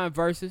Triller buying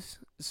Versus.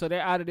 So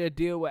they're out of their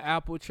deal with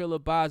Apple. Triller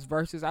buys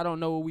Versus. I don't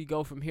know where we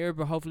go from here,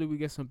 but hopefully we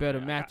get some better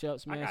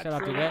matchups, man. Shout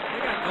out to that.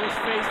 They got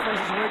Ghostface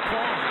versus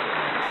Raekwon.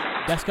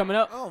 That's coming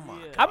up. Oh my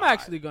God. I'm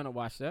actually gonna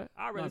watch that.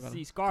 I'd rather see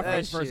That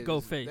Scarface versus shit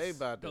Ghostface. They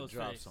about to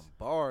drop some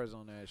bars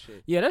on that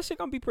shit. Yeah, that shit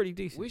gonna be pretty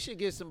decent. We should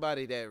get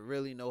somebody that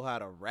really know how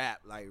to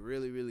rap, like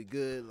really, really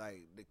good,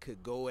 like that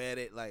could go at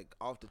it like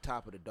off the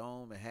top of the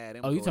dome and have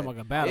them. Oh, you talking about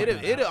a battle?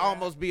 It'll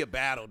almost be a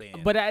battle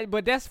then.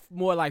 But that's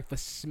more like for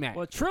smack.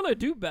 Well, Triller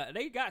do better.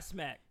 They got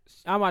smack.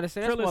 I'm about to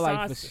say that's Triller more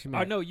like for signs-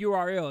 smack. Or no,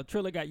 URL.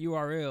 Triller got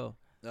URL.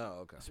 Oh,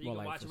 okay. So you more can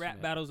like watch for rap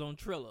smack. battles on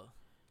Triller.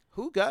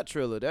 Who got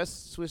Triller? That's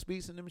Swiss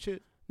Beats and them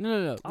shit. No. I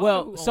don't know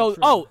Well, who so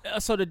owns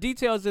so the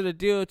details of the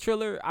deal,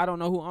 Triller. I don't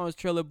know who owns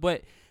Triller,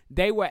 but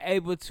they were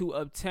able to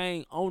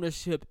obtain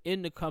ownership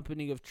in the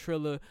company of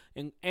Triller,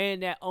 and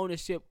that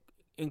ownership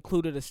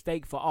included a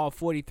stake for all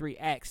 43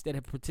 acts that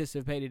have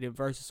participated in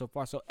Versus so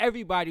far. So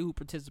everybody who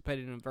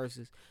participated in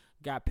Versus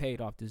got paid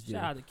off this deal.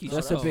 Shout out to Keisha So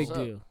that's a Cole. big What's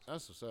up? deal.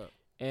 That's what's up.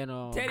 And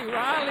Teddy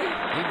Riley.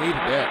 He needed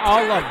that.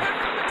 all of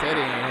them. Teddy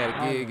ain't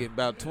had a gig in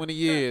about 20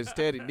 years.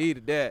 Teddy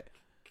needed that.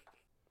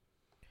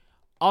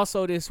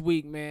 Also this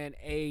week, man,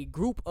 a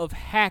group of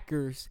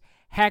hackers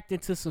hacked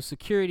into some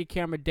security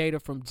camera data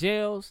from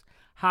jails,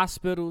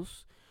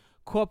 hospitals,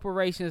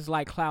 corporations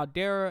like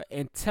Cloudera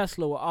and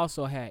Tesla were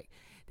also hacked.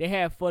 They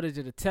had footage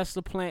of the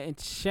Tesla plant in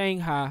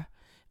Shanghai,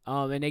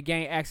 and they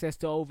gained access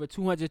to over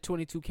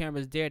 222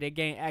 cameras there. They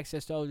gained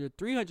access to over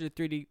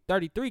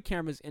 333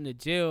 cameras in the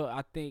jail,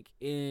 I think,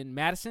 in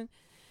Madison,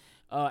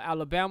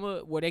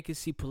 Alabama, where they could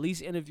see police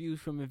interviews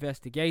from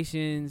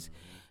investigations.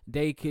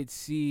 They could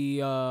see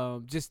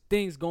just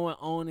things going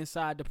on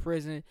inside the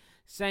prison.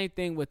 Same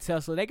thing with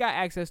Tesla. They got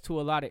access to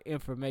a lot of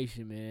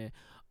information, man.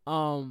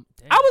 I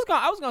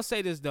was gonna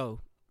say this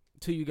though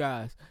to you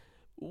guys.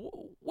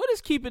 What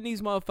is keeping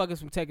these motherfuckers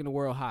from taking the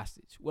world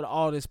hostage with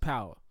all this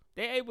power?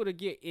 They're able to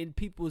get in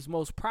people's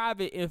most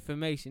private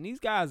information. These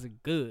guys are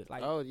good.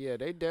 Like, Oh yeah,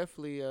 they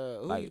definitely. Who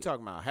like- you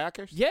talking about?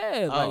 Hackers?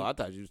 yeah, Oh, like, I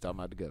thought you was talking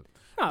about the government.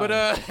 no.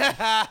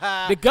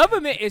 But the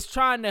government is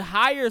trying to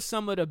hire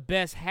some of the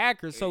best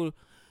hackers. So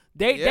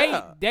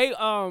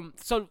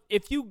so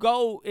if you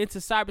go into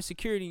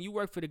cybersecurity and you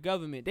work for the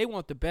government, they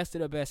want the best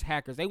of the best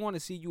hackers. They want to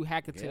see you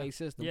hack into their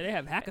system. Yeah, they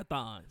have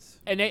hackathons.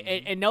 And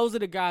they and those are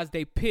the guys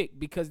they pick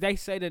because they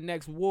say the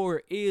next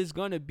war is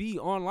gonna be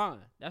online.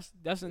 That's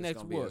the next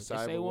gonna be a war. They say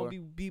cyber it war?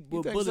 won't be You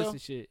with think bullets so?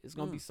 and shit. It's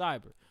gonna be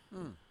cyber.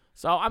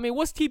 So I mean,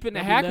 what's keeping the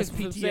There'll be hackers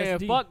less from saying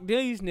PTSD. fuck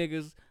these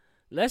niggas?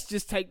 Let's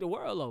just take the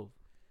world over.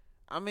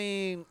 I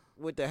mean,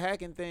 with the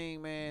hacking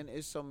thing, man,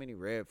 it's so many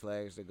red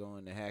flags that go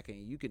into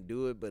hacking. You can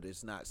do it, but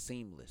it's not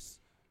seamless.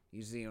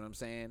 You see what I'm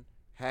saying?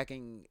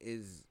 Hacking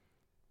is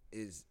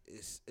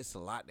it's a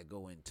lot to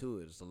go into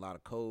it. It's a lot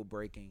of code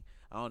breaking.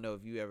 I don't know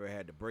if you ever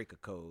had to break a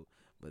code,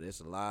 but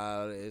it's a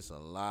lot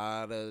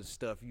of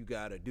stuff you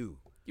gotta do.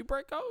 You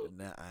break code?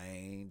 Now, I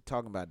ain't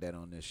talking about that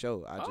on this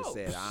show. I just Oh.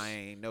 said I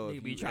ain't know He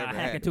if be you trying ever to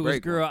hack had into to his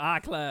break girl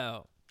one.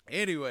 iCloud.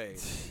 Anyway,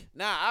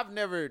 I've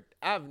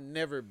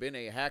never been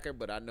a hacker,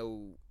 but I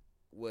know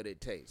what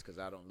it takes because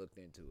I don't look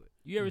into it.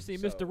 You ever seen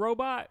So- Mr.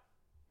 Robot?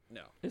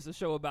 No, It's a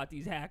show about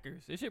these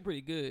hackers. This shit pretty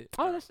good.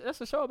 Oh,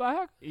 that's a show about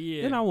hackers.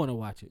 Yeah. Then I want to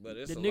watch it. but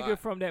it's The a nigga lot.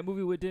 from that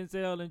movie with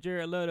Denzel and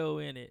Jared Leto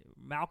in it,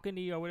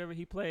 Malkany or whatever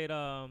he played,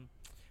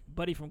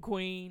 Buddy from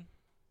Queen.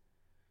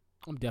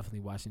 I'm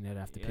definitely watching that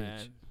after Yeah.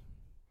 pitch.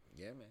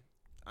 Yeah, man.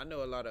 I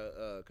know a lot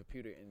of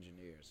computer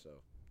engineers, so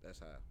that's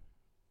how.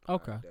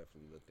 Okay. I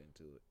definitely looked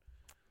into it.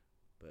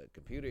 But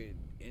computer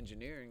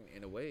engineering,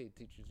 in a way,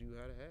 teaches you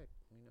how to hack.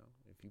 You know,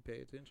 if you pay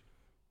attention.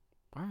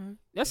 All right.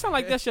 That sounds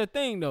like that's your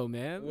thing though,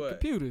 man. What?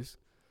 Computers.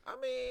 I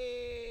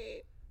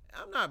mean,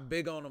 I'm not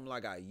big on them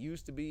like I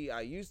used to be. I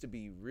used to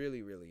be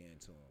really, really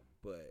into them.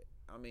 But,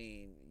 I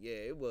mean, yeah,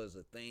 it was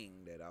a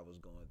thing that I was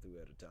going through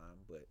at the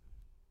time. But,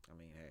 I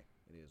mean, hey,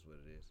 it is what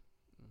it is.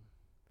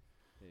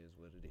 It is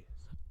what it is.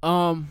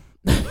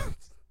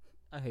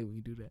 I hate when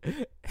you do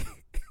that.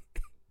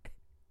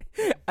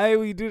 I hate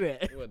when you do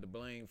that. What, the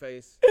blame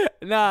face?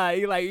 Nah,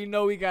 you like,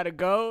 we gotta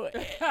go.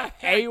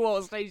 And you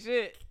won't say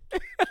shit.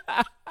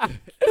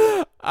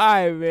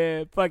 Alright,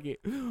 man. Fuck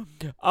it.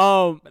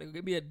 Better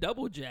give me a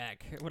double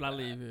jack when I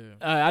leave here.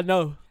 I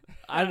know.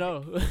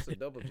 It's a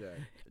double jack.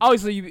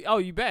 So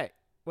you back.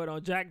 What,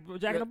 on Jack in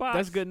the Box?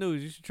 That's good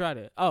news. You should try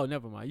that. Oh,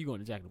 never mind. You going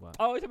to Jack in the Box.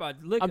 Oh, it's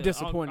about liquor. I'm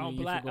disappointed on in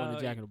you black, for going to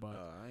Jack in the Box.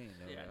 I ain't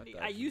know Yeah,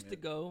 that. I used to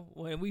go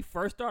when we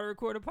first started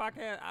recording the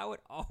podcast. I would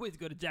always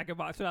go to Jack in the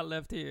Box when I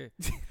left here.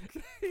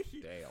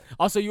 Damn.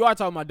 Also, you are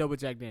talking about double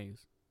Jack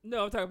Daniels.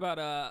 No, I'm talking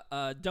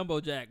about Jumbo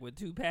Jack with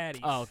 2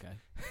 patties. Oh, okay.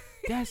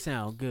 That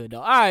sounds good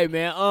though. All right,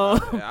 man.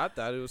 Yeah, I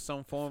thought it was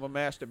some form of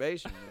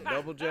masturbation.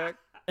 Double jack.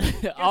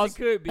 It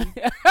could be.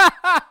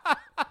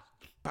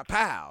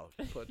 Pow.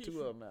 Put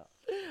 2 of them out.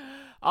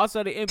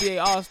 Also, the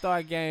NBA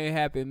All-Star Game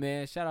happened,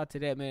 man. Shout out to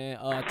that, man.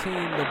 Team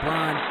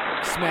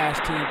LeBron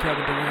smashed Team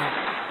Kevin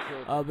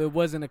Durant. It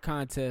wasn't a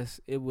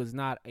contest. It was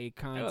not a They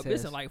contest. were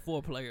missing like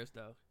 4 players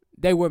though.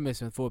 They were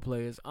missing 4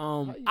 players.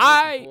 How you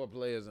missing 4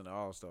 players in the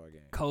All-Star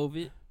game.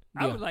 COVID.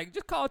 I Yeah. was like,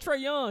 just call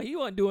Trae Young. He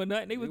wasn't doing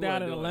nothing. He was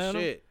down in wasn't doing Atlanta.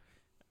 Shit.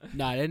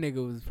 Nah, that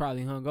nigga was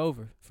probably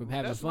hungover from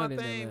having That's fun my in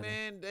thing,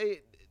 Atlanta. man.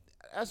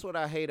 That's what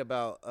I hate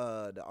about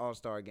the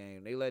All-Star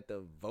game. They let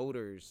the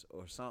voters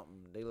or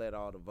something. They let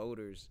all the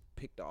voters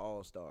pick the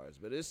All-Stars,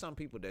 but there's some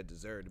people that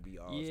deserve to be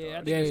All-Stars. Yeah,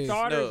 I think Yeah. the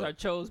starters Snub. are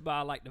chosen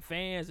by like the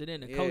fans, and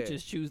then the Yeah.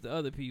 coaches choose the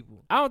other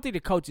people. I don't think the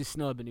coaches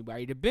snub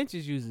anybody. The bench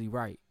is usually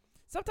right.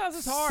 Sometimes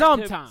it's hard.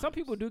 Sometimes. Some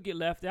people do get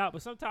left out,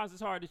 but sometimes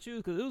it's hard to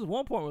choose because there was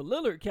one point where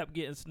Lillard kept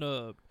getting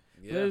snubbed.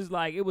 Yeah. It was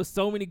like it was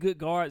so many good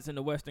guards in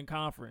the Western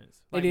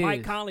Conference. Like It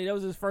Mike is. Conley, that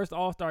was his first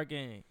All-Star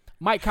game.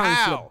 Mike Conley should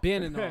How? have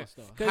been an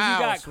All-Star. Because you How,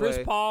 got Chris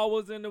Sway? Paul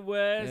was in the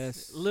West,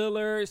 Yes.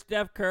 Lillard,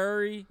 Steph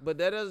Curry. But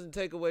that doesn't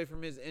take away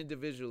from his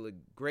individual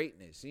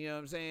greatness. You know what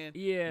I'm saying?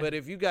 Yeah. But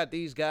if you got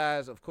these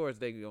guys, of course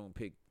they gonna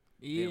pick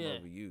them Yeah.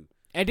 over you.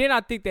 And then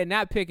I think they're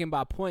not picking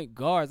by point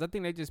guards. I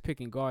think they're just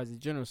picking guards in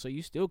general. So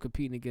you still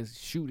competing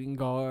against shooting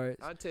guards.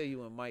 I tell you,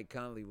 when Mike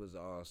Conley was an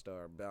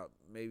All-Star about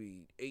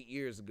maybe 8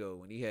 years ago,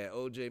 when he had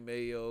O.J.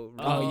 Mayo,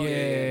 Oh, Rudy yeah.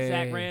 Gay,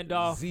 Zach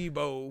Randolph.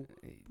 Zebo.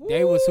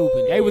 They was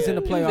hooping. They was in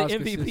the He playoffs. was an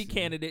MVP consistently.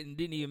 candidate and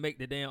didn't even make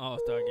the damn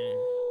All-Star game.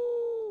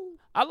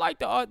 I like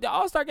the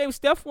All-Star game.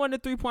 Steph won the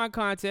 3-point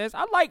contest.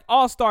 I like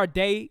All-Star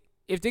Day.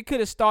 If they could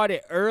have started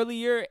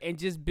earlier and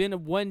just been a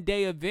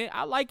one-day event,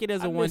 I like it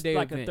as I a missed one-day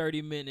like event. a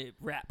 30-minute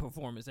rap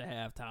performance at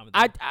halftime.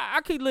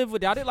 I could live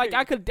without it. Like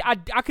I could do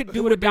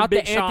it would've been without the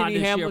Big Sean Anthony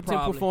this year, Hamilton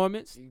probably.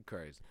 performance. You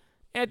crazy.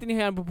 Anthony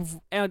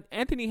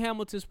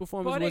Hamilton's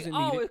performance Boy, they wasn't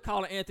always needed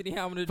calling Anthony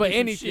Hamilton for to do some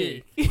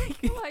anything. shit.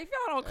 Like, if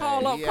y'all don't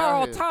call up he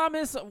Carl out here.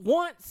 Thomas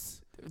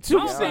once,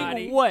 To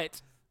somebody. sing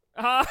what?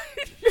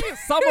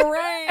 Summer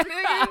Rain,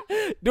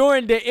 nigga.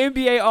 During the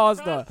NBA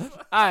All-Star. All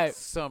right.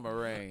 Summer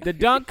rain. The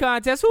dunk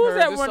contest. Who was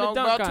Heard that this won the song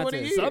dunk about 20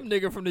 contest? years. Some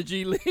nigga from the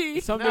G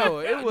League. Some No,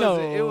 nigga- it was no.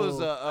 it was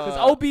Because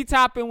Ob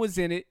Toppin was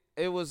in it.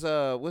 it was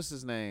what's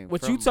his name?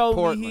 What from you told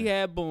Portland. me he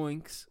had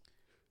boinks.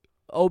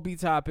 Ob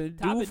Toppin.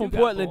 Toppin Dude from do got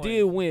Portland boinks.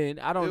 did win.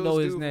 I It don't was know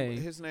his dude-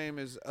 name. His name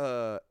is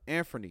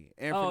Anthony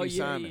Oh, yeah,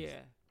 Simons.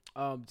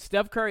 yeah.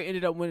 Steph Curry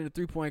ended up winning the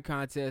 3-point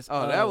contest.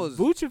 Oh, that was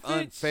Vucevic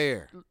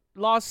unfair.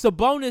 lost.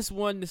 Sabonis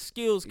won the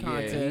skills Yeah,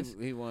 contest.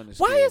 he won the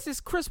Why skills. is this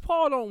Chris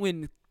Paul don't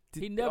win?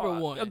 He never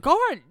won. A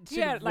guard.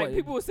 Yeah, should've like won.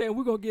 people were saying,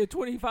 we're gonna give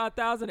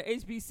 25,000 to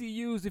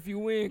HBCUs if you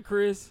win,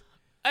 Chris.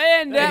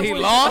 And that he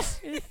was,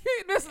 lost?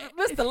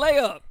 Missed the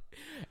layup.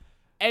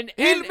 And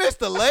He and, missed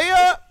the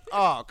layup?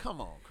 Oh,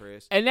 come on,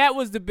 Chris. and that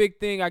was the big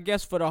thing, I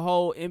guess, for the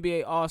whole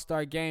NBA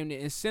All-Star game. The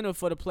incentive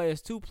for the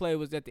players to play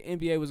was that the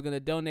NBA was going to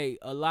donate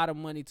a lot of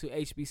money to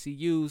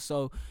HBCUs.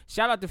 So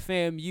shout out to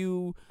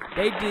FAMU.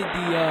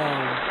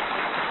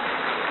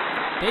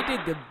 They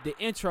did the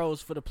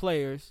intros for the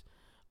players.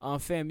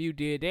 FAMU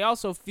did. They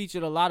also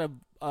featured a lot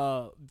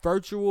of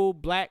virtual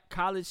black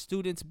college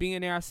students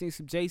being there. I seen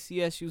some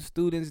JCSU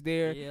students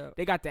there. Yeah.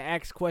 They got to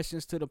ask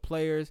questions to the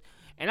players.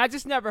 And I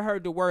just never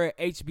heard the word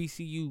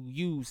HBCU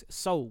used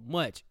so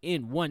much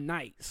in one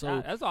night.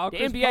 So That's all the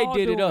Chris NBA Paul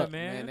did it doing, up.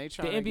 man. They The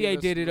trying to NBA give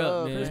us did it up,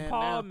 love, man. Chris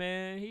Paul, now.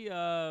 man, he end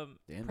of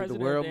the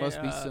president world of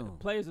must be the, soon.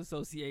 Players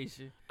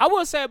Association. I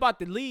will say about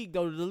the league,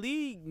 though, the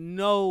league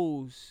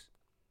knows,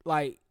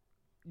 like,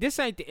 this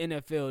ain't the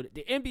NFL.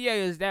 The NBA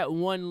is that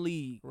one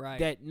league Right.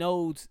 that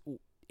knows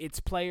its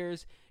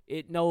players.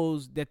 It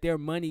knows that their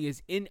money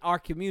is in our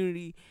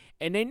community,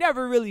 and they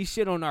never really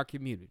shit on our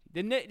community.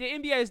 The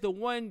NBA is the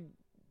one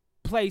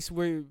place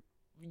where,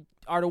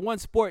 or the one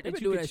sport They've that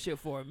been you doing could that shit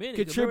for a minute.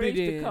 Remember they used contributed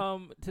to in.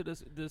 come to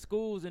the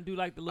schools and do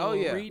like the little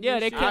yeah. reading Yeah,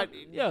 and they shit.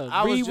 can.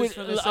 I was Read just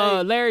with finna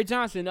say- Larry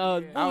Johnson.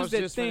 What I was was that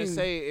just thing? going to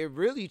say, it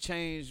really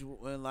changed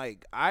when,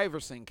 like,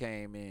 Iverson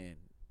came in.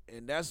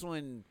 And that's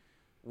when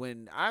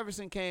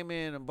Iverson came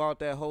in and brought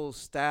that whole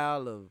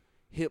style of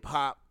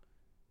hip-hop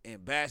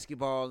and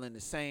basketball in the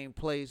same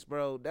place,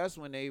 bro. That's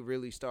when they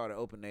really started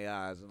opening their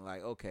eyes and,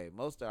 like, okay,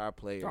 most of our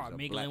players Start are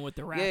mingling black. with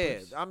the Yeah,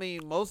 rappers. I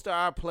mean, most of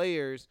our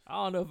players,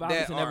 I don't know if that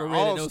Iverson ever are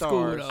read at no school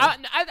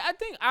all-stars. though. I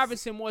think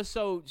Iverson more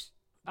so.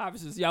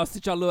 Iverson, y'all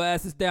sit your little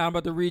asses down. I'm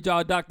about to read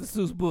y'all Dr.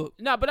 Seuss book.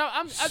 No, but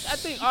I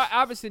think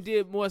Iverson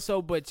did more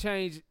so, but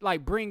change,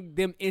 like, bring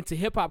them into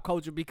hip hop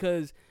culture,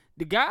 because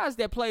the guys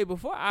that played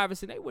before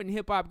Iverson, they weren't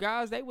hip hop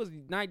guys. They was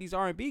 90s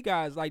R&B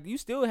guys. Like, you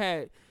still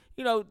had,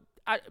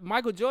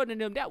 Michael Jordan and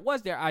them. That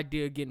was their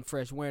idea of getting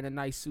fresh, wearing a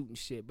nice suit and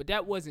shit. But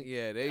that wasn't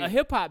a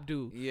hip hop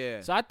dude.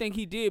 Yeah. So I think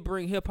he did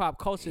bring hip hop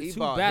culture he to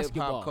brought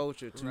basketball. hip-hop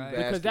culture to Right.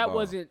 basketball.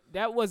 Because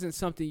that wasn't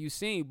something you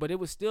seen, but it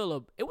was still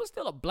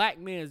a black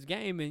man's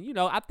game. And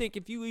I think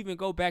if you even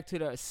go back to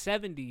the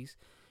 70s,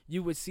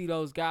 you would see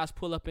those guys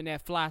pull up in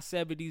that fly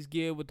 70s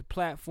gear with the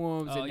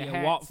platforms and the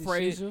hats Walt and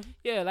Frazier. shit.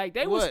 Yeah, like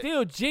they were What?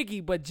 still jiggy,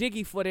 but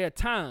jiggy for their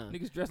time.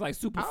 Niggas dressed like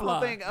Superfly. I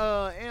don't think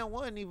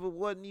and1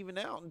 wasn't even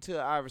out until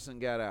Iverson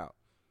got out.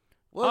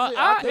 Was it?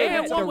 I thought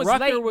and it one was Rucker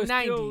late was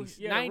still- 90s.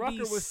 yeah, the Rucker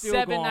was still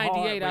 97, going hard,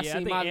 98. but I yeah, seen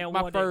think my And1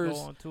 didn't go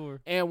first on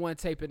tour. and one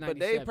tape in But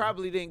 97. they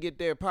probably didn't get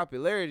their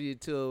popularity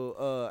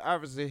until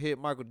Iverson hit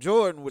Michael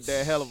Jordan with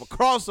that hell of a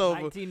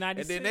crossover.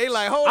 1996. And then they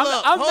like, hold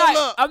I'm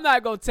up. I'm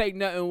not gonna take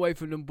nothing away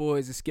from them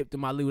boys and skip to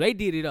my Lou. They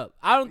did it up.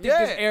 I don't think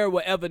this Yeah. era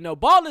will ever know.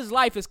 Baller's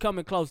Life is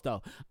coming close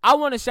though. I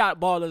want to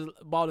shout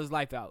Baller's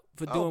Life out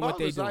for doing what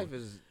they Baller's doing. Life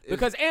is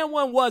Because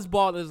and1 was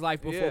Baller's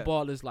Life before Yeah.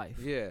 Baller's Life.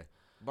 Yeah.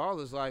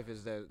 Baller's Life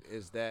is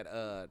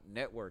that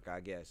network, I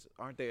guess.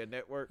 Aren't they a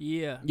network?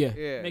 Yeah.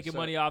 Yeah. Making so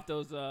money off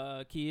those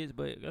kids,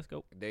 but let's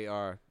go. They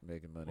are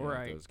making money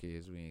Right. off those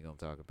kids. We ain't gonna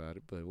talk about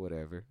it, but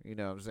whatever. You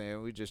know what I'm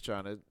saying? We just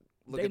trying to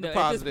look They at know, the at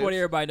this positives. point,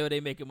 everybody know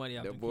they making money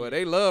off That the boy, kids.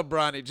 they love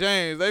Bronny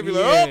James. They be Yeah.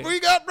 like, oh, we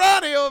got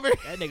Bronny over here.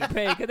 That nigga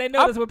paid because they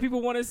know that's what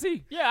people want to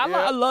see. Yeah,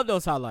 Yeah. I love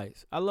those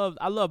highlights. I love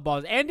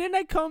ballers. And then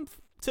they come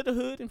to the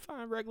hood and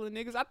find regular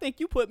niggas. I think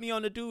you put me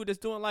on the dude that's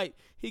doing like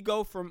he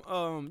go from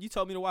you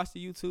told me to watch the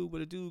YouTube, but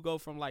the dude go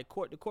from like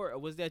court to court. Or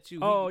was that you?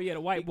 Oh yeah,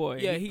 the white boy.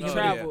 Yeah, he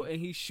travel and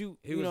he shoot.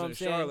 He you was know in what I'm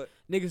saying? Charlotte.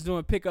 Niggas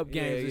doing pickup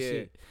Yeah, games and yeah.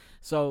 shit.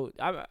 So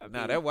I Nah,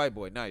 mean, that white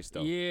boy nice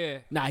though. Yeah.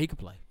 nah, he can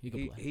play. He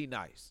can play. He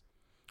nice.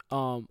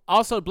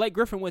 Also, Blake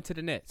Griffin went to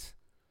the Nets.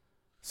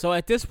 So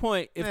at this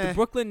point, if the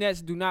Brooklyn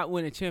Nets do not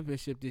win a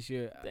championship this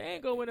year, They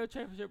ain't gonna win no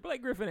championship.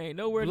 Blake Griffin ain't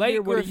nowhere Blake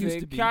near what he used Griffin,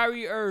 to be.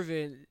 Kyrie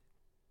Irving,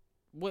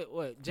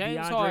 what James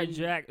DeAndre Harden,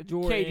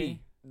 Jordan. KD.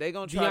 They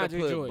gonna try to DeAndre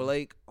put Jordan.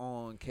 Blake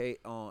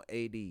on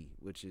AD,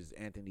 which is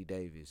Anthony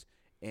Davis,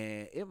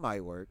 and it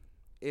might work.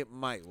 It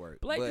might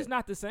work. Blake but is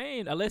not the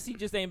same unless he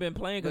just ain't been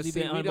playing because but he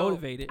been see, we don't-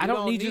 unmotivated. I you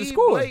don't need you to need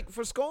score. Blake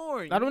for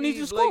scoring. I don't You need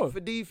you to Blake score. for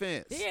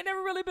defense. He ain't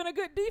never really been a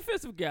good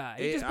defensive guy.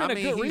 He Yeah, just I been a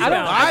mean, good he's I a don't.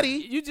 rebounder.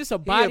 body. You just a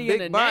He body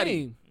big and a body.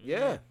 name.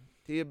 Yeah,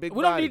 he a big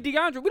We don't body. need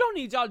DeAndre. We don't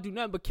need y'all to do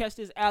nothing but catch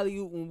this alley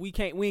oop when we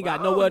can't. We ain't got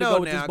Well, I nowhere to don't go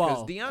know with now, this ball.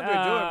 'cause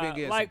DeAndre Jordan been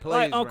getting like, some plays.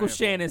 like Uncle ran for him.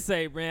 Shannon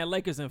say, man,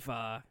 Lakers in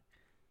 5.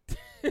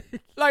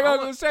 Like I'm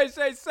gonna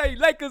say,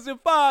 Lakers in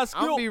 5.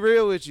 I'm gonna Skill. be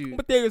real with you.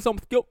 But there is some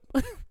skill.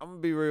 I'm gonna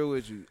be real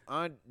with you.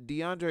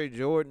 DeAndre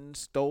Jordan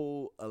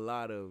stole a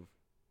lot of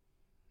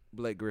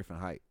Blake Griffin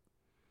hype.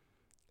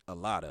 A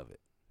lot of it.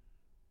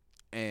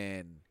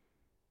 And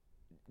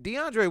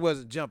DeAndre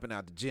wasn't jumping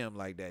out the gym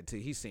like that till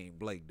he seen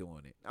Blake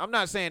doing it. I'm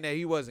not saying that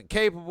he wasn't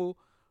capable,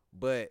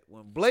 but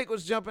when Blake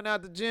was jumping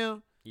out the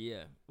gym,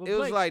 Yeah. it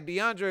was like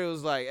DeAndre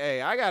was like,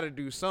 hey, I got to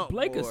do something.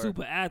 Blake a more.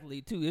 super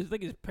athlete, too. It's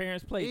like his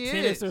parents played He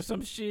tennis is. or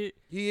some shit.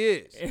 He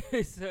is.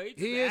 So he's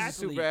He an is a athlete.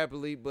 super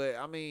athlete, but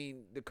I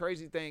mean, the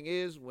crazy thing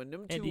is when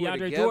them two And were DeAndre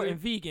together. Jordan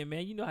vegan,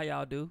 man. You know how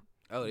y'all do.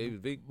 Oh, they was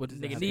big. What does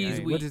Nigga that have knees to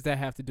do? weak. What does that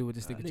have to do with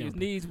this nigga Niggas jumping?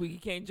 knees weak. He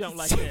can't jump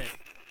like that.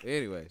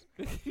 Anyways,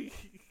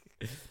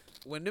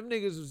 when them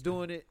niggas was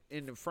doing it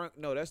in the front,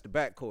 no, that's the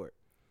back court.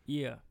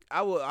 Yeah.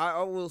 I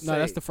will say No,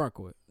 that's the front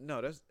court.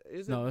 No, that's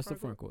is it No, the that's front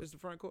the front court. It's the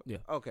front court. Yeah.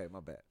 Okay, my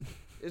bad.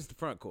 It's the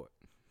front court.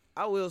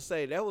 I will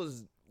say that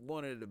was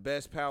one of the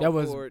best power That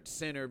was- forward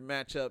center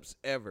matchups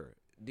ever.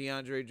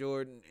 DeAndre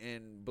Jordan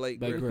and Blake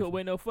Blake Griffin. Could Griffin.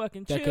 win no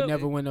fucking That chip. could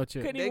never win no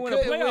chip. Couldn't They even win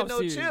a couldn't playoff win no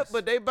series. chip,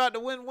 but they about to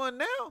win one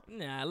now.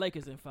 Nah,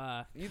 Lakers in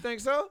 5. You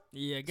think so?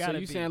 Yeah, So gotta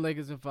you be. saying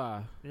Lakers in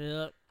 5?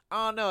 Yep.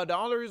 I don't know. The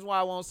only reason why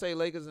I won't say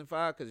Lakers in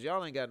 5 because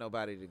y'all ain't got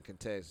nobody to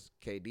contest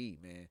KD,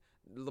 man.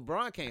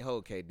 LeBron can't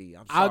hold KD.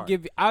 I'm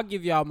sorry. I'll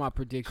give y'all my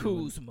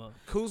prediction.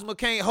 Kuzma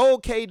can't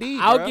hold KD.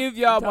 I'll bruh. give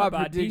y'all Talk my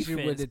about prediction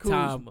when the defense,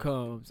 time Kuzma.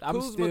 comes.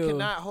 Kuzma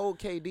cannot hold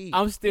KD.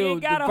 I'm still You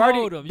ain't gotta the verdict.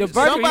 hold him. The You just-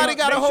 verdict. Somebody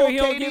got to Make sure hold he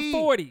don't KD. get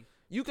 40.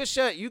 You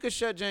could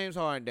shut James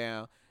Harden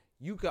down.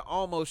 You could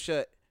almost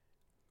shut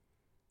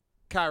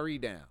Kyrie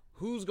down.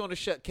 Who's gonna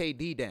shut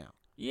KD down?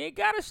 You ain't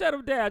gotta shut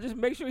him down. Just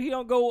make sure he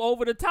don't go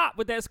over the top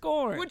with that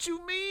scoring. What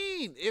you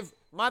mean? If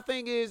my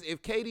thing is,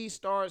 if KD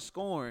starts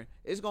scoring,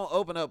 it's gonna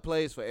open up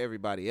plays for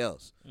everybody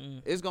else.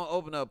 It's gonna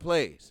open up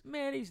plays.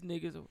 Man, these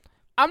niggas.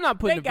 I'm not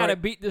putting. They gotta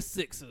beat the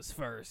Sixers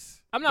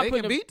first. I'm not They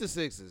putting. can beat the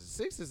Sixers.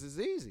 Sixers is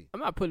easy. I'm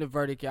not putting a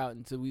verdict out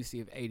until we see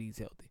if AD's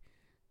healthy.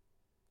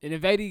 And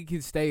if AD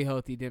can stay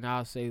healthy, then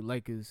I'll say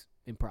Lakers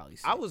and probably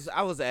 6.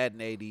 I was adding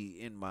AD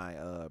in my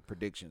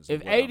predictions.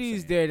 If is what I'm AD's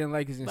saying. there, then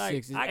Lakers and Like,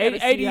 6. If I gotta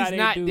see how AD's they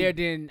not do. there,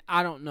 then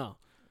I don't know.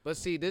 But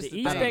see, this The the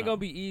East thing. ain't gonna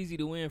be easy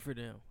to win for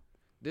them.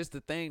 This the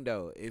thing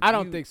though. If I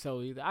don't you- think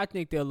so either. I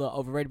think they're a little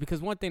overrated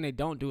because one thing they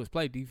don't do is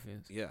play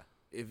defense. Yeah.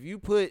 If you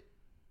put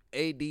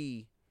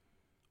AD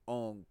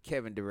on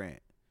Kevin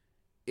Durant,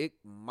 it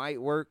might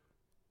work.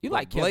 You but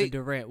like Kevin Blake-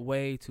 Durant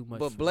way too much.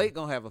 But for Blake me.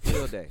 gonna have a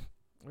field day.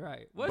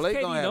 Right. What's Blake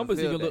KD gonna have a numbers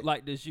field even look day.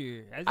 like this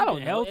year? Has he I don't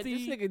been know. healthy?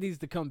 This nigga needs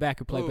to come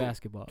back and play Who?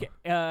 basketball.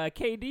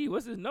 KD,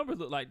 what's his numbers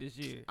look like this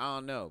year? I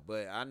don't know,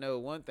 but I know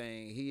one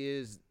thing: he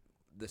is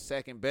the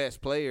second best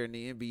player in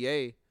the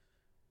NBA,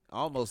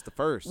 almost the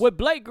first. With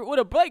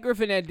a Blake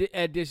Griffin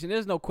addition,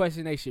 there's no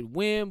question they should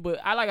win. But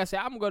like I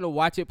said, I'm going to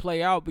watch it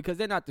play out because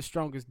they're not the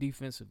strongest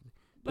defensively.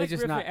 They're Blake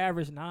just Griffin not.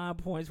 averaged 9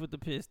 points with the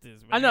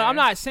Pistons. Man. I know. I'm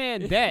not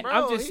saying that. Bro,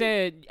 I'm just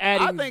saying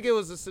adding. I think it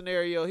was a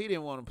scenario he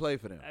didn't want to play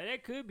for them.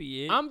 That could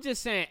be it. I'm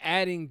just saying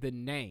adding the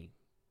name.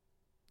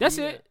 That's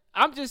Yeah. it.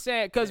 I'm just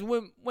saying because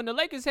when the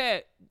Lakers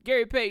had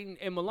Gary Payton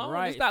and Malone,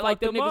 Right. it's not like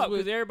them niggas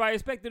because everybody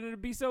expected them to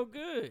be so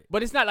good.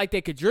 But it's not like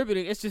they're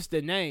contributing. It's just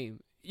the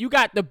name. You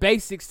got the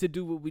basics to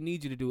do what we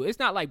need you to do. It's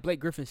not like Blake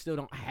Griffin still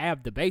don't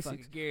have the basics.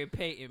 Fucking Gary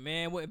Payton,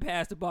 man, wouldn't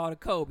pass the ball to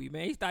Kobe,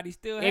 man. He thought he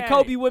still had And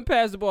Kobe it. wouldn't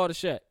pass the ball to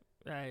Shaq.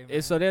 Right,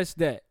 And so that's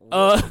that.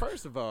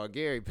 First of all,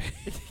 Gary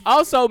Payton.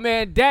 Also,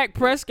 man, Dak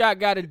Prescott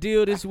got a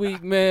deal this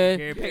week, man.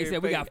 Gary Payton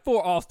said, we got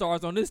 4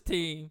 All-Stars on this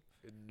team.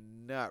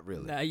 Not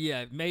really.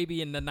 Yeah,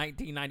 maybe in the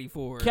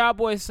 1994.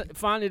 Cowboys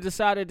finally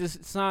decided to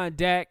sign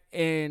Dak,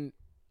 and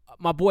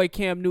my boy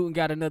Cam Newton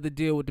got another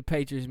deal with the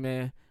Patriots,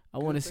 man. I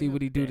want to see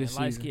what he do this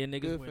season. Light-skinned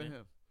niggas Good for winning.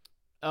 him.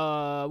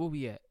 Where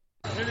we at?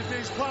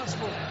 Anything's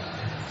possible.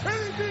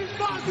 Anything's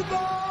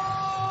possible.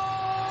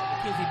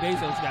 Mackenzie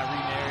Bezos got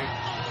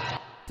remarried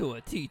to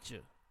a teacher.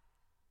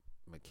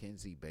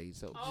 Mackenzie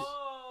Bezos.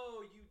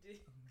 Oh, you did.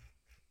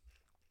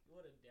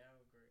 What a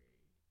downgrade.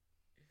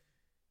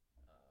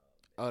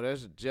 Oh,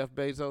 that's Jeff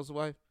Bezos'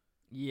 wife?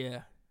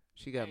 Yeah.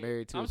 She got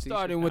married to a I'm teacher?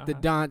 starting with the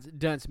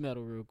dunce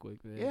medal real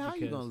quick, man. Yeah, how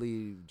you because- going to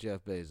leave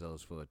Jeff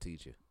Bezos for a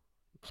teacher?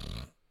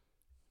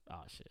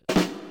 Oh, shit. That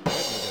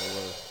nigga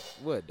was,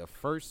 what, the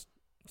first?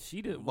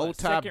 She the second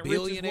richest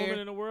Multi-billionaire? woman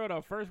in the world,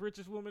 or first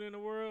richest woman in the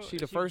world. She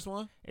the first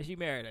one? And she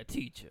married a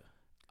teacher.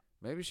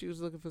 Maybe she was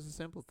looking for some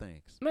simple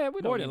things. Man,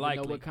 we More don't than even know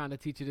likely. what kind of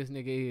teacher this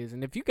nigga is.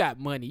 And if you got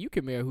money, you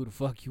can marry who the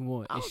fuck you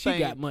want. I And don't she think-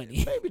 got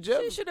money. Maybe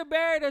Jeff, She should have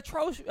married a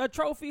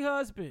trophy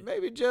husband.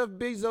 maybe Jeff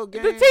Bezos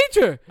game. The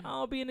teacher. I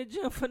don't be in the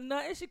gym for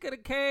nothing. She could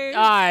have came.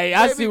 All right,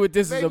 I Maybe- see what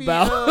this is maybe,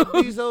 about.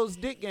 Bezos'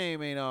 dick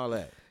game ain't all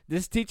that.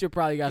 This teacher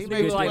probably got He some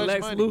made good too like much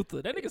Lex money.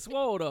 Luthor. That nigga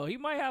swole though. He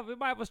might have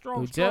a strong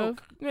Who, Jeff?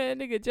 stroke. Man,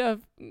 nigga, Jeff.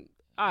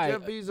 All right.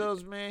 Jeff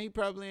Bezos, man, he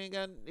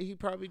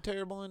probably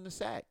terrible in the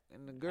sack.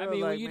 And the girl, I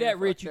mean, like, when you man, that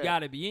fuck rich, you that.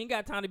 gotta be. You ain't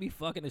got time to be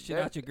fucking the shit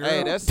That- out your girl.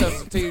 Hey, that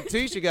substitute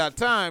teacher got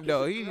time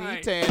though. He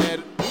Right. tearing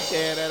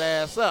that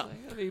ass up.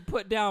 Let me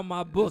put down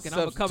my book and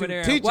I'm gonna come in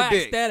there Substitute and wax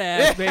teacher dick. that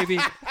ass, baby.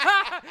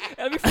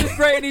 Let me finish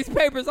grading these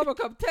papers. I'm gonna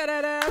come tear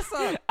that ass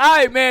up. All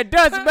right, man.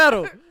 Dunce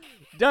medal.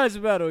 Dunce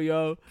medal,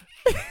 yo.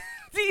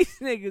 These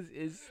niggas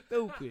is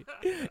stupid.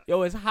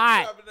 Yo, it's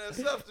hot.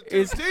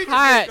 It's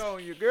hot.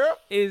 On you, girl.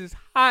 It's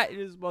hot in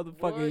this motherfucker,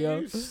 Boy, yo.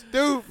 you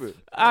stupid.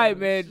 All right,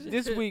 man.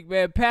 This week,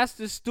 man,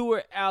 Pastor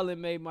Stuart Allen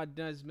made my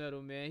dunce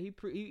medal, man.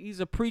 He's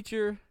a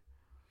preacher.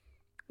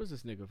 Where's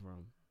this nigga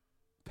from?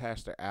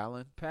 Pastor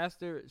Allen.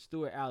 Pastor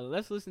Stuart Allen.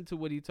 Let's listen to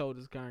what he told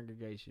his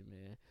congregation,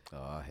 man.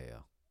 Oh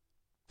hell.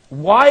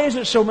 Why is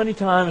it so many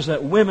times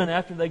that women,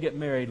 after they get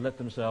married, let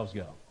themselves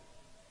go?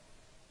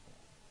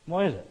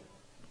 Why is it?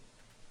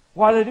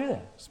 Why do they do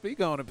that?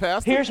 Speak on it,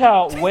 Pastor. Here's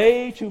how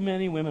way too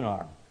many women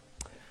are.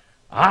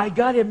 I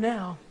got him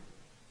now.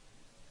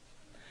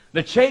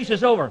 The chase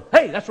is over.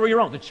 Hey, that's where you're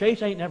wrong. The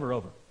chase ain't never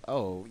over.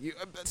 Oh, you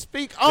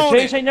speak The on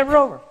chase it. ain't never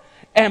over.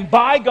 And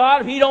by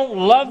God, if he don't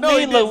love No,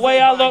 he me the didn't way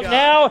say I by look God.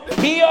 now,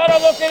 he ought to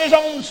look at his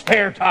own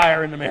spare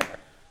tire in the mirror.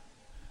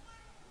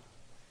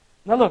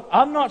 Now look,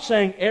 I'm not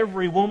saying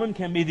every woman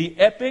can be the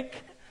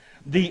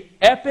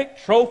epic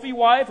trophy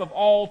wife of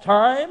all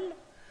time,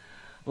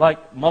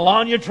 like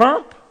Melania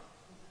Trump.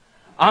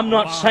 I'm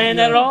not saying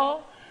that at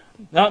all.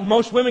 Now,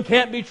 most women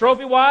can't be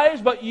trophy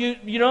wives, but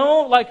you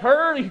know, like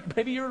her,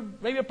 maybe you're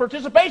a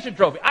participation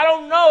trophy. I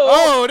don't know.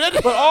 Oh,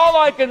 But all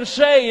I can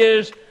say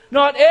is,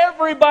 not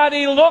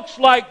everybody looks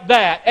like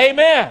that.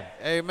 Amen.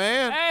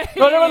 Amen.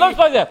 Not everybody looks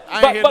like that.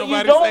 I ain't hear But you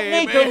nobody don't say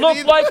need to amen look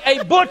either. like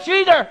a butch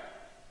either.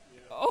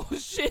 Oh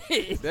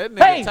shit. That nigga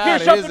Hey, tired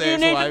here's of something his you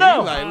need to ex-wife. know.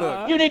 He like,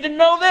 look, You need to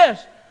know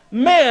this.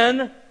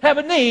 Men have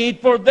a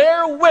need for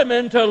their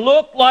women to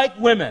look like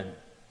women.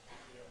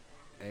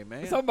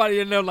 amen. Somebody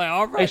in there like,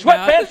 all Hey, right,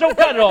 sweatpants don't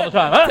cut it all the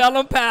time, huh? Tell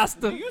them,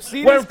 Pastor.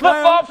 Wearing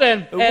flip-flops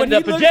and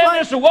the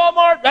pajamas to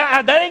Walmart,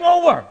 that ain't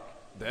gonna work.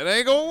 That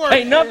ain't gonna work.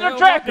 Ain't nothing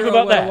attractive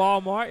about that.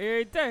 Walmart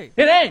every day.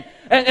 It ain't.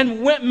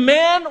 And when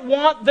men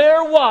want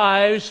their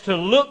wives to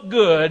look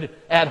good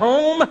at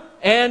home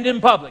and in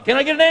public. Can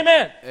I get an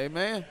amen?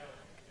 Amen.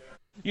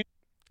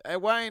 Hey,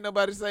 why ain't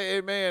nobody say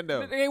amen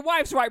though? Their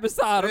wife's right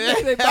beside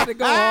them. They about to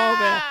go home,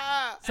 man.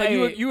 So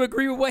you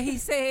agree with what he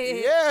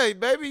said? Yeah,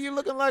 baby, you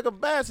looking like a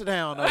basset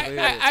hound over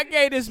here. I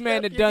gave this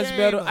man a Step your dunce game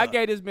medal. up. I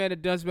gave this man a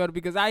dunce medal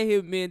because I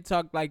hear men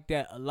talk like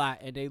that a lot,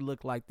 and they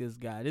look like this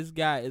guy. This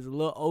guy is a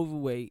little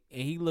overweight,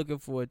 and he looking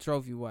for a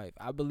trophy wife.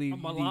 I believe. A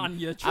you Melania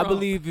need, I Trump.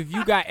 believe if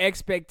you got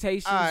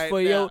expectations All right,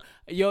 for now.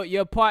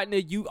 your partner,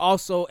 you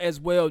also as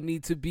well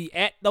need to be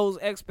at those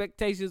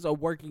expectations or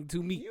working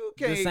to meet You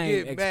the can't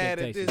same get mad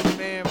at expectations. this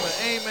man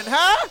for aiming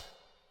high.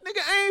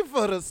 Nigga, aim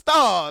for the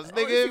stars,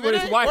 nigga. If what it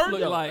his ain't wife working-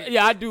 look like.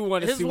 Yeah, I do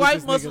want to His see what wife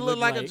this must nigga have looked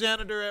like a like.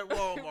 janitor at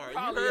Walmart. You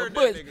Probably a heard that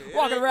butch, nigga. It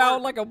walking ain't around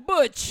working. like a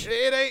butch.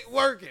 It ain't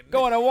working.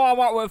 Going to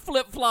Walmart with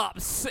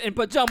flip-flops and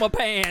pajama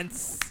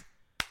pants.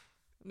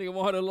 Nigga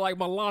want her to look like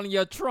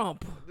Melania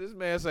Trump. This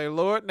man say,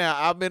 Lord, now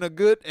I've been a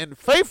good and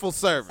faithful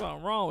servant,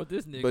 Something wrong with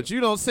this nigga. but you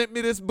don't sent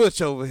me this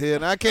butch over here,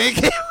 and I can't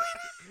get.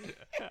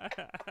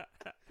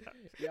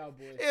 Yo,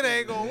 It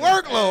ain't gonna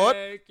work, Lord.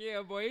 Heck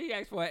yeah, boy. He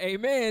asked for an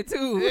amen,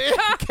 too.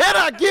 Can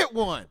I get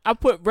one? I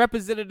put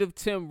Representative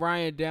Tim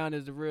Ryan down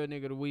as the real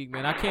nigga of the week,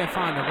 man. I can't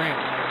find the rant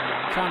right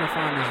now. I'm trying to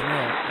find this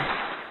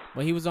rant.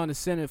 But he was on the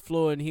Senate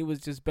floor, and he was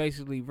just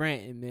basically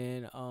ranting,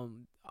 man.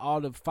 All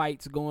the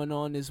fights going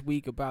on this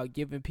week about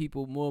giving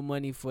people more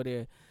money for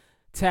their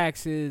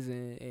taxes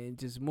and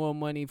just more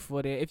money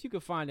for their. If you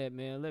could find that,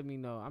 man, let me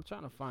know. I'm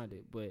trying to find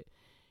it, but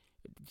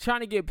trying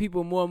to get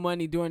people more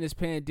money during this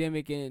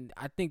pandemic, and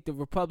I think the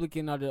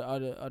Republican or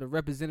the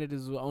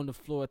representatives were on the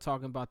floor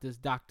talking about this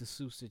Dr.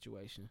 Seuss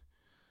situation.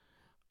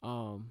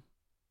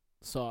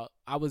 So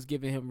I was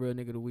giving him real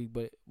nigga of the week,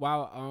 but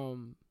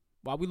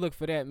while we look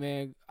for that,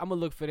 man, I'm gonna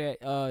look for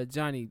that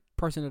Johnny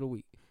person of the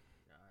week.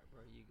 All right,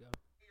 bro, you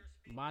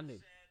go. My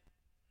nigga.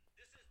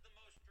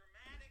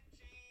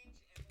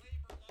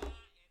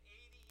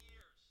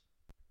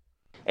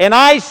 And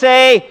I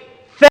say,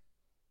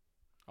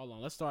 hold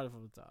on, let's start it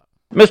from the top.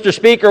 Mr.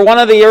 Speaker, one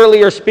of the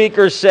earlier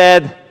speakers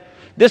said,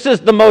 this is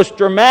the most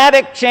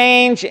dramatic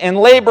change in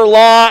labor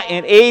law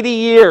in 80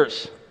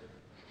 years.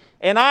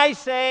 And I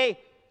say,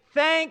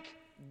 thank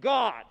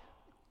God.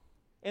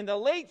 In the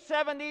late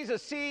 70s, a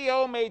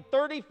CEO made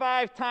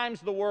 35 times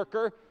the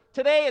worker.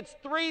 Today, it's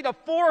 300 to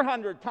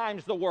 400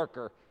 times the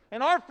worker.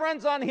 And our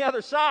friends on the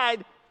other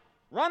side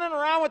running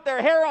around with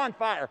their hair on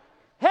fire.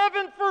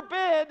 Heaven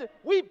forbid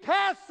we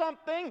pass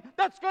something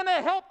that's going to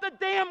help the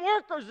damn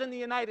workers in the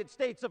United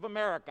States of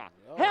America.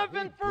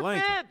 Heaven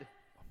forbid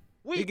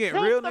we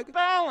tilt the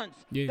balance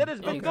that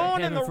has been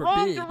going in the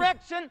wrong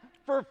direction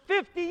for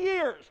 50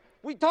 years.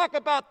 We talk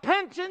about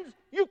pensions,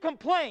 you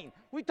complain.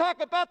 We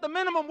talk about the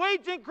minimum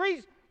wage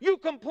increase, you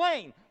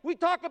complain. We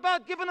talk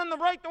about giving them the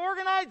right to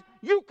organize,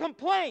 you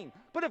complain.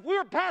 But if we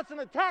were passing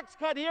a tax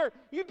cut here,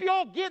 you'd be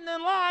all getting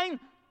in line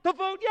to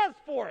vote yes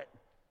for it.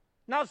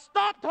 Now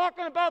stop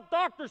talking about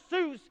Dr.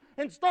 Seuss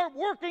and start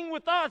working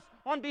with us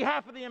on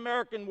behalf of the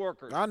American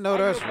workers. I know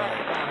that's right.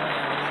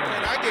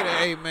 Can I get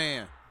an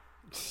amen?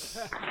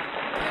 Can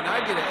I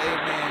get an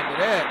amen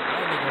to that?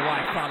 That nigga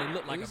wife probably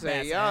look like He a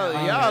say,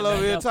 bastard. y'all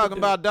over here talking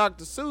about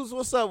Dr. Seuss.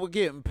 What's up with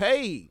getting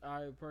paid? All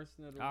right,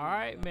 All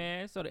right,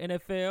 man. So the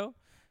NFL,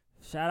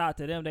 shout out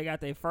to them. They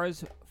got their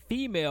first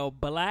female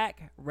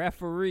black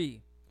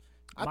referee.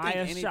 I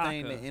Maya think Shaka.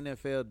 anything the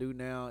NFL do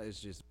now is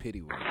just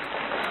pity work.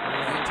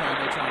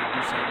 Anytime they're trying to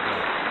do something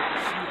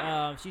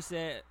black. She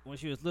said when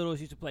she was little,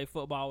 she used to play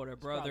football with her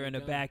brother in the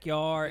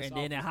backyard, and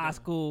then in high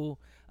school,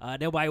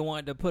 nobody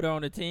wanted to put her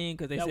on the team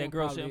because they said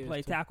girls shouldn't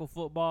play tackle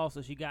football,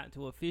 so she got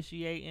into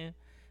officiating.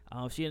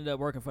 She ended up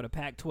working for the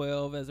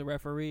Pac-12 as a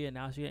referee, and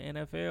now she's in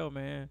NFL,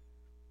 man.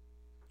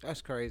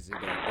 That's crazy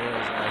that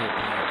girls out here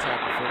playing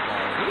tackle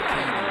football in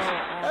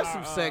bikinis. That's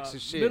some sexy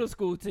shit. Middle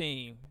school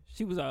team.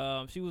 She was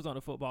on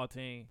the football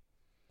team.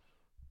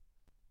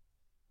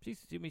 She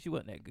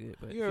wasn't that good,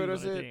 but you heard she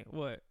was I on the said? team.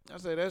 What? I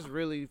said that's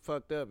really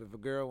fucked up. If a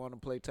girl want to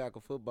play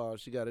tackle football,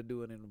 she got to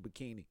do it in a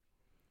bikini.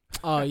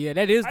 Oh yeah,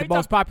 that is the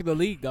most popular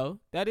league though.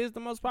 That is the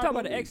most Talking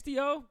popular. about the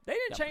XTO, they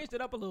didn't change it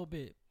up a little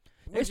bit.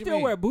 What They you still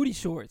mean? wear booty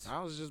shorts.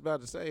 I was just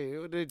about to say,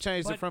 they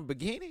changed it from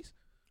bikinis?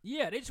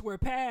 Yeah, they just wear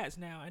pads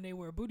now, and they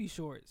wear booty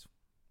shorts.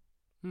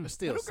 It's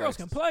still Them girls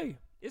can play.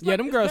 It's Yeah, like-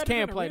 them it's girls better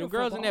can than play. real Them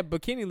girls in football.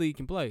 that bikini league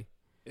can play.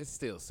 It's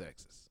still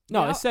sexist.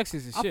 No, Yeah, it's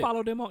sexist as I shit.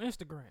 follow them on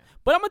Instagram.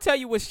 But I'm gonna tell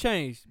you what's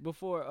changed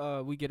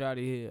before we get out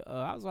of here.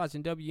 I was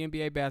watching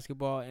WNBA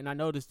basketball, and I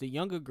noticed the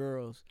younger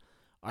girls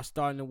are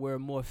starting to wear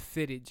more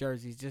fitted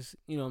jerseys. Just,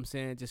 you know what I'm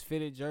saying? Just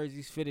fitted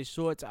jerseys, fitted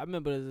shorts. I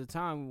remember there was a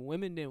time when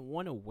women didn't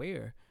want to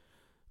wear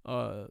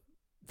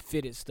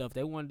fitted stuff.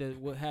 They wanted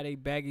to have they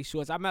baggy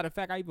shorts. As a matter of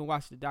fact, I even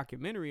watched the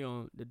documentary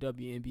on the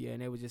WNBA,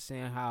 and they were just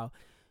saying how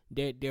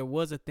there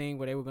was a thing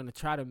where they were gonna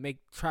try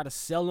to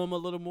sell them a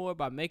little more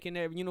by making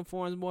their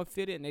uniforms more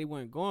fitted, and they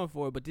weren't going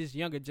for it. But this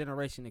younger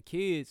generation of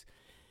kids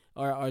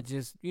are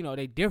just, you know,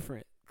 they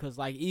different. Cause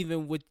like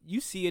even with,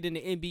 you see it in the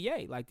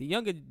NBA, like the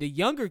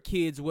younger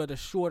kids wear the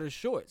shorter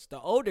shorts. The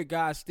older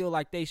guys still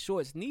like they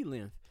shorts knee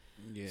length.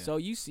 Yeah. So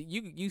you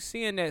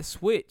seeing that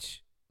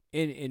switch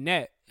in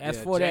that. As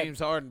yeah, for James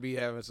that, Harden be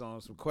having some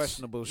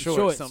questionable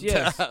shorts sometimes.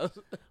 yes.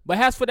 But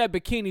as for that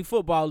bikini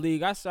football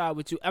league, I side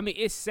with you. I mean,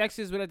 it's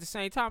sexist, but at the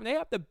same time, they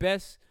have the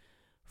best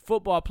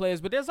football players.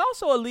 But there's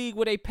also a league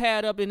where they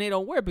pad up and they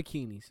don't wear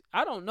bikinis.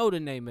 I don't know the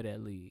name of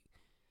that league.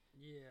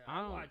 Yeah,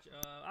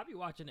 I be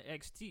watching the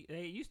XT.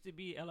 They used to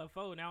be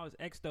LFO, now it's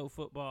Xto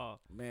football.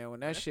 Man, when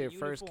that That's shit the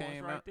first uniforms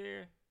came right out.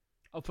 there.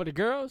 Oh, for the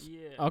girls?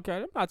 Yeah. Okay,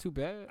 that's not too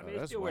bad. I mean, they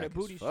That's still wear the whack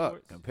as booty fuck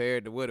shorts.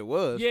 compared to what it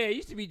was. Yeah, it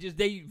used to be just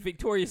they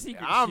Victoria's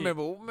Secret. I shit.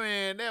 remember,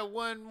 man, that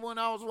one when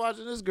I was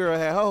watching, this girl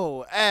had her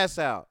whole ass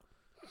out.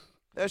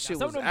 That shit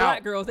Some was of them out.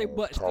 black girls, they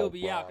butt still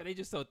be out because they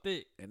just so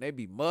thick. And they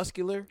be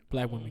muscular.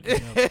 Black women can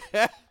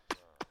help.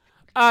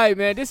 All right,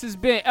 man. This has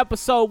been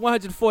episode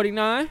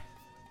 149.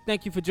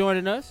 Thank you for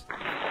joining us.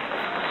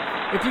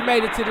 If you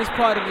made it to this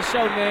part of the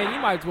show, man, you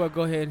might as well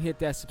go ahead and hit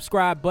that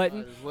subscribe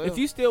button. well. If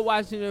you still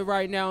watching it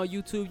right now on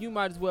YouTube, you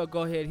might as well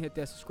go ahead and hit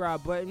that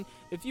subscribe button.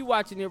 If you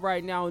watching it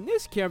right now on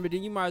this camera,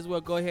 then you might as well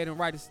go ahead and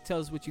tell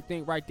us what you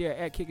think right there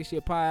at Kickin'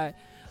 Shit Pod.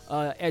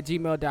 at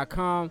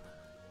gmail.com.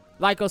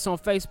 Like us on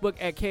Facebook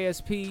at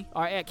KSP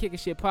or at Kickin'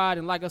 Shit Pod,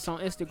 and like us on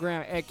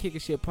Instagram at Kickin'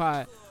 Shit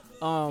Pod.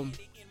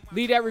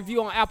 Leave that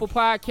review on Apple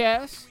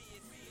Podcasts,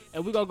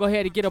 and we're going to go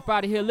ahead and get up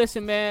out of here.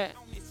 Listen, man,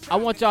 I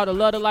want y'all to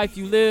love the life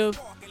you live.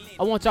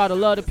 I want y'all to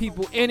love the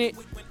people in it.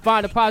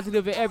 Find a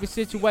positive in every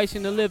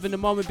situation and live in the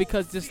moment,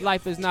 because this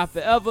life is not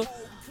forever.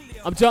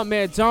 I'm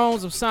Jumpman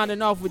Jones. I'm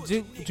signing off with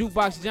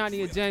Jukebox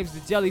Johnny and James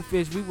the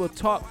Jellyfish. We will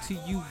talk to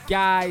you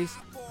guys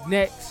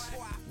next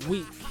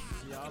week.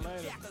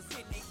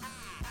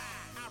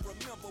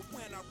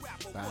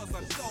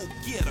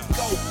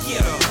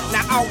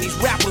 Now all these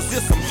rappers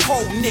is some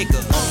hoe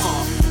niggas.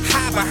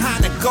 Hide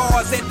behind the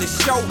guards at the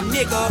show,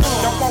 nigga.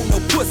 Don't want no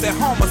pussy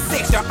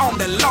homosexual on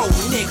the low,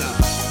 nigga.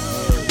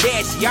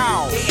 That's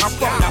y'all. I'm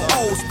from the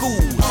old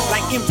school,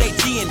 like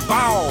MJG and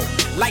Ball,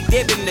 like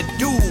Devin the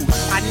Dude.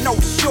 I know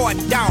Short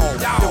Dog,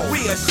 the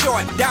real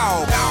Short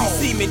Dog. You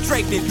see me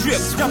draped and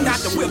drip, jumped out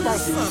the whip on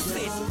Sunset.